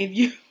 Deja, if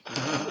you...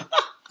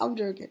 I'm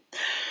joking.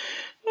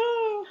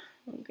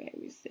 Okay,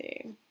 let me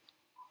see.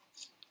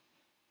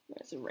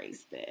 Let's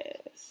erase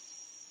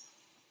this.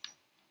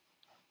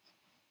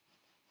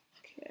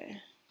 Okay.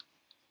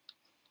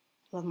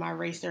 Love my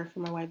eraser for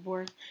my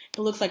whiteboard. It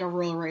looks like a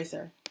real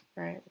eraser,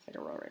 right? It's like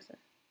a real eraser.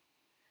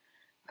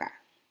 Okay.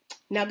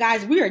 Now,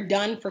 guys, we are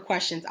done for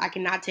questions. I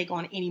cannot take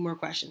on any more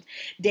questions.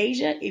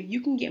 Deja, if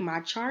you can get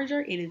my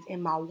charger, it is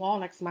in my wall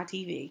next to my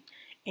TV.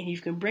 And you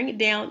can bring it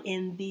down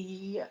in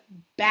the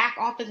back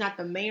office, not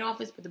the main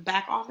office, but the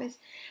back office.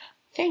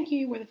 Thank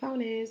you, where the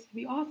phone is. It'd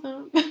be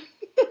awesome.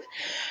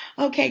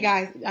 Okay,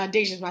 guys.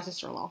 Deja's my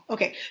sister-in-law.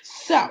 Okay,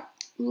 so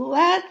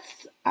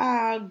let's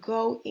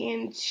go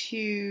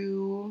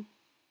into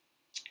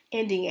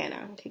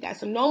Indiana. Okay, guys,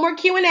 so no more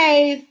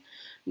Q&As.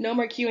 No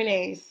more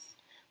Q&As.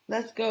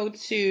 Let's go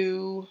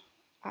to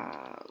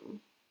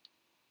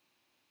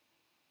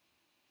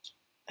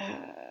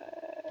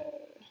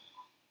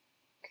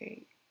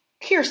okay,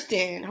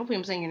 Kirsten. Hopefully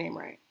I'm saying your name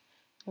right.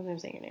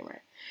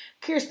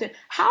 Kirsten,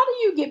 how do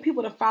you get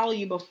people to follow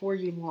you before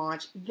you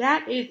launch?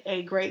 That is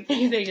a great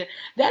thing.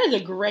 That is a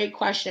great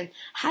question.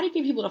 How do you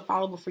get people to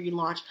follow before you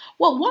launch?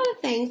 Well, one of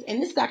the things,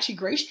 and this is actually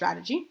great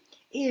strategy,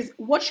 is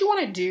what you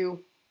want to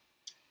do.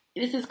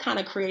 This is kind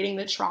of creating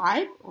the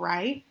tribe,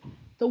 right?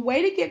 The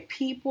way to get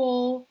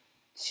people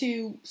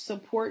to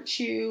support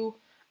you,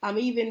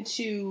 even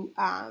to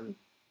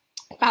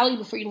follow you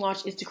before you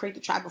launch, is to create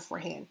the tribe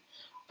beforehand.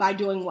 By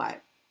doing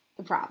what?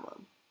 The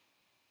problem.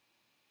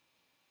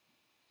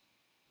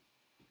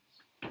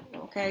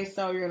 Okay,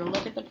 so you're going to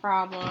look at the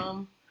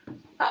problem.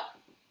 Oh,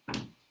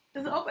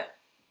 does it open?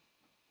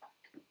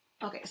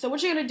 Okay, so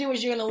what you're going to do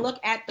is you're going to look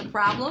at the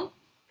problem.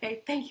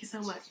 Okay, thank you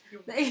so much.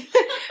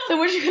 So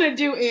what you're going to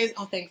do is,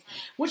 thanks.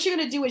 What you're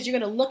going to do is you're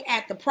going to look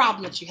at the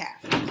problem that you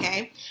have,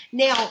 okay?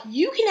 Now,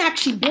 you can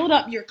actually build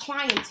up your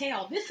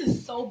clientele. This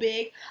is so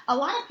big. A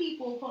lot of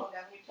people, hold on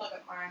guys, let me plug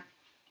up my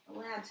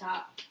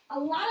laptop. A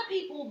lot of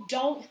people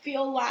don't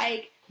feel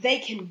like they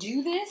can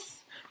do this.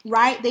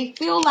 Right? They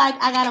feel like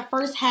I got to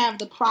first have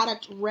the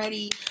product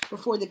ready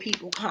before the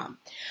people come.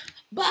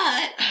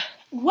 But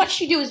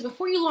what you do is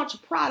before you launch a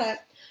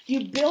product,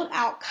 you build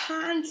out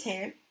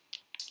content.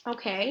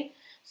 Okay?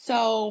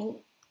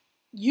 So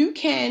you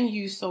can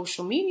use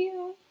social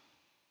media.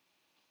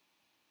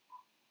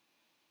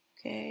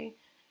 Okay?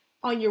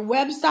 On your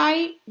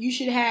website, you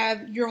should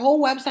have, your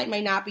whole website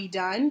may not be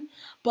done,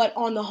 but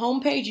on the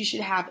homepage, you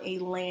should have a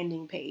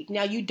landing page.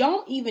 Now, you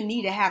don't even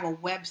need to have a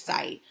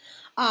website.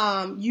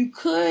 You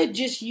could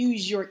just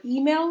use your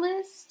email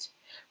list,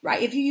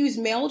 right? If you use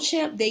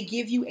MailChimp, they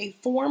give you a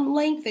form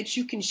link that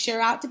you can share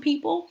out to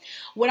people.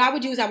 What I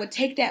would do is I would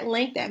take that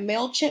link, that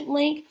MailChimp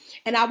link,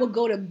 and I would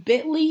go to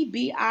bit.ly,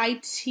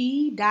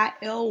 bit.ly,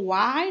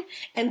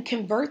 and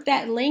convert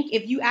that link.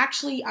 If you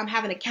actually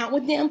have an account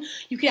with them,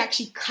 you can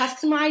actually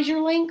customize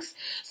your links.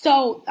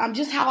 So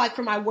just how, like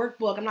for my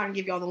workbook, I'm not gonna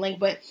give you all the link,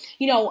 but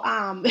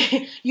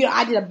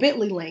I did a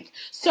bit.ly link.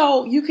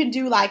 So you can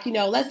do like,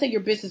 let's say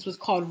your business was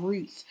called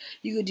Roots.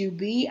 You could do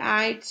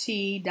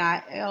bit.ly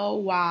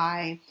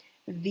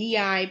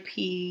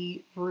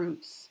VIP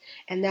Roots.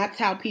 And that's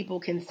how people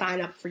can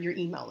sign up for your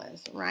email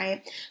list,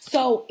 right?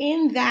 So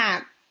in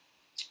that,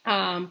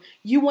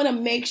 you want to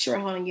make sure,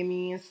 hold on, give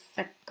me a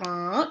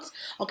second.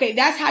 Okay,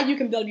 that's how you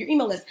can build your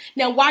email list.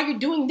 Now, while you're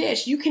doing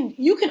this, you can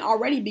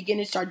already begin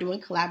to start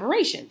doing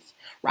collaborations,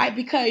 right?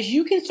 Because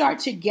you can start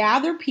to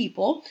gather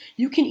people.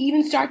 You can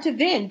even start to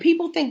vend.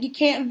 People think you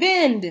can't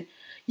vend.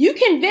 You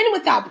can vend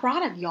without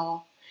product,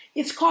 y'all.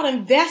 It's called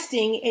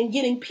investing and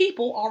getting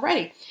people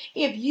already.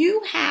 If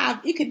you have,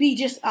 it could be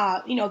just,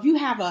 if you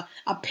have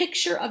a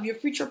picture of your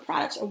future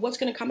products or what's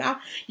going to come out,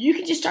 you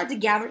can just start to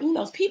gather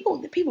emails.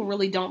 People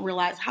really don't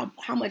realize how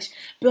much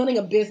building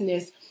a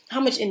business, how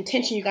much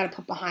intention you got to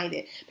put behind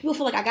it. People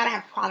feel like I got to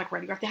have product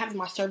ready. I have to have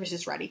my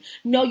services ready.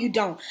 No, you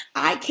don't.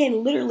 I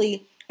can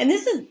literally, and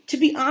this is, to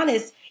be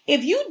honest,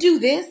 if you do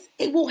this,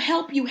 it will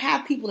help you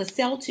have people to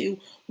sell to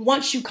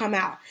once you come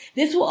out.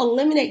 This will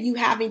eliminate you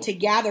having to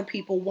gather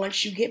people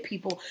once you get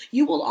people.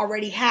 You will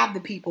already have the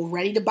people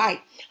ready to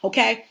bite,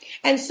 okay?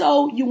 And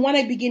so you want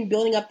to begin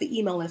building up the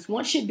email list.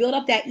 Once you build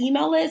up that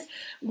email list,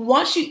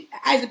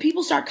 as the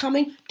people start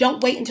coming,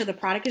 don't wait until the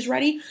product is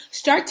ready.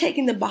 Start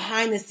taking the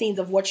behind the scenes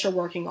of what you're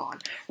working on,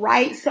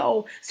 right?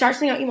 So start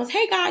sending out emails.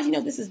 Hey guys,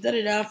 this is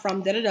da-da-da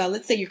from da-da-da.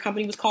 Let's say your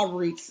company was called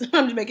Roots.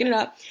 I'm just making it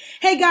up.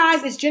 Hey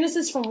guys, it's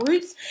Genesis from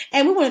Roots.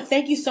 And we want to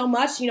thank you so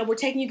much. We're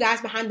taking you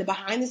guys behind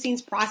the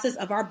scenes process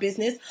of our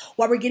business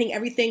while we're getting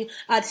everything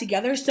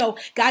together. So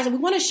guys, we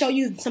want to show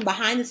you some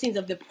behind the scenes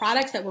of the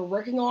products that we're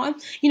working on.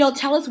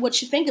 Tell us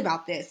what you think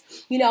about this,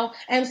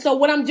 and so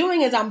what I'm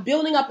doing is I'm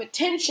building up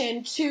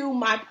attention to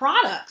my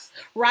products,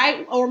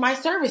 right? Or my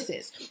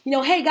services.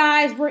 Hey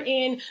guys, we're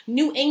in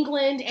New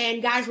England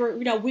and guys,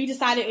 we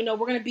decided,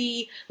 we're going to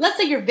be, let's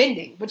say you're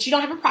vending, but you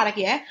don't have a product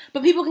yet,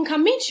 but people can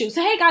come meet you.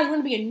 So, hey guys, we're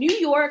going to be in New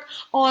York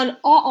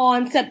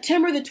on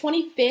September the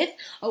 25th.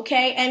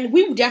 Okay. And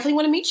we definitely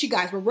want to meet you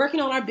guys. We're working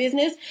on our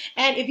business.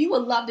 And if you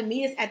would love to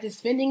meet us at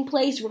this vending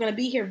place, we're going to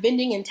be here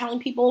vending and telling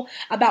people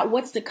about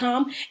what's to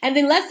come. And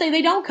then let's say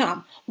they don't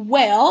come.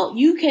 Well,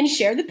 you can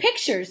share the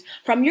pictures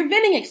from your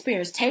vending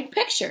experience. Take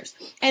pictures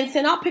and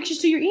send out pictures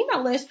to your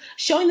email list,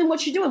 showing them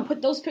what you're doing.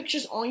 Put those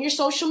pictures on your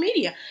social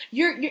media.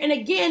 And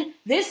again,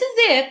 this is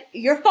if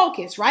you're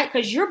focused, right?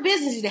 Because your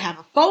business needs to have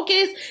a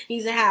focus,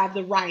 needs to have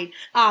the right,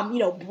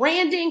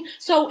 branding.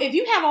 So if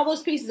you have all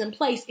those pieces in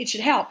place, it should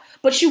should help.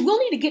 But you will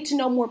need to get to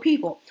know more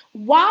people.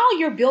 While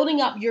you're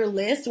building up your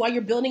list, while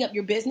you're building up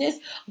your business,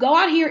 go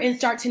out here and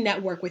start to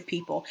network with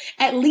people.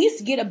 At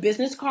least get a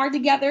business card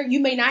together. You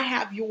may not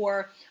have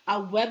your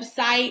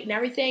website and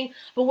everything,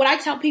 but what I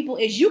tell people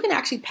is you can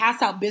actually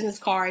pass out business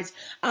cards.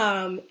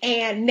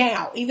 And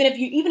now, even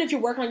if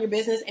you're working on your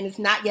business and it's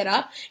not yet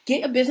up,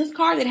 get a business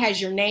card that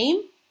has your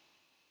name.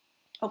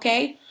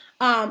 Okay.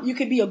 You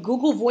could be a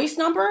Google Voice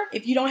number.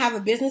 If you don't have a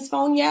business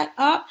phone yet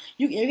up,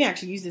 you can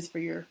actually use this for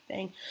your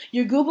thing.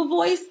 Your Google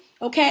Voice,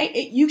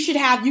 okay, you can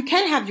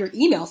have your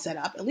email set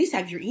up. At least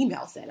have your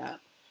email set up,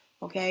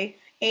 okay?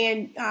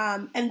 And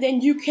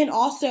then you can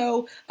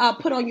also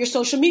put on your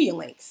social media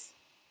links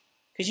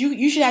because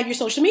you should have your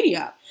social media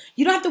up.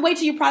 You don't have to wait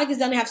till your product is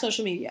done to have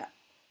social media,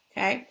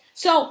 okay?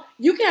 So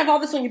you can have all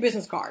this on your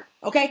business card,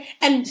 okay?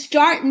 And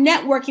start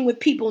networking with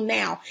people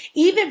now.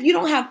 Even if you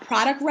don't have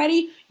product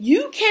ready,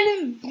 you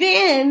can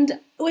vend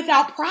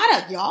without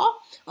product, y'all,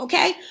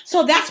 okay?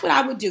 So that's what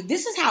I would do.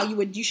 This is how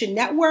you should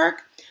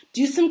network,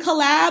 do some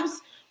collabs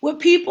with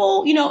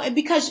people,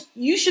 because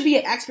you should be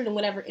an expert in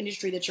whatever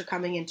industry that you're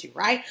coming into,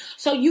 right?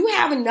 So you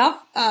have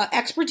enough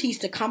expertise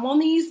to come on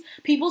these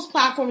people's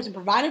platforms and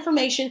provide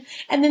information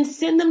and then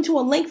send them to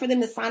a link for them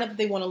to sign up if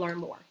they want to learn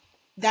more.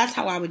 That's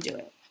how I would do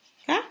it,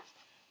 okay?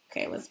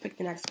 Okay, let's pick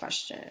the next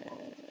question.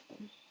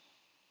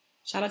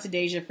 Shout out to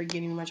Deja for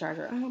giving me my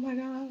charger. Oh my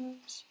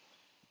gosh.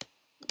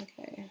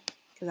 Okay,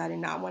 because I did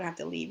not want to have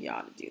to leave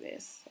y'all to do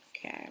this.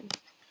 Okay.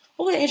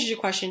 Hopefully that answers your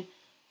question.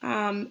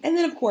 And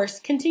then, of course,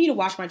 continue to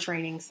watch my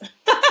trainings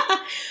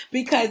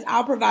because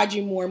I'll provide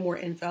you more and more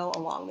info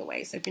along the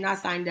way. So if you're not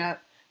signed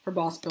up for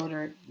Boss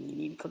Builder, you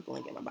need to click the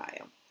link in my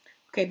bio.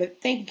 Okay,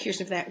 but thank you,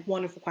 Kirsten, for that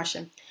wonderful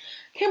question.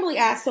 Kimberly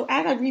asked, so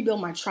as I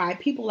rebuild my tribe,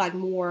 people like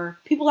more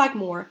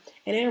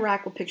and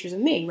interact with pictures of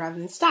me rather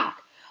than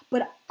stock.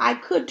 But I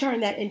could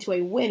turn that into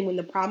a win when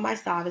the problem I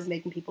solve is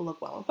making people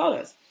look well in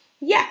photos.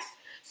 Yes.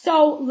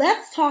 So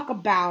let's talk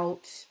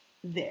about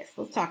this.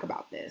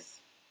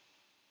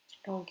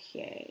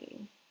 Okay.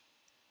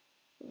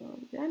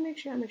 Did I make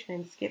sure I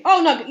didn't skip?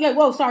 Oh, no. Yeah,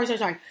 whoa, sorry.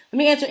 Let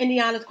me answer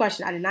Indiana's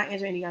question. I did not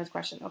answer Indiana's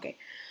question. Okay.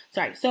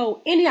 Sorry.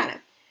 So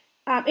Indiana.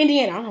 I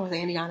don't know what to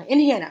say,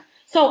 Indiana.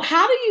 So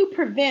how do you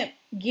prevent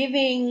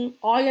giving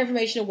all your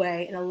information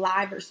away in a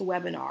live versus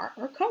webinar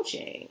or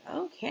coaching?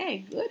 Okay,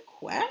 good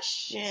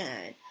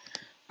question.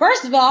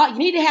 First of all, you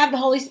need to have the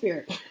Holy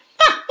Spirit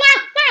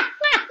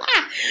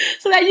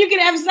so that you can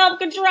have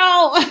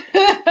self-control.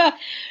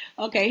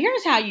 Okay,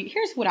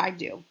 here's what I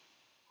do.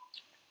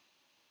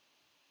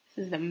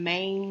 This is the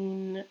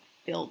main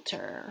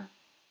filter.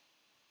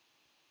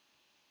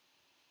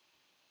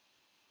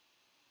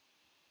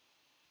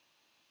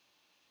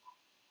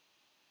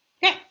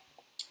 Okay,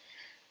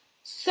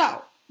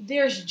 so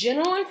there's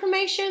general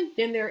information,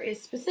 then there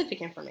is specific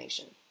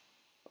information.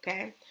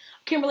 Okay,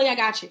 Kimberly, I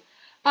got you.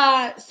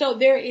 So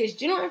there is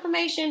general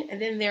information,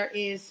 and then there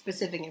is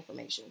specific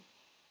information.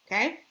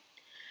 Okay,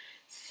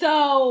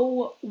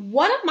 so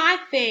one of my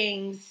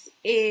things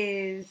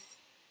is,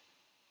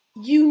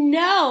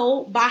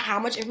 by how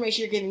much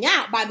information you're giving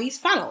out by these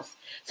funnels.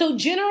 So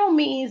general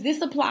means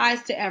this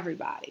applies to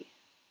everybody.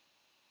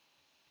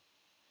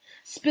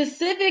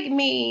 Specific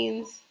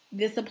means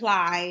this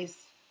applies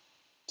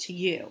to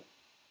you.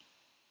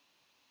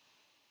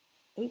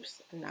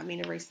 Oops, I did not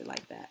mean to erase it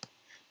like that.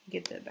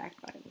 Get the back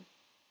button.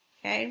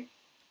 Okay.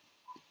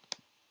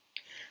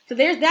 So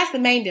that's the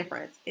main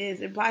difference,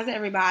 is it applies to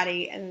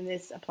everybody, and then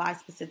this applies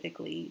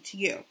specifically to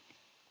you.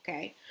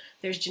 Okay.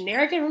 There's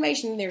generic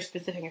information, and there's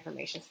specific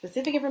information.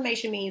 Specific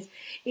information means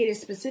it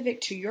is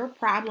specific to your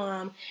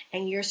problem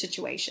and your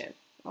situation.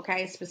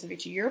 Okay, it's specific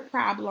to your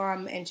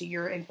problem and to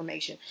your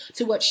information,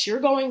 to what you're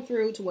going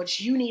through, to what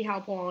you need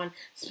help on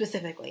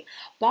specifically.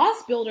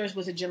 Boss Builders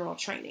was a general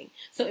training,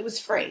 so it was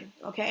free,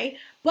 okay?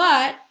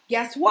 But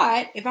guess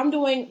what? If I'm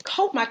doing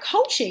my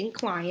coaching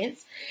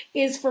clients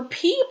is for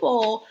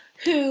people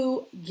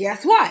who,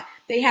 guess what?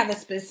 They have a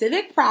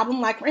specific problem,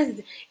 like for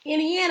instance,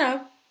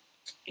 Indiana,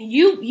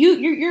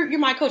 you're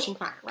my coaching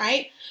client,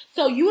 right?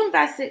 So you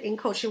invested in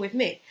coaching with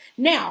me.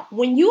 Now,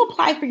 when you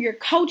apply for your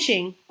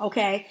coaching,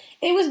 okay,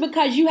 it was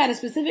because you had a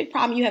specific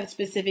problem, you have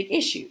specific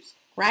issues,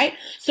 right?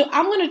 So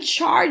I'm going to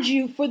charge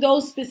you for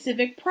those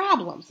specific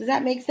problems. Does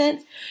that make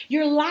sense?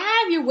 Your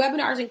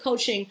webinars and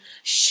coaching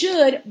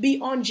should be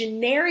on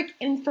generic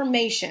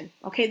information,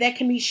 okay, that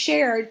can be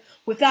shared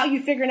without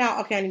you figuring out,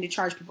 okay, I need to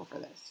charge people for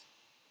this,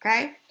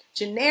 okay?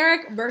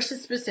 Generic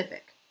versus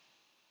specific.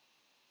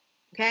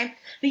 Okay.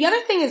 The other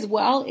thing as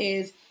well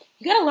is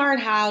you got to learn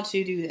how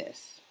to do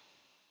this.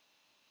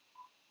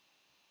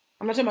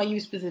 I'm not talking about you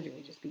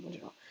specifically, just people in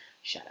general.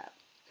 Shut up.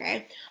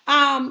 Okay.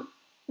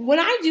 When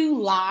I do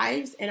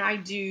lives and I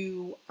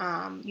do,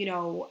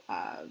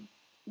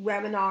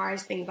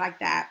 webinars, things like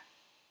that,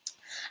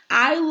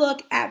 I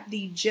look at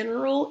the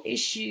general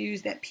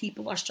issues that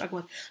people are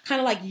struggling with,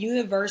 kind of like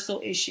universal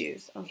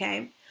issues.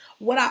 Okay.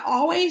 What I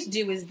always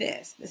do is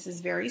this. This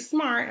is very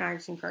smart, and I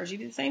just encourage you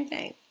to do the same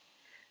thing.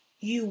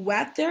 You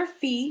wet their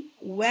feet.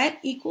 Wet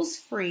equals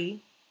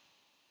free.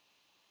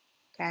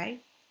 Okay.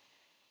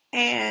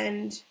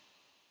 And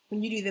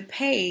when you do the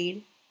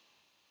paid,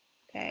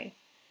 okay,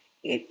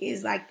 it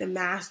is like the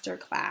master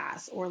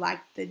class or like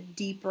the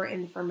deeper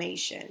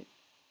information.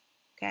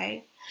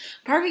 Okay.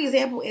 Perfect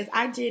example is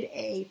I did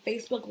a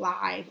Facebook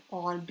Live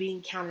on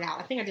being counted out.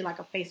 I think I did like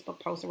a Facebook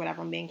post or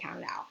whatever on being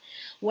counted out.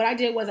 What I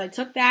did was I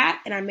took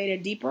that and I made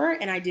it deeper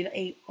and I did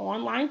a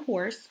online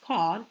course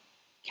called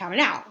Counted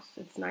Out.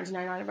 So it's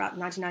 $19.99, about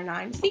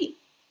 $19.99 a seat.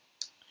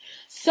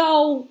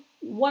 So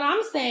what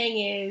I'm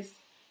saying is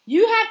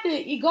you have to,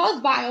 it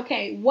goes by,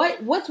 okay,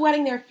 what's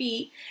wetting their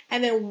feet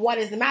and then what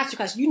is the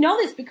masterclass? You know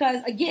this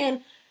because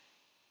again,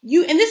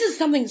 and this is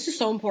something that's just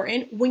so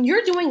important. When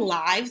you're doing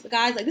lives,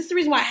 guys, like this is the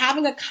reason why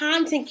having a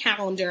content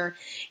calendar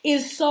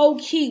is so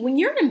key. When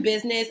you're in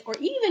business or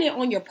even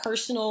on your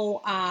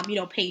personal,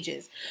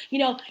 pages,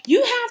 you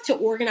have to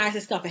organize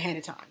this stuff ahead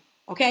of time.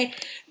 Okay.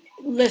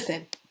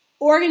 Listen,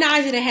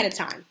 organize it ahead of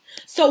time.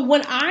 So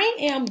when I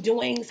am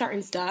doing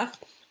certain stuff,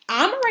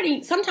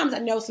 sometimes I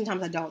know,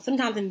 sometimes I don't.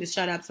 Sometimes I need to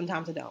shut up,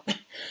 sometimes I don't.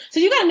 So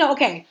you got to know,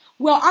 okay,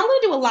 well, I'm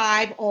going to do a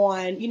live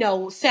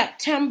on,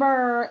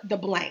 September the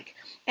blank.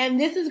 And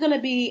this is going to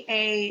be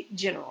a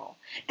general.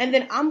 And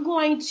then I'm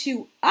going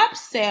to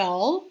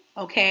upsell,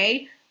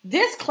 okay,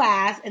 this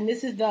class, and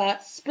this is the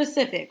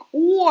specific.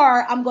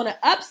 Or I'm going to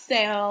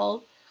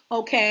upsell,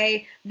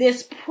 okay,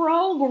 this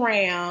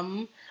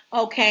program,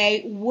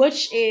 okay,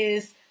 which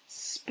is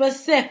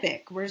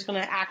specific. We're just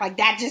going to act like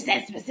that just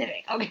says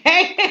specific,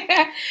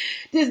 okay?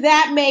 Does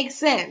that make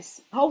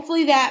sense?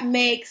 Hopefully that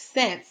makes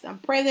sense. I'm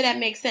praying that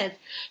makes sense.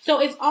 So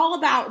it's all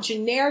about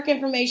generic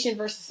information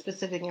versus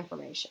specific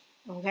information.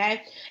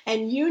 Okay.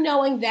 And you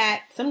knowing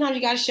that sometimes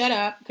you got to shut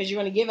up because you're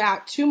going to give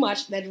out too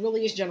much that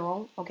really is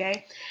general.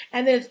 Okay.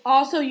 And then it's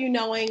also you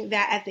knowing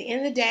that at the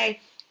end of the day,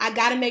 I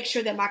got to make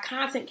sure that my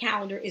content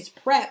calendar is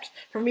prepped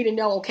for me to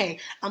know, okay,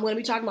 I'm going to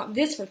be talking about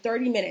this for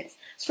 30 minutes.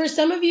 For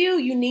some of you,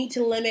 you need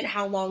to limit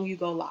how long you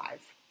go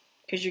live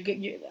because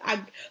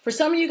for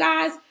some of you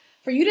guys,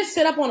 for you to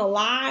sit up on a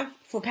live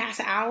for past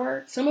an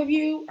hour, some of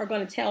you are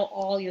going to tell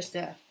all your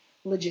stuff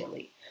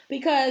legitly.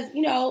 Because,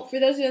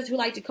 for those of us who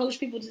like to coach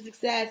people to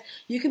success,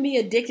 you can be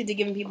addicted to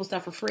giving people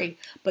stuff for free.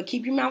 But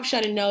keep your mouth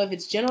shut and know if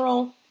it's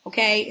general,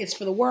 okay, it's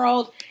for the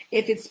world.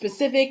 If it's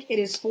specific, it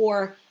is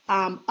for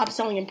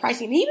upselling and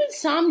pricing. And even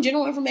some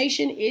general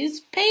information is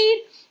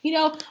paid,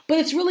 but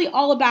it's really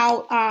all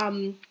about,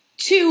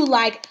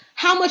 like,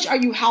 how much are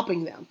you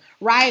helping them,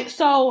 right?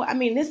 So, I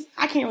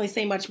can't really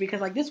say much because,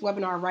 like, this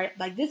webinar, right,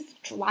 like this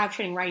live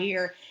training right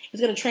here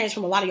is going to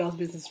transform a lot of y'all's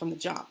business from the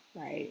jump,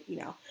 right?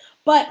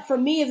 But for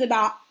me, it's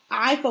about,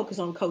 I focus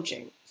on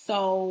coaching.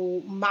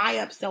 So my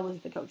upsell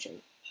is the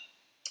coaching.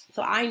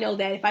 So I know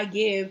that if I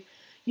give,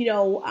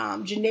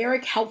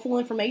 generic helpful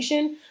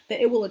information,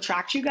 that it will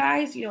attract you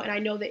guys, and I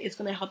know that it's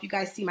going to help you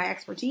guys see my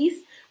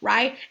expertise,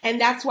 right?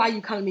 And that's why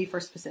you come to me for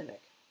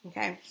specific.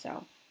 Okay.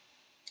 So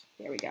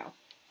there we go.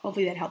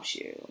 Hopefully that helps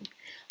you.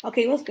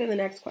 Okay. Let's go to the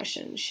next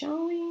question,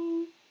 shall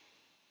we?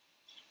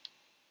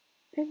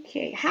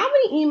 Okay, how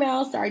many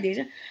emails, sorry,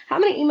 Deja, how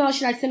many emails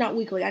should I send out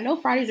weekly? I know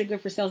Fridays are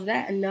good for sales. Is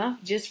that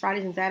enough? Just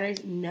Fridays and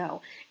Saturdays?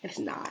 No, it's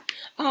not.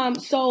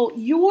 So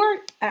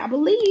I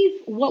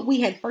believe what we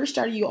had first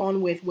started you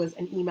on with was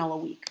an email a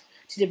week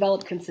to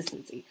develop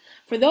consistency.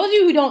 For those of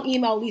you who don't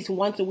email at least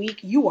once a week,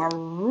 you are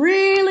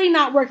really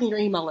not working your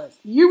email list.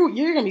 You're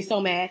going to be so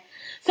mad.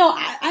 So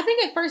I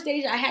think at first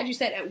stage, I had you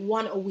set at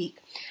one a week.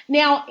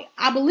 Now,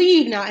 I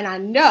believe now, and I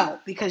know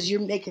because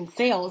you're making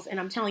sales and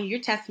I'm telling you your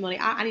testimony,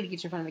 I need to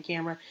get you in front of the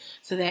camera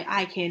so that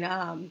I can,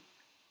 I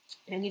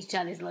need to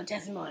tell this little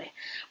testimony.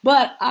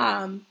 But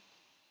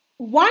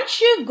once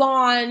you've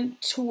gone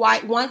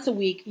once a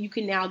week, you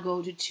can now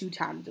go to 2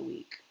 times a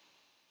week.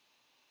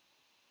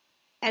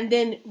 And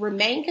then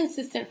remain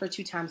consistent for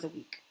 2 times a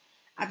week.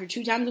 After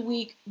 2 times a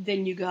week,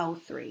 then you go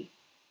 3.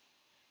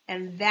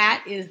 And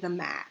that is the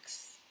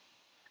max.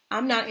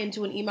 I'm not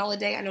into an email a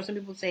day. I know some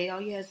people say, oh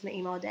yeah, it's an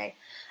email a day.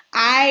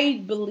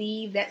 I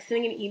believe that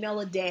sending an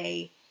email a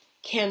day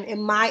can,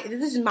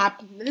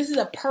 this is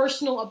a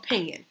personal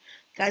opinion.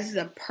 Guys,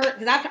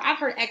 because I've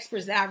heard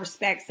experts that I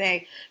respect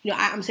say,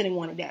 I'm sending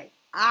 1 a day.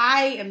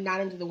 I am not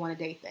into the 1 a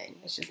day thing.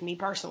 It's just me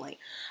personally.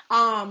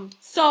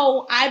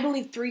 So I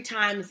believe 3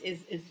 times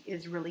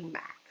is really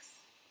max.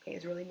 Okay,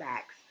 it's really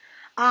max.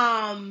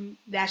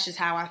 That's just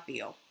how I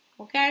feel.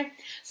 Okay,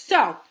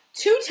 so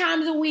 2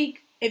 times a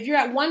week. If you're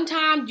at 1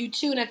 time, do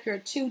 2, and if you're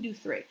at 2, do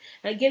 3.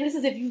 And again, this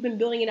is if you've been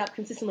building it up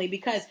consistently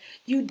because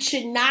you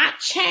should not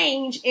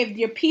change if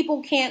your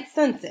people can't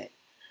sense it.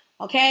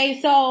 Okay,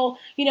 so,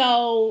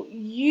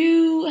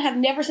 you have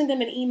never sent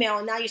them an email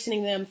and now you're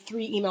sending them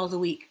 3 emails a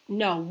week.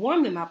 No,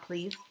 warm them up,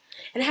 please.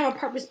 And have a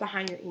purpose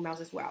behind your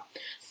emails as well.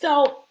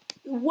 So,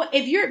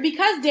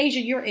 because Deja,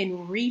 you're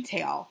in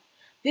retail,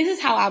 this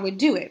is how I would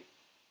do it.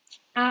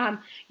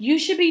 You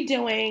should be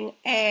doing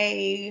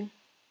a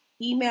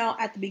email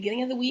at the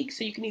beginning of the week.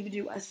 So you can either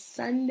do a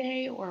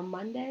Sunday or a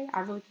Monday. I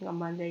really think a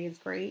Monday is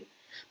great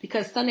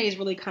because Sunday is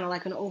really kind of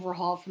like an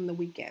overhaul from the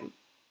weekend.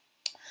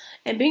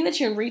 And being that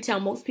you're in retail,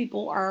 most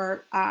people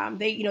are,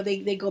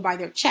 they go by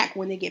their check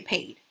when they get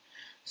paid.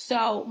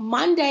 So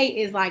Monday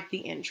is like the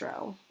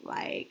intro.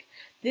 Like,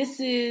 this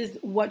is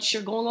what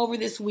you're going over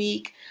this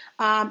week.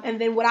 And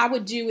then what I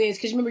would do is,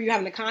 because remember you're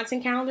having a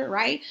content calendar,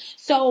 right?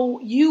 So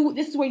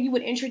this is where you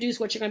would introduce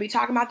what you're going to be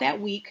talking about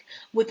that week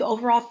with the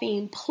overall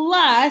theme.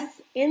 Plus,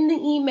 in the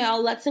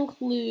email, let's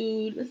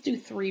do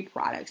 3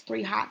 products,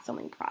 3 hot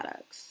selling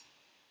products.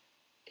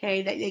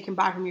 Okay, that they can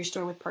buy from your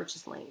store with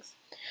purchase links.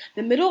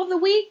 The middle of the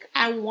week,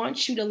 I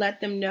want you to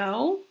let them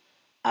know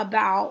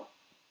about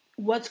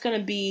what's going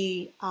to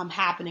be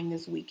happening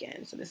this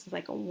weekend. So this is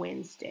like a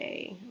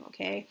Wednesday,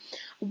 okay?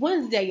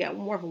 Wednesday, yeah,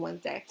 more of a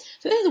Wednesday.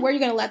 So this is where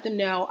you're going to let them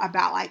know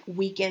about like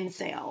weekend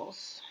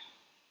sales.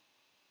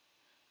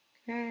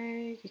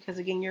 Okay, because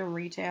again, you're in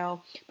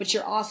retail, but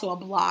you're also a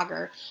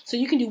blogger. So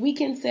you can do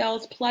weekend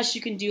sales, plus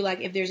you can do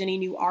like if there's any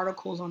new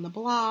articles on the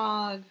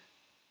blog.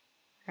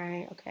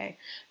 Right, okay.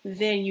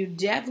 Then you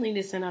definitely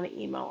need to send out an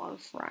email on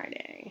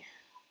Friday.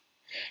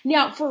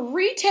 Now, for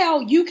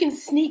retail, you can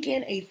sneak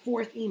in a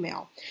 4th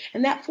email.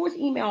 And that 4th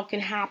email can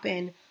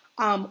happen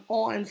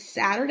on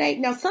Saturday.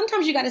 Now,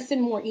 sometimes you got to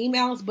send more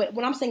emails, but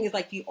what I'm saying is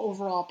like the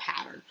overall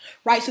pattern,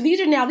 right? So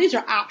these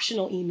are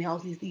optional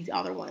emails, these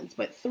other ones,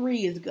 but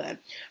 3 is good.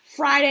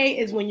 Friday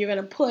is when you're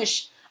going to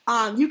push.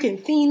 You can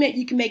theme it.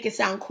 You can make it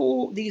sound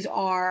cool. These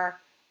are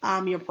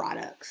your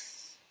products.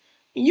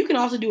 And you can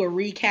also do a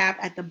recap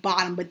at the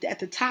bottom, but at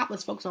the top,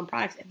 let's focus on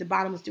products. At the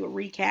bottom, let's do a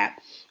recap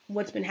of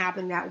what's been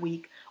happening that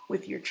week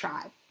with your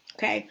tribe.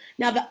 Okay.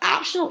 Now, the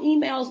optional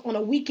emails on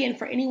a weekend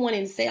for anyone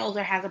in sales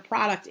or has a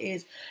product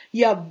is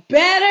you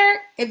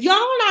better, if y'all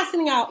are not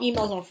sending out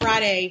emails on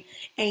Friday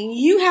and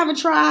you have a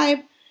tribe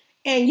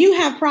and you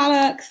have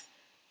products,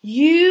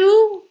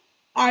 you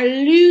are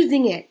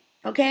losing it.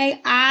 Okay.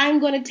 I'm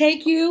going to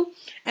take you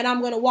and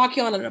I'm going to walk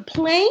you on a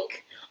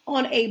plank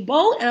on a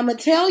boat, and I'm going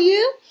to tell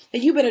you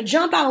that you better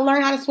jump out and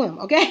learn how to swim,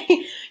 okay?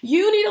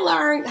 You need to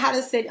learn how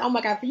to send, oh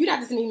my God, for you to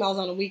have to send emails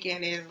on the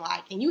weekend is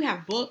like, and you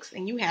have books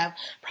and you have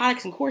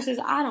products and courses,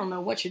 I don't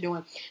know what you're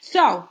doing.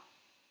 So,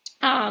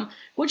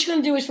 what you're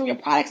going to do is from your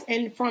products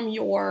and from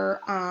your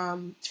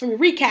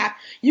recap,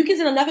 you can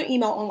send another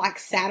email on like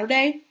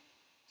Saturday,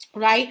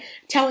 right?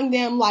 Telling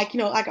them like,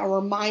 like a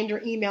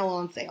reminder email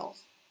on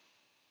sales.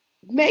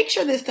 Make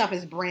sure this stuff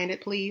is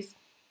branded, please.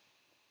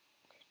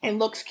 And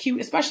looks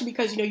cute, especially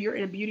because, you're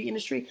in a beauty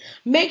industry.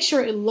 Make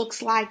sure it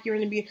looks like you're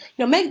in a beauty,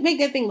 make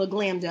that thing look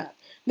glammed up.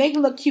 Make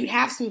it look cute.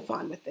 Have some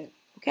fun with it,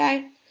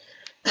 okay?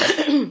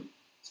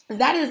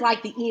 That is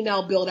like the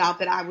email build out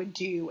that I would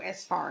do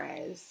as far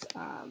as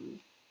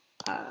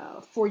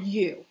for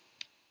you,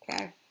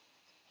 okay?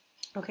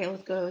 Okay,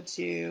 let's go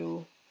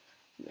to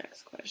the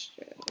next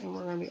question. And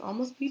we're going to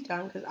almost be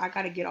done because I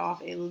got to get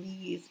off at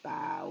least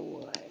by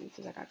 1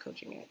 because I got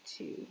coaching at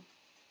 2.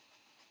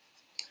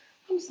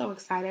 I'm so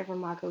excited for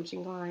my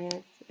coaching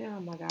clients. Oh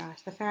my gosh.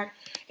 It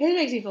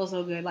makes me feel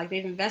so good. Like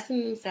they've invested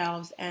in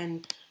themselves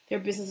and their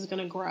business is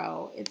going to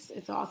grow.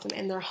 It's awesome.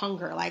 And their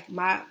hunger, like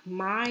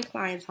my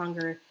clients'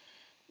 hunger,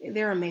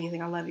 they're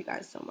amazing. I love you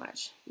guys so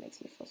much. It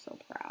makes me feel so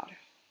proud.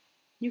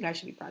 You guys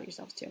should be proud of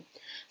yourselves too.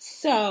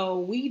 So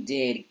we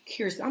did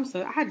Kirsten.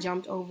 I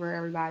jumped over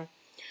everybody.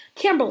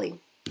 Kimberly.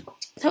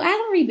 So as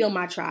I rebuild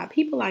my tribe,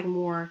 people like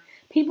more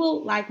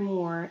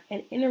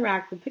and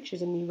interact with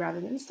pictures of me rather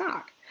than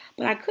stock.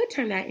 But I could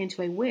turn that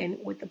into a win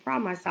with the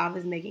problem I solve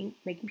is making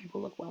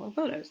people look well in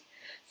photos.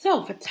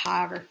 So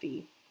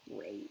photography,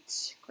 great.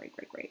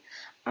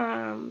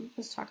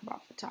 Let's talk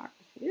about photography.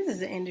 This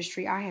is an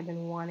industry I have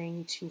been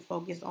wanting to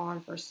focus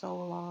on for so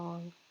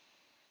long.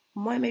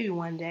 Maybe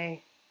one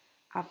day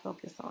I'll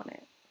focus on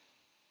it.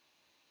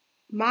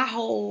 My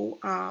whole,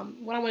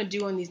 what I want to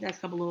do in these next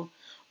couple of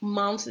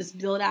months is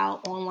build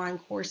out online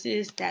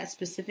courses that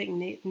specific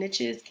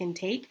niches can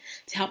take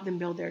to help them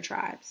build their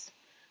tribes.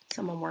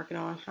 Something I'm working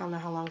on. I don't know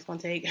how long it's going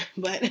to take,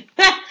 but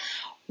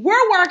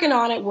we're working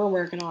on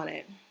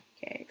it.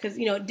 Okay. Because,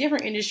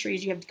 different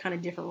industries, you have kind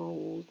of different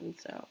rules. And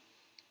so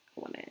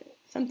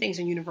some things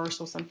are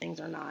universal, some things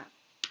are not.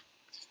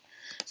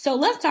 So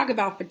let's talk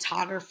about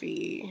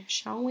photography,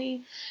 shall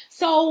we?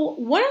 So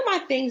one of my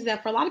things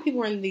that for a lot of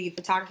people in the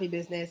photography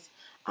business,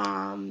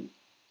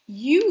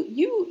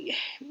 you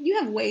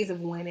have ways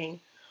of winning,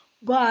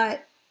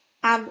 but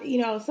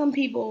some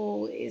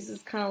people is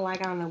just kind of like,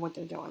 I don't know what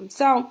they're doing.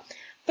 So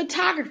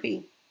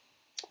photography,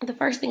 the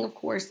first thing, of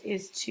course,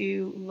 is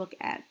to look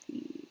at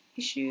the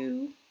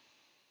issue,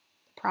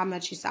 the problem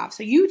that you solve.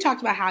 So you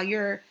talked about how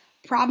your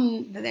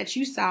problem that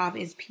you solve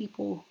is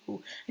people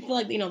who I feel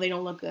like, they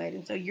don't look good.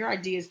 And so your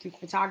ideas through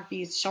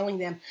photography is showing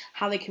them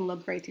how they can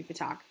look great through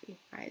photography,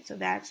 right? So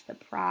that's the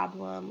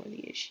problem or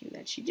the issue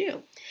that you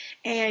do.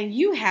 And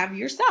you have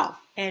yourself,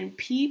 and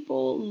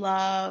people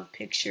love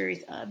pictures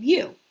of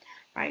you,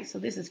 right? So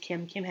this is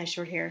Kim. Kim has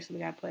short hair, so we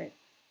got to put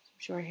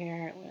short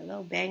hair with a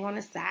little bang on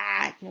the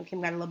side.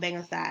 Kim got a little bang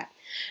on the side.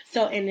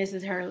 So, and this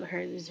is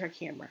her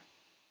camera.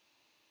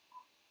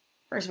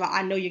 First of all,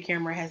 I know your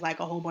camera has like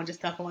a whole bunch of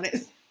stuff on it.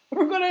 This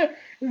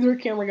is her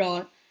camera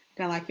going.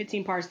 got like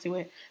 15 parts to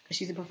it because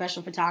she's a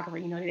professional photographer.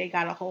 You know, they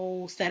got a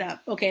whole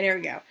setup. Okay, there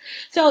we go.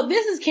 So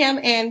this is Kim,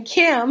 and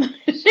Kim,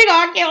 she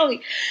gonna kill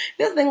me.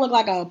 This thing looked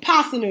like a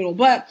pasta noodle,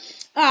 but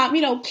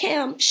you know,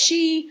 Kim,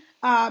 she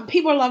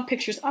people love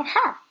pictures of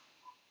her.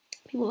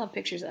 People love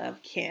pictures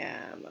of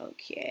Kim.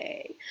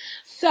 Okay.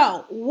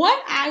 So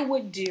what I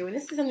would do, and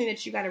this is something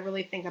that you got to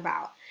really think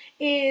about,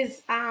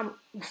 is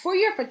for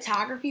your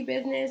photography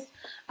business,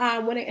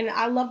 and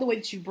I love the way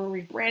that you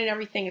rebranded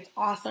everything. It's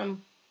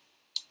awesome.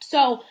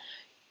 So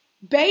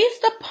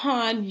based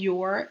upon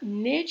your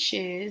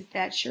niches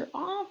that you're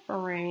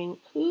offering,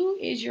 who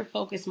is your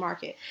focus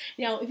market?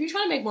 Now, if you're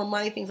trying to make more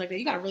money, things like that,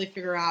 you got to really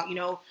figure out, you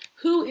know,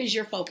 who is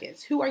your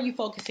focus? Who are you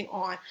focusing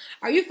on?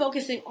 Are you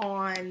focusing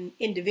on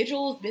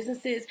individuals,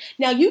 businesses?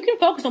 Now, you can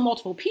focus on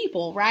multiple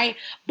people, right?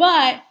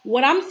 But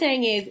what I'm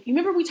saying is, you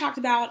remember we talked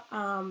about,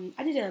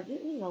 it was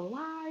a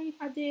live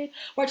I did,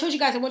 where I told you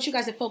guys, I want you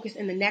guys to focus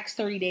in the next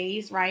 30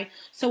 days, right?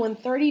 So in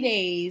 30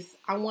 days,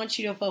 I want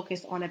you to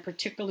focus on a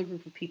particular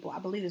group of people. I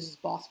believe this is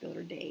Boss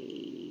Builder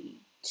Day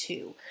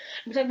 2.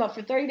 I'm talking about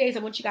for 30 days, I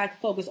want you guys to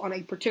focus on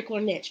a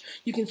particular niche.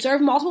 You can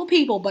serve multiple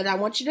people, but I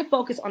want you to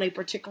focus on a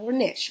particular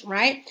niche,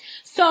 right?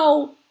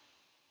 So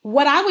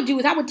what I would do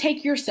is I would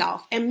take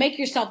yourself and make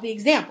yourself the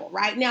example,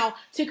 right? Now,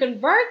 to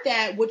convert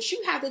that, what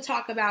you have to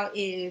talk about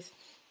is,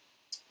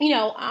 you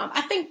know,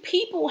 I think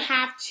people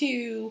have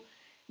to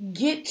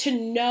get to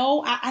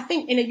know, I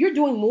think, and you're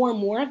doing more and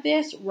more of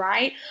this,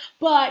 right?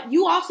 But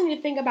you also need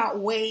to think about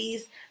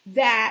ways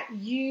that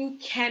you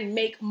can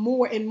make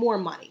more and more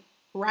money,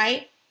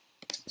 right?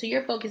 So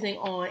you're focusing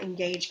on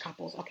engaged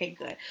couples. Okay,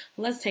 good.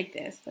 Let's take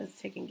this. Let's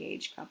take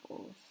engaged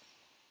couples.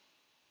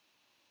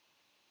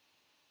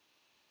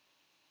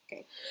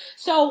 Okay.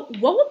 So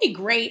what would be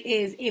great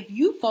is if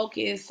you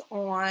focus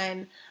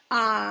on,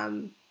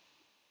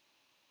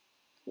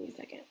 wait a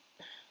second.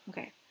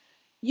 Okay.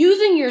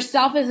 Using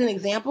yourself as an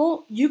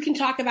example, you can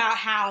talk about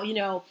how, you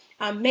know,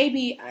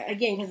 maybe,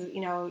 again, because, you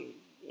know,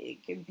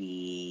 it could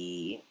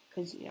be,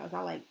 because, you know, it's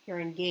not like you're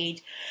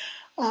engaged.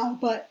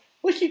 But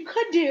what you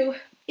could do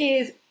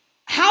is,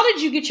 how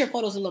did you get your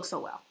photos to look so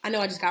well? I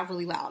know I just got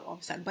really loud all of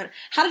a sudden, but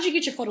how did you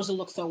get your photos to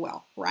look so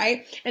well,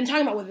 right? And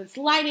talking about whether it's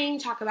lighting,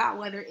 talk about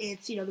whether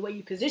it's, you know, the way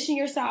you position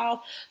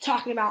yourself,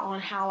 talking about on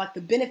how, like,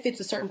 the benefits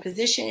of certain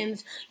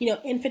positions, you know,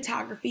 in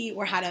photography,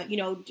 or how to, you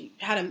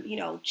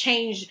know,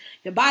 change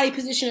the body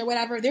position or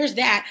whatever. There's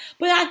that.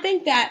 But I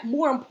think that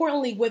more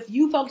importantly, with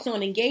you focusing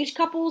on engaged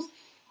couples,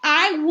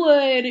 I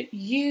would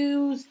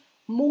use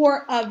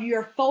more of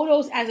your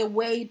photos as a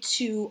way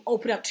to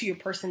open up to your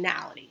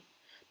personality.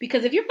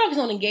 Because if you're focused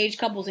on engaged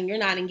couples and you're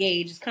not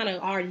engaged, it's kind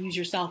of hard to use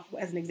yourself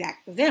as an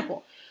exact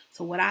example.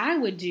 So what I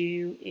would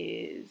do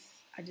is,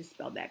 I just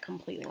spelled that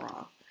completely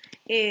wrong,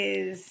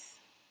 is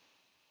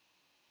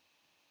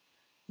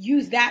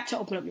use that to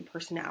open up your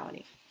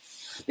personality.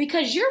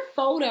 Because your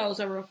photos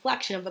are a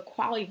reflection of the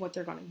quality of what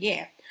they're going to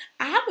get.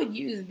 I would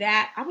use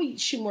that. I would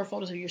shoot more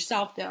photos of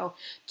yourself, though,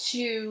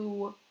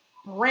 to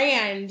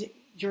brand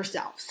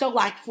yourself. So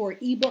like for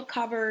ebook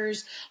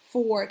covers,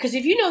 because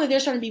if you know that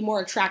they're starting to be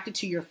more attracted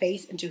to your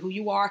face and to who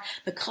you are,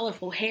 the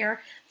colorful hair,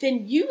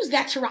 then use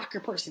that to rock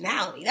your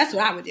personality. That's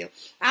what I would do.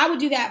 I would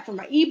do that for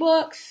my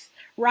ebooks,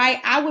 right?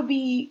 I would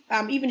be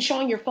even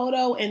showing your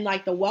photo in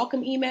like the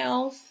welcome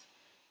emails,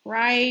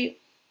 right?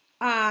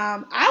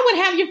 I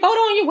would have your photo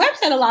on your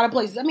website a lot of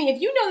places. I mean, if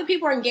you know that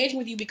people are engaging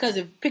with you because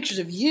of pictures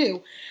of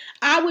you,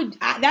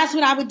 that's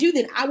what I would do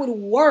then. I would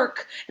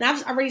work, and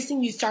I've already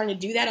seen you starting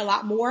to do that a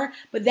lot more,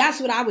 but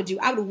that's what I would do.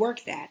 I would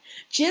work that.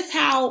 Just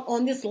how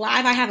on this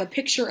live I have a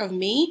picture of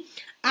me,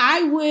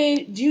 I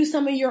would do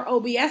some of your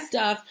OBS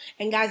stuff,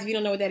 and guys, if you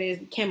don't know what that is,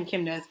 Kim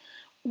does,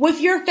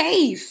 with your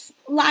face.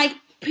 Like,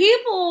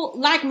 people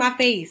like my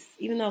face,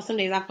 even though some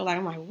days I feel like,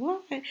 I'm like,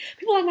 what?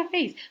 People like my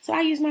face, so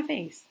I use my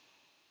face.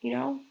 You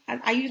know,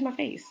 I use my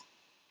face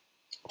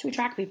to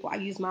attract people. I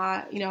use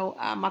my, you know,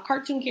 my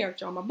cartoon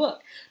character on my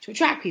book to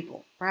attract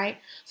people, right?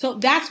 So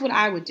that's what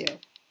I would do.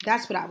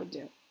 That's what I would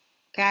do,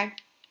 okay?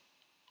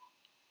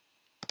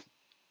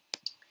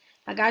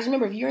 Now, guys,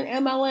 remember, if you're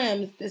in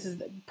MLMs, this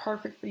is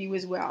perfect for you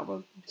as well.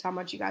 We'll talk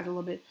about you guys a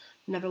little bit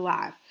another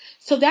live.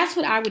 So that's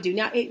what I would do.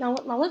 Now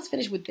let's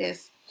finish with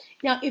this.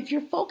 Now, if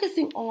you're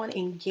focusing on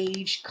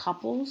engaged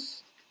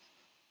couples,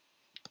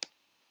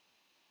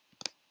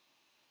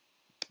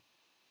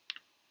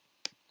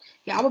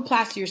 yeah, I would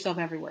plaster yourself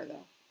everywhere,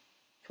 though.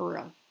 For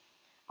real.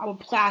 I would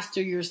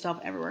plaster yourself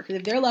everywhere. Because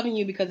if they're loving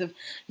you because of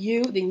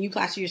you, then you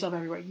plaster yourself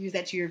everywhere. Use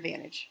that to your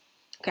advantage.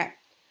 Okay.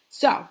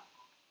 So,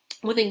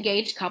 with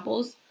engaged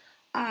couples,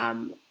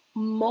 and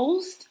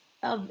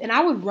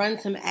I would run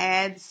some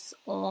ads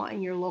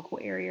in your local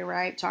area,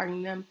 right?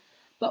 Targeting them.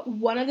 But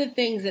one of the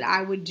things that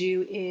I would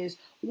do is,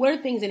 what are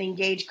things that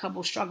engaged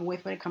couples struggle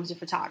with when it comes to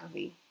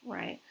photography,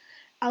 right?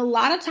 A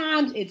lot of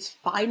times it's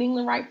finding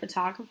the right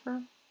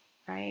photographer.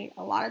 right?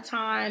 A lot of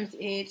times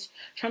it's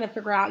trying to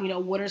figure out,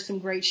 what are some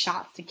great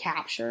shots to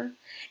capture.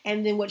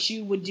 And then what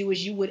you would do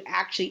is you would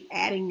actually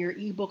add in your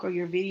ebook or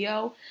your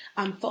video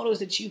photos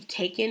that you've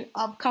taken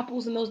of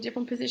couples in those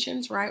different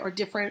positions, right? Or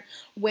different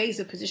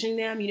ways of positioning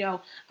them.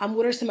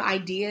 What are some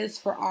ideas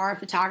for our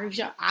photography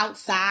shot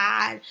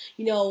outside,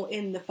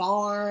 in the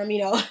farm,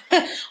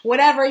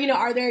 whatever,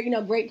 are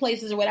there, great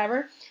places or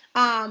whatever.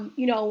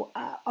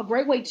 A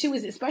great way too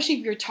is, especially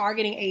if you're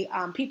targeting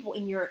people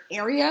in your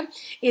area,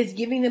 is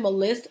giving them a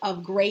list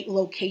of great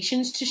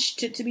locations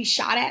to be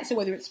shot at. So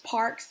whether it's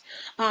parks,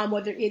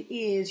 whether it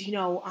is,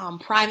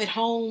 private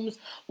homes,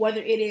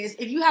 whether it is,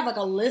 if you have like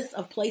a list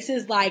of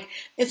places, like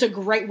it's a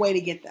great way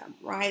to get them,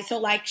 right? So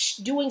like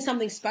doing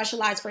something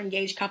specialized for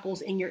engaged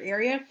couples in your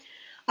area.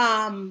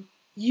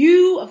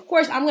 Of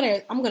course, I'm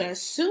gonna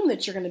assume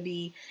that you're gonna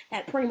be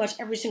at pretty much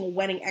every single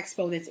wedding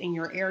expo that's in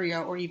your area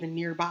or even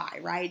nearby,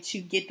 right? To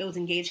get those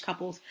engaged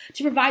couples,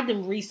 to provide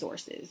them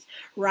resources,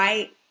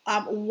 right?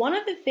 One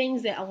of the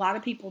things that a lot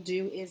of people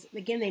do is,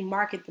 again, they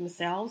market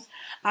themselves.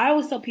 I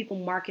always tell people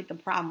market the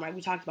problem, right?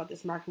 We talked about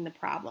this, marketing the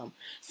problem.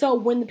 So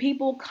when the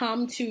people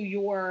come to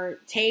your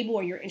table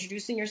or you're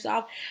introducing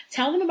yourself,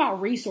 tell them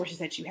about resources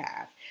that you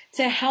have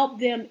to help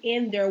them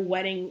in their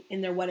wedding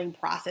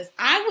process.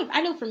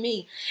 I know for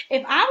me,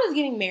 if I was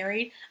getting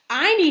married,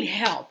 I need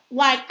help.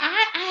 Like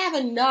I have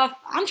enough,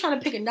 I'm trying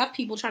to pick enough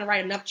people, trying to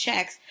write enough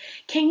checks.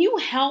 Can you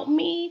help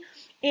me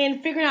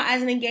in figuring out,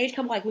 as an engaged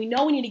couple, like we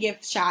know we need to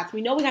give shots.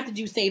 We know we have to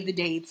do save the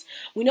dates.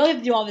 We know we have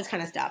to do all this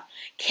kind of stuff.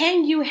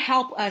 Can you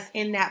help us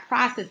in that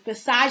process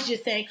besides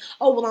just saying,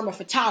 oh, well, I'm a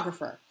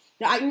photographer?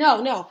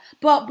 No.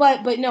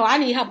 But no, I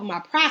need help in my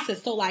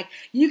process. So like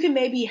you can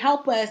maybe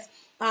help us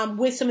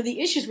with some of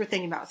the issues we're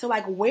thinking about. So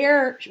like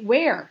where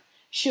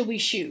should we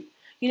shoot?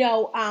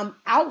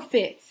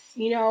 Outfits.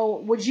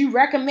 Would you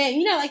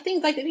recommend, like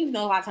things like that, even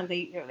though a lot of times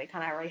they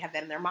kind of already have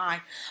that in their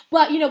mind.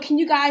 But, can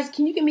you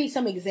give me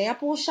some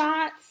example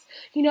shots,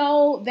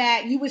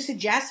 that you would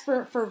suggest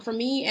for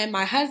me and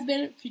my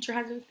husband, future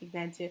husband, speak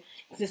that into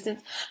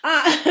existence.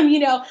 What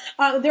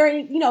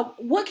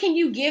can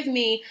you give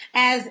me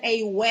as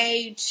a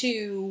way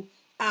to,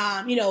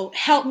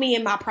 help me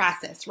in my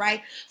process,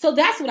 right? So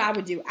that's what I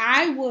would do.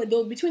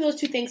 Between those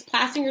two things,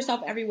 plastering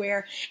yourself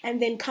everywhere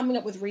and then coming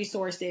up with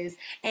resources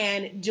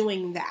and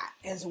doing that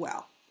as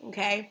well,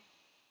 okay?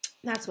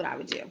 That's what I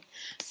would do.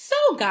 So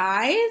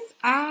guys,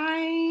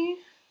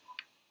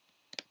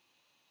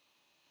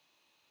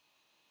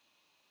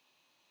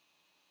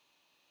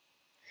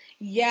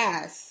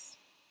 yes.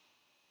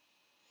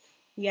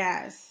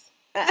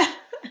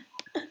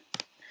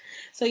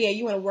 So yeah,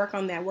 you want to work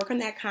on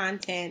that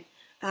content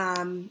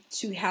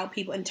to help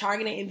people and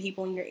targeting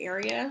people in your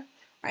area,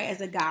 right,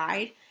 as a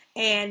guide.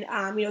 And,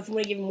 if you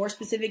want to get more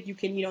specific, you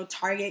can,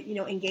 target,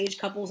 engaged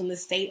couples in the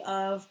state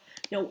of,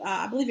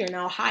 I believe you're in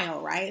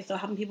Ohio, right? So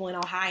helping people in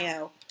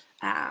Ohio,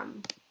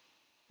 in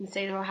the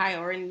state of Ohio,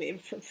 or in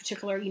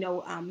particular,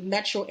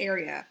 metro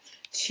area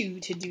to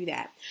do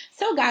that.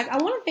 So guys, I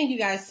want to thank you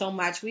guys so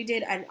much. We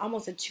did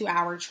almost a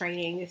 2-hour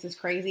training. This is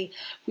crazy.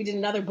 We did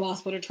another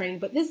boss builder training,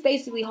 but this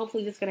basically,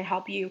 hopefully this is going to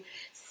help you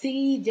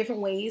see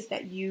different ways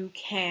that you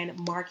can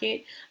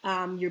market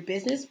your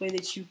business, way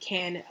that you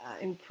can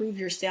improve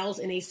your sales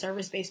in a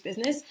service-based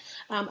business.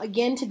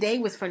 Again, today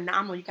was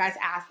phenomenal. You guys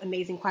asked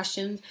amazing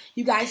questions.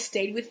 You guys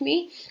stayed with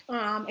me.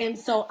 And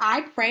so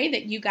I pray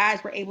that you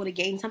guys were able to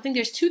gain something.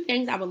 There's 2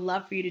 things I would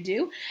love for you to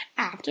do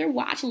after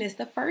watching this.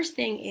 The first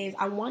thing is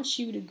I want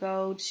you to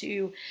go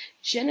to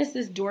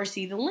Genesis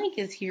Dorsey. The link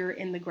is here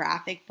in the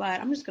graphic, but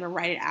I'm just going to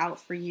write it out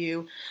for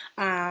you.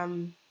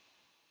 Oh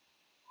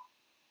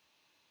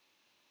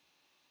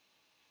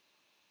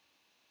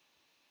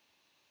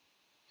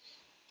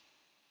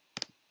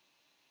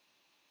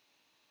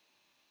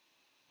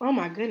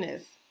my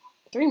goodness.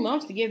 3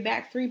 months to give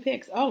back 3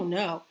 picks. Oh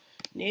no.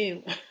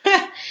 No.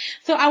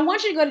 So I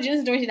want you to go to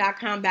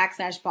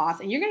genesisdorsey.com/boss,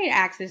 and you're going to get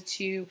access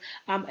to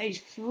a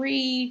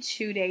free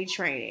 2-day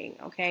training.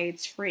 Okay,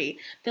 it's free.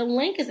 The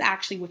link is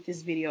actually with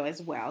this video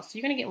as well. So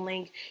you're going to get a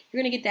link.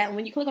 You're going to get that. And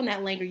when you click on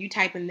that link or you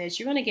type in this,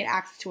 you're going to get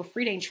access to a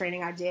free day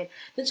training I did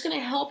that's going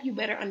to help you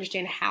better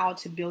understand how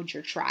to build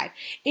your tribe.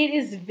 It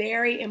is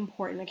very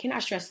important. I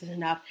cannot stress this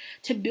enough,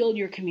 to build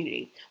your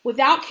community.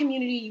 Without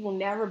community, you will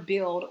never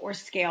build or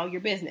scale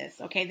your business.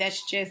 Okay,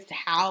 that's just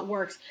how it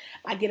works.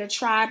 I get a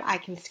tribe, I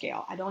can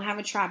scale. I don't have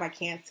a tribe, I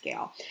can't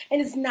scale.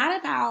 And it's not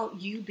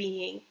about you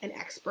being an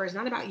expert. It's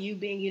not about you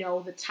being,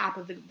 the top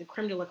of the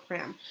creme de la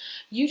creme.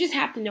 You just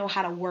have to know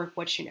how to work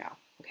what you know.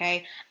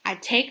 Okay. I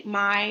take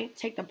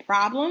the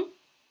problem,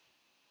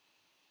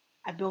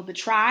 I build the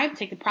tribe,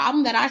 take the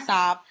problem that I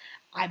solve,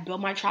 I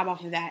build my tribe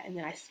off of that, and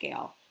then I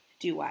scale.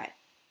 Do what?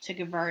 To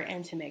convert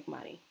and to make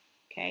money.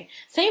 Okay.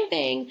 Same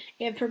thing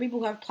for people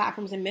who have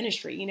platforms in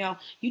ministry.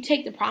 You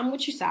take the problem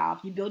which you solve,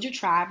 you build your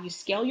tribe, you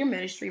scale your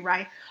ministry,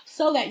 right?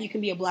 So that you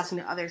can be a blessing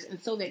to others and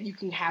so that you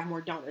can have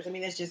more donors. I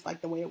mean, that's just like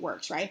the way it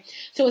works, right?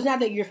 So it's not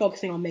that you're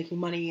focusing on making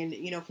money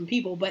and, from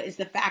people, but it's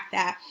the fact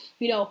that,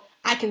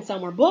 I can sell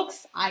more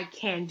books, I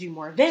can do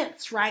more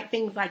events, right?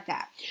 Things like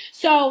that.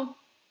 So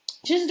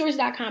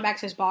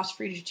GenesisDorsey.com/boss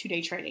free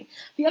 2-day training.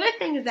 The other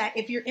thing is that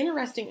if you're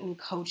interested in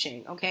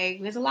coaching, okay,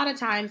 there's a lot of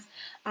times,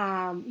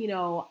 I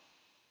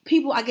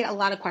get a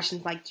lot of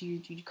questions like, do you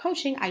do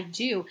coaching? I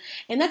do.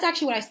 And that's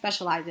actually what I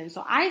specialize in.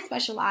 So I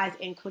specialize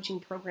in coaching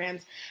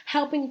programs,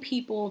 helping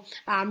people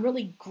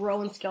really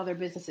grow and scale their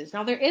businesses.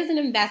 Now, there is an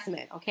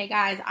investment. Okay,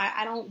 guys,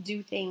 I don't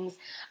do things,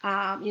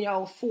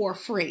 for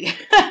free.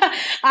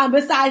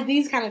 Besides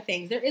these kind of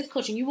things, there is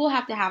coaching. You will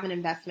have to have an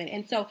investment.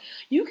 And so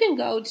you can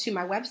go to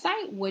my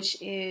website,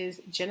 which is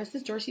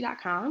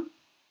GenesisDorsey.com.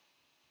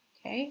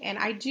 Okay. And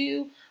I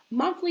do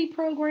monthly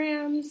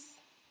programs.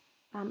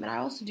 And I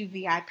also do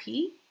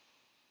VIP.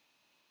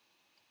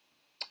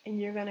 And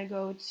you're going to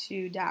go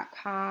to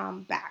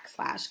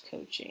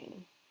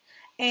 .com/coaching.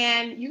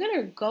 And you're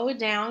going to go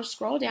down,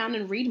 scroll down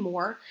and read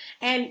more.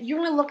 And you're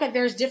going to look at,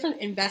 there's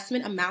different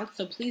investment amounts.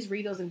 So please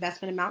read those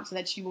investment amounts so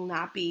that you will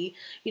not be,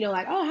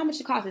 like, oh, how much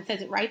it costs. It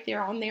says it right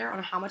there on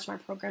how much my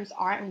programs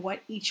are and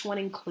what each one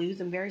includes.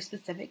 I'm very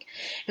specific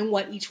in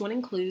what each one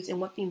includes and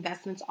what the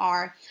investments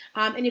are.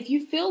 And if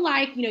you feel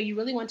like, you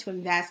really want to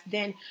invest,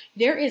 then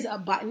there is a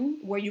button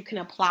where you can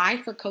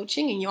apply for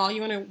coaching. And all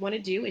you want to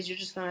do is you're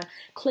just going to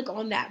click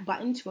on that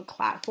button to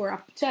apply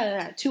for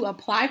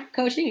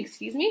coaching,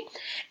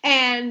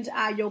 and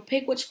you'll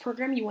pick which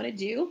program you want to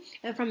do.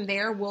 And from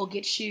there, we'll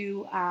get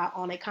you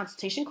on a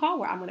consultation call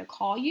where I'm going to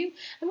call you.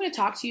 I'm going to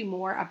talk to you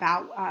more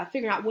about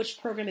figuring out which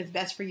program is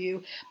best for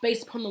you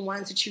based upon the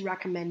ones that you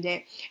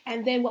recommended.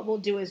 And then what we'll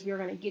do is we're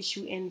going to get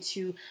you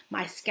into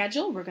my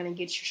schedule. We're going to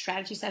get your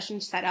strategy session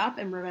set up,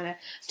 and we're going to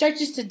start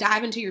just to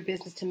dive into your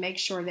business to make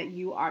sure that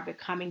you are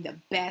becoming the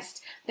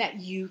best that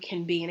you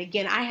can be. And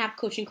again, I have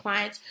coaching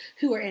clients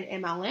who are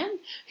in MLM,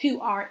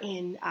 who are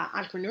in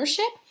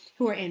entrepreneurship,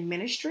 who are in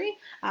ministry,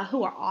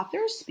 who are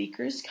authors,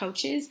 speakers,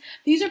 coaches.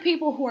 These are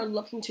people who are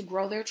looking to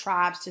grow their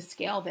tribes, to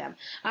scale them.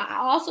 I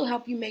also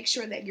help you make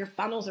sure that your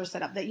funnels are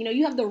set up, that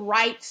you have the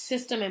right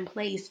system in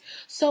place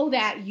so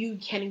that you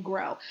can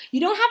grow.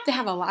 You don't have to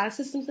have a lot of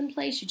systems in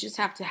place. You just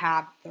have to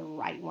have the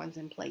right ones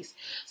in place.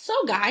 So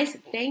guys,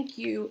 thank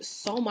you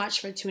so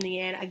much for tuning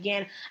in.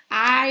 Again,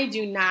 I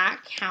do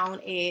not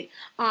count it,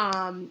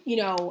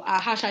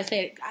 how should I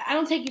say it? I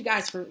don't take you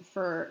guys for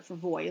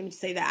void. Let me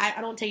say that.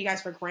 I don't take you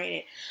guys for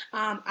granted.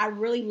 I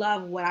really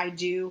love what I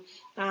do.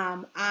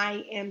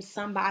 I am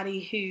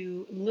somebody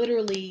who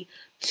literally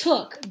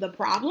took the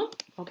problem.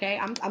 Okay,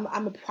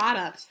 I'm a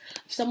product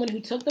of someone who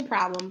took the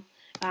problem,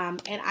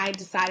 and I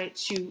decided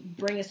to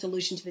bring a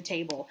solution to the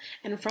table.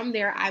 And from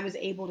there, I was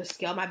able to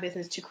scale my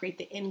business to create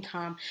the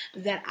income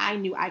that I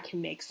knew I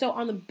can make. So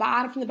from the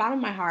bottom of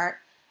my heart,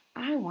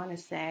 I want to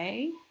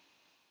say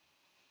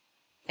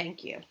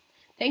thank you.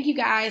 Thank you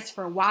guys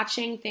for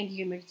watching. Thank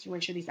you. Make sure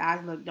these eyes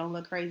don't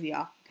look crazy,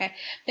 y'all. Okay.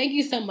 Thank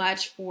you so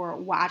much for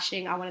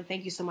watching. I want to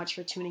thank you so much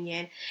for tuning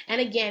in. And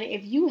again,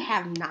 if you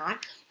have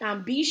not,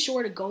 be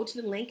sure to go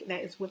to the link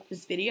that is with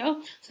this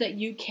video so that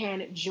you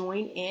can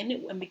join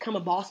in and become a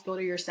boss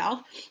builder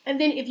yourself.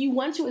 And then if you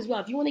want to as well,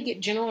 if you want to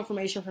get general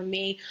information from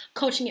me,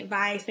 coaching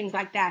advice, things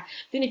like that,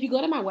 then if you go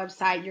to my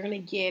website, you're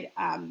going to get,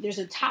 there's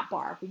a top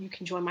bar where you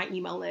can join my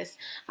email list,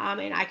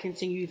 and I can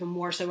send you even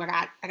more. So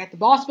I got the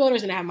boss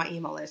builders and I have my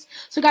email list.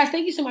 So guys,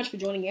 thank you so much for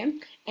joining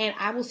in, and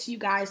I will see you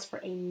guys for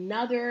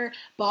another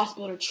boss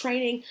builder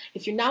training.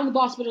 If you're not on the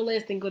boss builder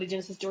list, then go to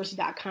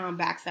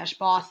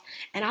GenesisDorsey.com/boss,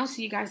 and I'll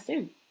see you guys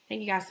soon.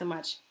 Thank you guys so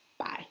much.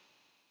 Bye.